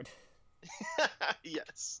looking card.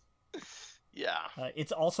 Yes. Yeah.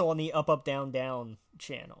 It's also on the Up Up Down Down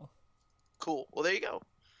channel. Cool. Well, there you go.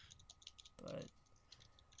 But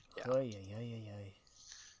yeah.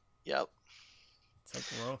 Yep.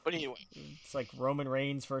 But anyway, it's like Roman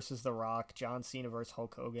Reigns versus The Rock, John Cena versus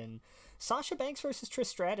Hulk Hogan, Sasha Banks versus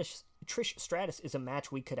Trish Stratus is a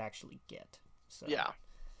match we could actually get. So yeah.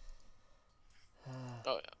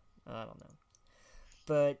 Oh yeah. I don't know.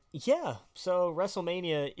 But yeah, so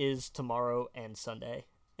WrestleMania is tomorrow and Sunday.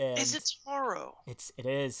 And is it tomorrow? It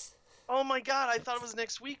is. Oh my god, I thought it was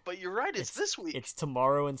next week, but you're right, it's this week. It's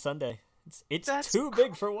tomorrow and Sunday. It's too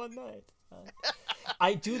big for one night.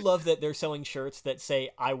 I do love that they're selling shirts that say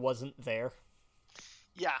 "I wasn't there."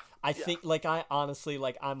 Yeah. I think I honestly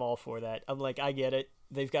I'm all for that. I'm I get it.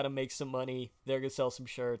 They've got to make some money. They're gonna sell some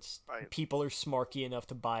shirts. Right. People are smarky enough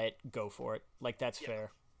to buy it. Go for it. That's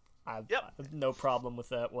fair. I have no problem with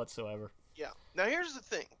that whatsoever. Yeah. Now here's the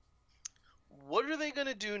thing. What are they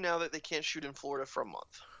gonna do now that they can't shoot in Florida for a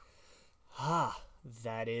month?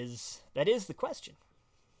 That is the question.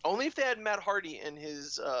 Only if they had Matt Hardy in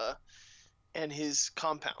his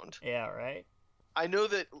compound. Yeah, right. I know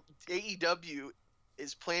that AEW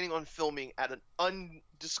is planning on filming at an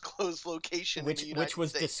undisclosed location in the United which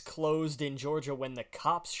was States. Disclosed in Georgia when the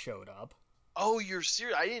cops showed up. Oh, you're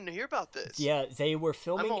serious? I didn't hear about this. Yeah, they were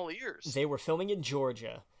filming. I'm all ears. They were filming in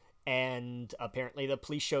Georgia, and apparently the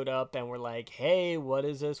police showed up and were like, hey, what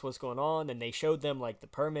is this, what's going on? And they showed them like the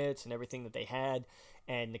permits and everything that they had,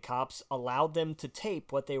 and the cops allowed them to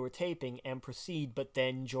tape what they were taping and proceed. But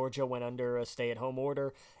then Georgia went under a stay-at-home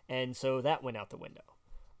order, and so that went out the window.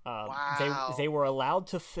 Wow. They were allowed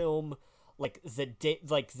to film the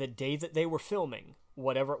day that they were filming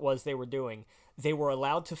whatever it was they were doing. They were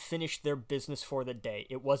allowed to finish their business for the day.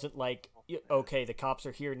 It wasn't like, okay, the cops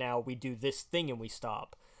are here now, we do this thing and we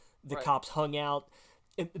stop. The Right. cops hung out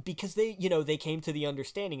because they came to the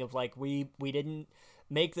understanding of like, we didn't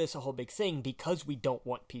make this a whole big thing because we don't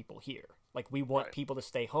want people here. Like, we want Right. people to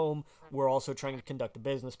stay home. We're also trying to conduct a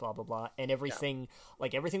business, blah blah blah, and everything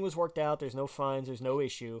everything was worked out. There's no fines, there's no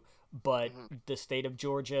issue. But Mhm. the state of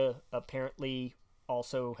Georgia apparently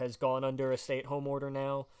also has gone under a stay-at-home order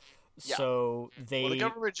now. Yeah. So Well, the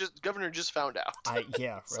governor just found out.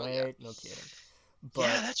 yeah, So, right, yeah. no kidding. But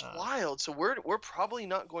Yeah, that's wild. So we're probably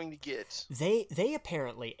not going to get. they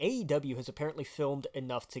apparently, AEW has apparently filmed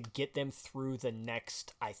enough to get them through the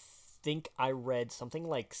next, I think I read something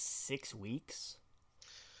like 6 weeks.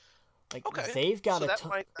 Like, Okay. they've got So a that ton.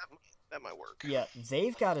 might work. Yeah,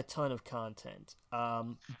 they've got a ton of content.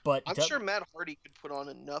 But I'm sure Matt Hardy could put on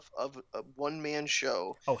enough of a one-man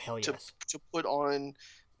show oh hell to yes. to put on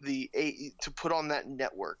to put on that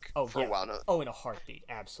network Oh for yeah. a while now. Oh, in a heartbeat.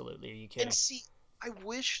 Absolutely. Are you kidding? And see, I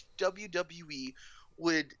wish WWE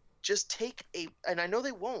would just take and I know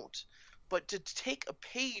they won't, but to take a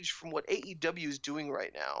page from what AEW is doing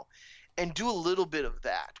right now and do a little bit of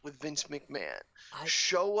that with Vince McMahon.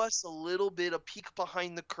 Show us a little bit of peek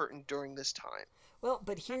behind the curtain during this time. Well,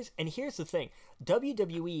 but here's the thing.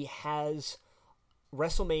 WWE has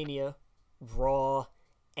WrestleMania, Raw,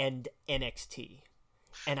 and NXT.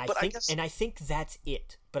 And I think that's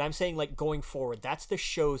it. But I'm saying, like, going forward, that's the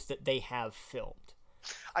shows that they have filmed.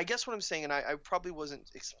 I guess what I'm saying, and I probably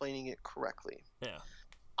wasn't explaining it correctly. Yeah.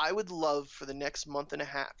 I would love for the next month and a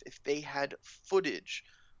half if they had footage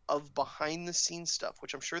of behind the scenes stuff,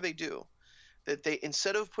 which I'm sure they do, that they,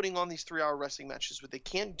 instead of putting on these 3-hour wrestling matches, what they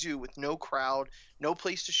can't do with no crowd, no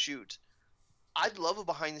place to shoot, I'd love a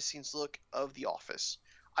behind the scenes look of The Office.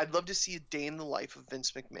 I'd love to see a day in the life of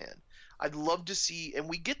Vince McMahon. I'd love to see, and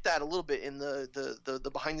we get that a little bit in the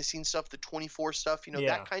behind the scenes stuff, the 24 stuff,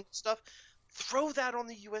 that kind of stuff. Throw that on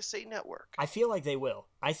the USA Network. I feel like they will.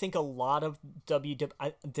 I think a lot of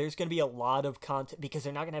there's going to be a lot of content because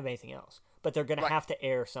they're not going to have anything else, but they're going to have to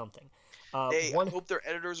air something. I hope their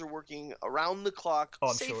editors are working around the clock,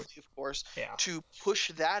 safely, of course, to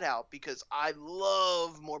push that out because I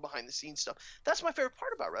love more behind the scenes stuff. That's my favorite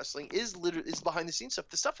part about wrestling is behind the scenes stuff.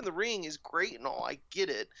 The stuff in the ring is great and all. I get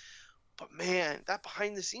it. But man, that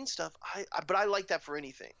behind the scenes stuff, I like that for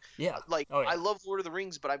anything. Yeah. I love Lord of the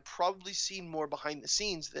Rings, but I've probably seen more behind the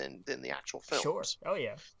scenes than the actual films. Sure. Oh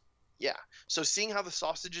yeah. Yeah. So seeing how the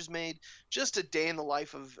sausage is made, just a day in the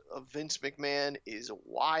life of Vince McMahon is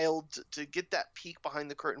wild. To get that peek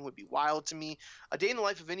behind the curtain would be wild to me. A day in the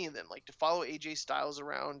life of any of them, like to follow AJ Styles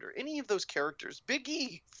around or any of those characters. Big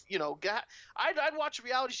E, I'd watch a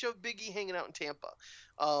reality show of Big E hanging out in Tampa.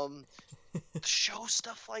 Show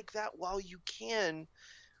stuff like that while you can.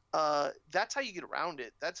 That's how you get around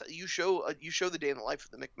it. That's how you show the day in the life of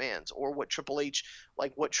the McMahons or what Triple H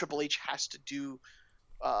has to do.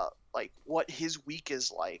 Like what his week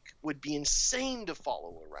is like would be insane to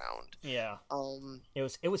follow around. Yeah.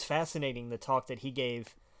 It was fascinating the talk that he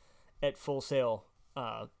gave at Full Sail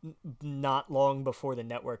not long before the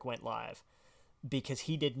network went live, because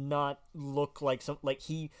he did not look like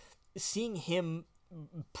seeing him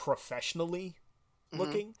professionally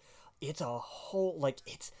looking, it's a whole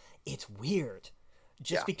it's weird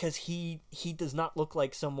just because he does not look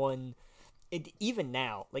like someone. Even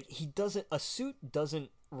now, a suit doesn't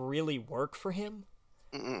really work for him.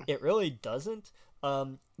 Mm-mm. It really doesn't.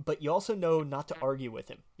 But you also know not to argue with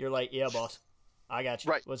him. You're like, yeah, boss, I got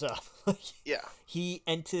you. Right. What's up? Yeah.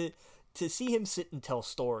 To see him sit and tell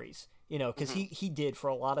stories, because he did for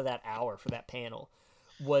a lot of that hour for that panel,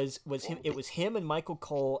 was him. It was him and Michael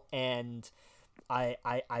Cole, and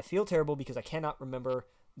I feel terrible because I cannot remember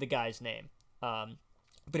the guy's name. But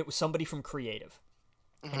it was somebody from Creative.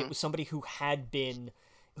 And it was somebody who had been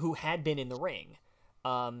in the ring,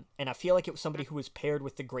 and I feel like it was somebody who was paired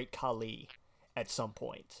with the Great Khali at some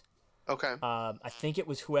point. Okay. I think it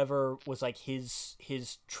was whoever was like his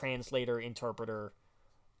translator, interpreter,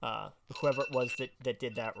 whoever it was that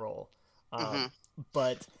did that role.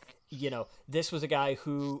 But this was a guy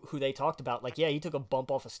who they talked about. Like, yeah, he took a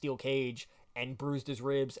bump off a steel cage and bruised his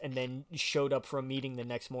ribs, and then showed up for a meeting the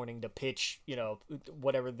next morning to pitch,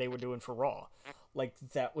 whatever they were doing for Raw. Like,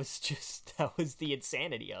 that was the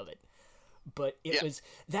insanity of it. but it was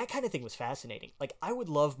that kind of thing was fascinating. Like I would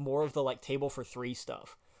love more of the like table for three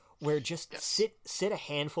stuff, where just sit a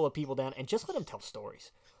handful of people down and just let them tell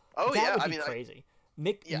stories. Oh that yeah, would be crazy.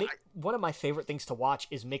 One of my favorite things to watch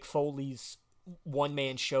is Mick Foley's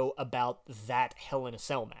one-man show about that Hell in a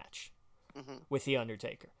Cell match with The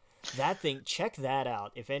Undertaker. That thing, check that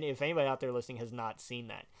out. If anybody out there listening has not seen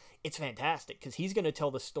that, it's fantastic because he's going to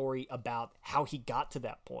tell the story about how he got to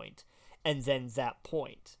that point, and then that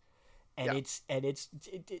point, and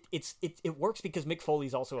it works because Mick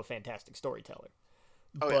Foley's also a fantastic storyteller.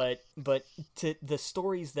 But to the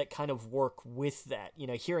stories that kind of work with that, you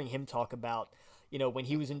know, hearing him talk about, you know, when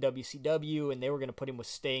he was in WCW and they were going to put him with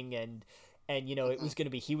Sting and you know,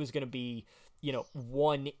 he was going to be, you know,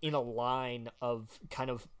 one in a line of kind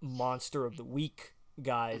of monster of the week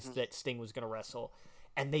guys that Sting was going to wrestle.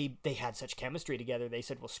 And they had such chemistry together. They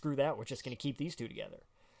said, well, screw that. We're just going to keep these two together.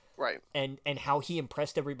 Right. And how he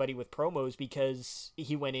impressed everybody with promos because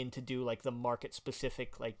he went in to do like the market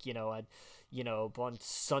specific, like, you know, on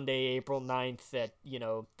Sunday, April 9th at, you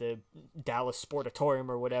know, the Dallas Sportatorium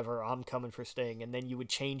or whatever, I'm coming for Sting. And then you would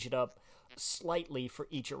change it up slightly for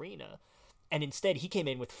each arena. And instead, he came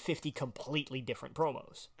in with 50 completely different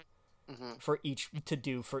promos for each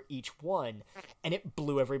one, and it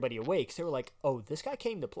blew everybody away because they were like, "Oh, this guy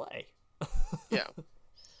came to play." Yeah.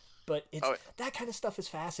 But that kind of stuff is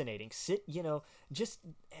fascinating. Just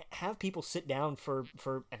have people sit down for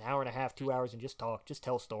an hour and a half, 2 hours, and just talk, just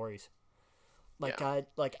tell stories. I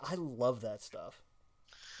love that stuff.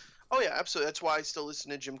 Oh yeah, absolutely. That's why I still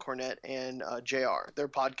listen to Jim Cornette and JR. Their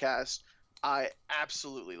podcast I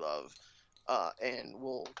absolutely love. And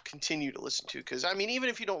will continue to listen to, because I mean, even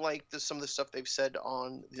if you don't like some of the stuff they've said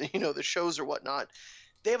on, you know, the shows or whatnot,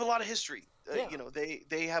 they have a lot of history. You know,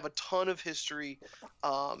 they have a ton of history,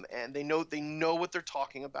 and they know what they're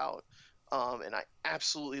talking about, and I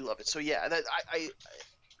absolutely love it. So yeah, that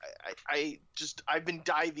I've been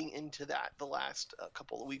diving into that the last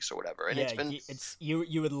couple of weeks or whatever, and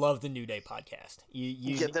you would love the New Day podcast.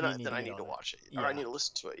 Then I need to watch it, or I need to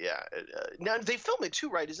listen to it. Yeah, now they film it too,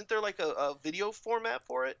 right? Isn't there like a video format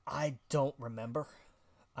for it? I don't remember.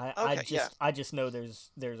 I just know there's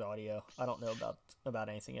audio. I don't know about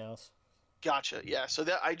anything else. Gotcha. Yeah. So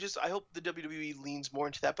that I hope the WWE leans more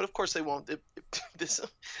into that, but of course they won't.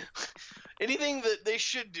 Anything that they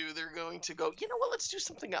should do, they're going to go, you know what? Let's do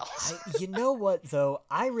something else. You know what though?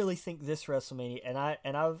 I really think this WrestleMania,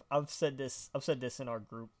 and I've said this in our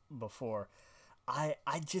group before. I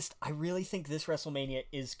really think this WrestleMania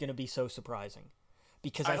is going to be so surprising,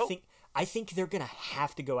 because I think they're going to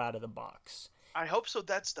have to go out of the box. I hope so.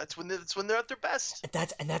 That's when they're at their best.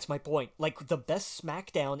 That's my point. Like, the best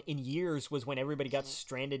SmackDown in years was when everybody got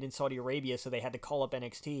stranded in Saudi Arabia, so they had to call up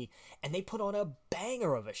NXT, and they put on a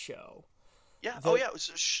banger of a show. Yeah.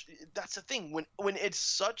 That's the thing. When it's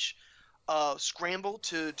such a scramble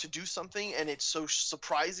to do something, and it's so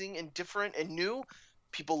surprising and different and new,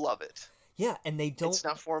 people love it. Yeah, and they don't. It's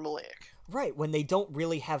not formulaic. Right, when they don't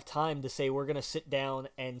really have time to say, we're going to sit down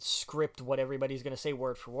and script what everybody's going to say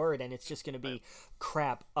word for word, and it's just going to be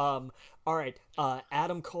crap. All right,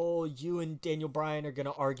 Adam Cole, you and Daniel Bryan are going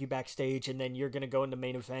to argue backstage, and then you're going to go into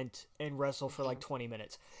main event and wrestle for like 20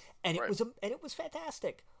 minutes. And it was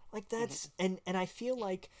fantastic. Like, that's and I feel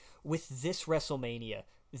like with this WrestleMania,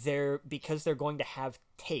 because they're going to have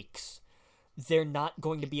takes, they're not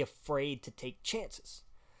going to be afraid to take chances.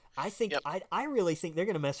 I think I really think they're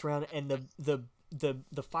going to mess around, and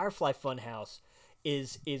the Firefly Funhouse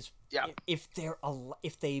is if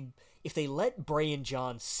they let Bray and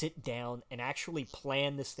John sit down and actually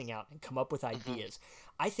plan this thing out and come up with ideas,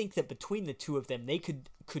 I think that between the two of them, they could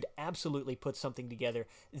absolutely put something together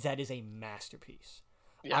that is a masterpiece.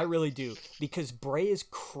 Yeah. I really do, because Bray is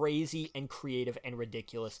crazy and creative and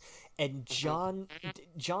ridiculous, and John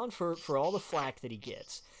for all the flack that he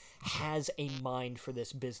gets, has a mind for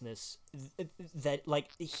this business that, like,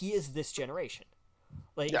 he is this generation.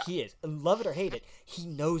 Like, he is. Love it or hate it, he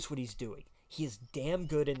knows what he's doing. He is damn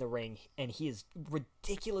good in the ring, and he is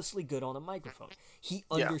ridiculously good on a microphone. He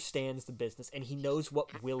understands the business, and he knows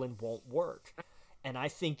what will and won't work. And I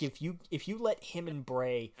think if you let him and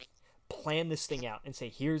Bray plan this thing out and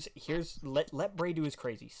say, let Bray do his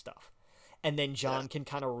crazy stuff, and then John can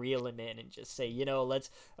kind of reel him in and just say, you know,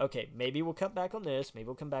 maybe we'll cut back on this, maybe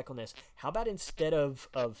we'll come back on this. How about instead of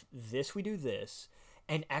this, we do this,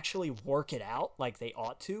 and actually work it out like they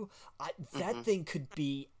ought to? That thing could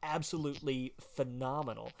be absolutely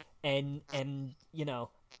phenomenal. And you know,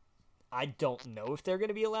 I don't know if they're going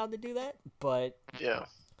to be allowed to do that, but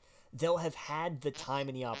they'll have had the time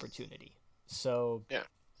and the opportunity. So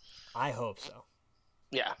I hope so.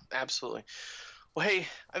 Yeah, absolutely. Well, hey,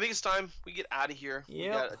 I think it's time we get out of here. We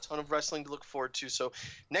Yep. got a ton of wrestling to look forward to. So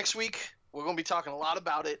next week we're going to be talking a lot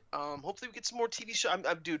about it. Hopefully we get some more TV show.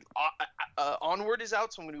 Dude, Onward is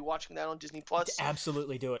out, so I'm going to be watching that on Disney Plus.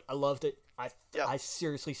 Absolutely do it. I loved it. Yep. I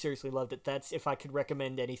seriously loved it. That's if I could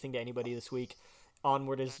recommend anything to anybody this week.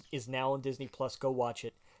 Onward is now on Disney Plus. Go watch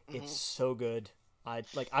it. It's so good.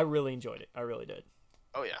 I really enjoyed it. I really did.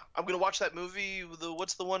 Oh yeah, I'm gonna watch that movie.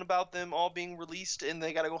 What's the one about them all being released and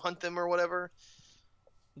they gotta go hunt them or whatever?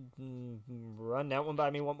 Run that one by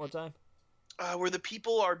me one more time. Where the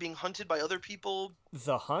people are being hunted by other people.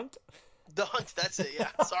 The Hunt. The Hunt. That's it. Yeah.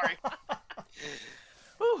 Sorry.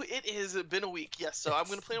 Ooh, it has been a week. Yes. So I'm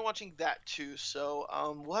gonna plan on watching that too. So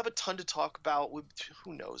we'll have a ton to talk about.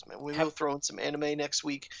 Who knows, man? We'll throw in some anime next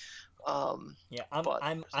week. Yeah,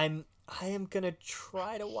 I am gonna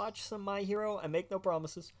try to watch some My Hero. I make no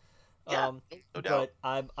promises. Yeah, no doubt.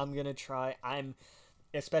 But I'm gonna try. I'm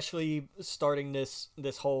especially starting this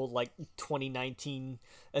whole like 2019,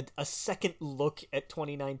 a second look at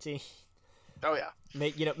 2019. Oh yeah.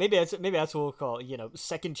 Maybe that's what we'll call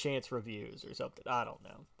second chance reviews or something. I don't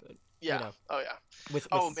know. But, yeah. Oh yeah. With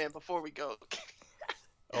man, before we go.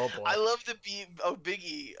 Oh boy. I love the Big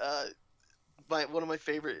E. One of my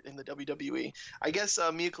favorite in the WWE. I guess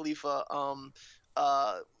Mia Khalifa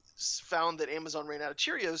found that Amazon ran out of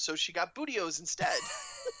Cheerios, so she got Bootios instead.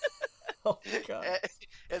 Oh god.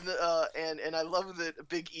 And I love that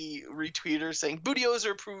Big E retweeted her saying Bootios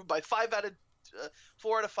are approved by 4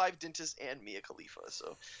 out of 5 dentists and Mia Khalifa.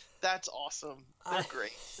 So that's awesome. They're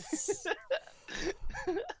great.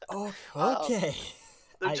 Oh, okay.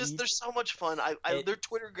 They're so much fun. Their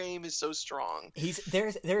Twitter game is so strong.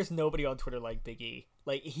 There's nobody on Twitter like Big E.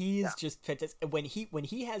 Like he's just fantastic. When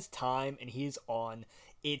he has time and he's on,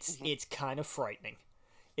 it's kind of frightening.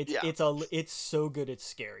 It's so good it's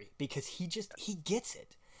scary because he gets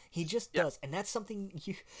it. He just does, and that's something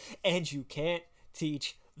you can't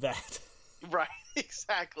teach that. Right,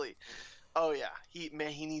 exactly. Oh yeah, he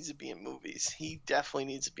needs to be in movies. He definitely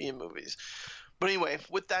needs to be in movies. But anyway,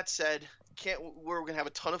 with that said, we're gonna have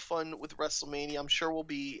a ton of fun with WrestleMania. I'm sure we'll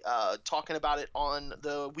be talking about it on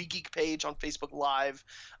the We Geek page on Facebook Live,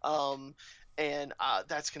 and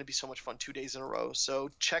that's gonna be so much fun 2 days in a row. So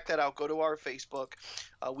check that out. Go to our Facebook,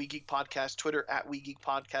 We Geek Podcast, Twitter at We Geek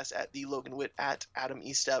Podcast, at the Logan Witt, at Adam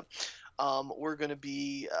Estep. We're gonna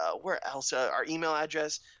be where else? Our email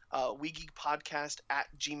address,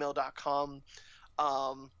 wegeekpodcast@gmail.com.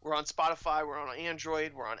 We're on Spotify, we're on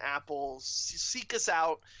Android, we're on Apple. Seek us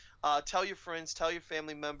out. Tell your friends, tell your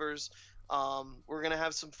family members. We're gonna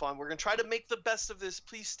have some fun. We're gonna try to make the best of this.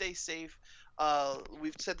 Please stay safe.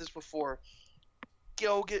 We've said this before.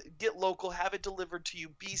 Get local, have it delivered to you.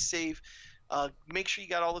 Be safe. Make sure you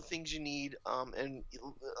got all the things you need. And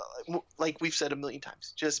like we've said a million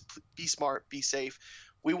times, just be smart, be safe.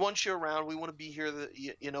 We want you around. We want to be here,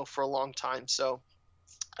 for a long time. So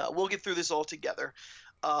we'll get through this all together.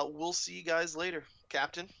 We'll see you guys later,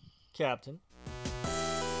 Captain.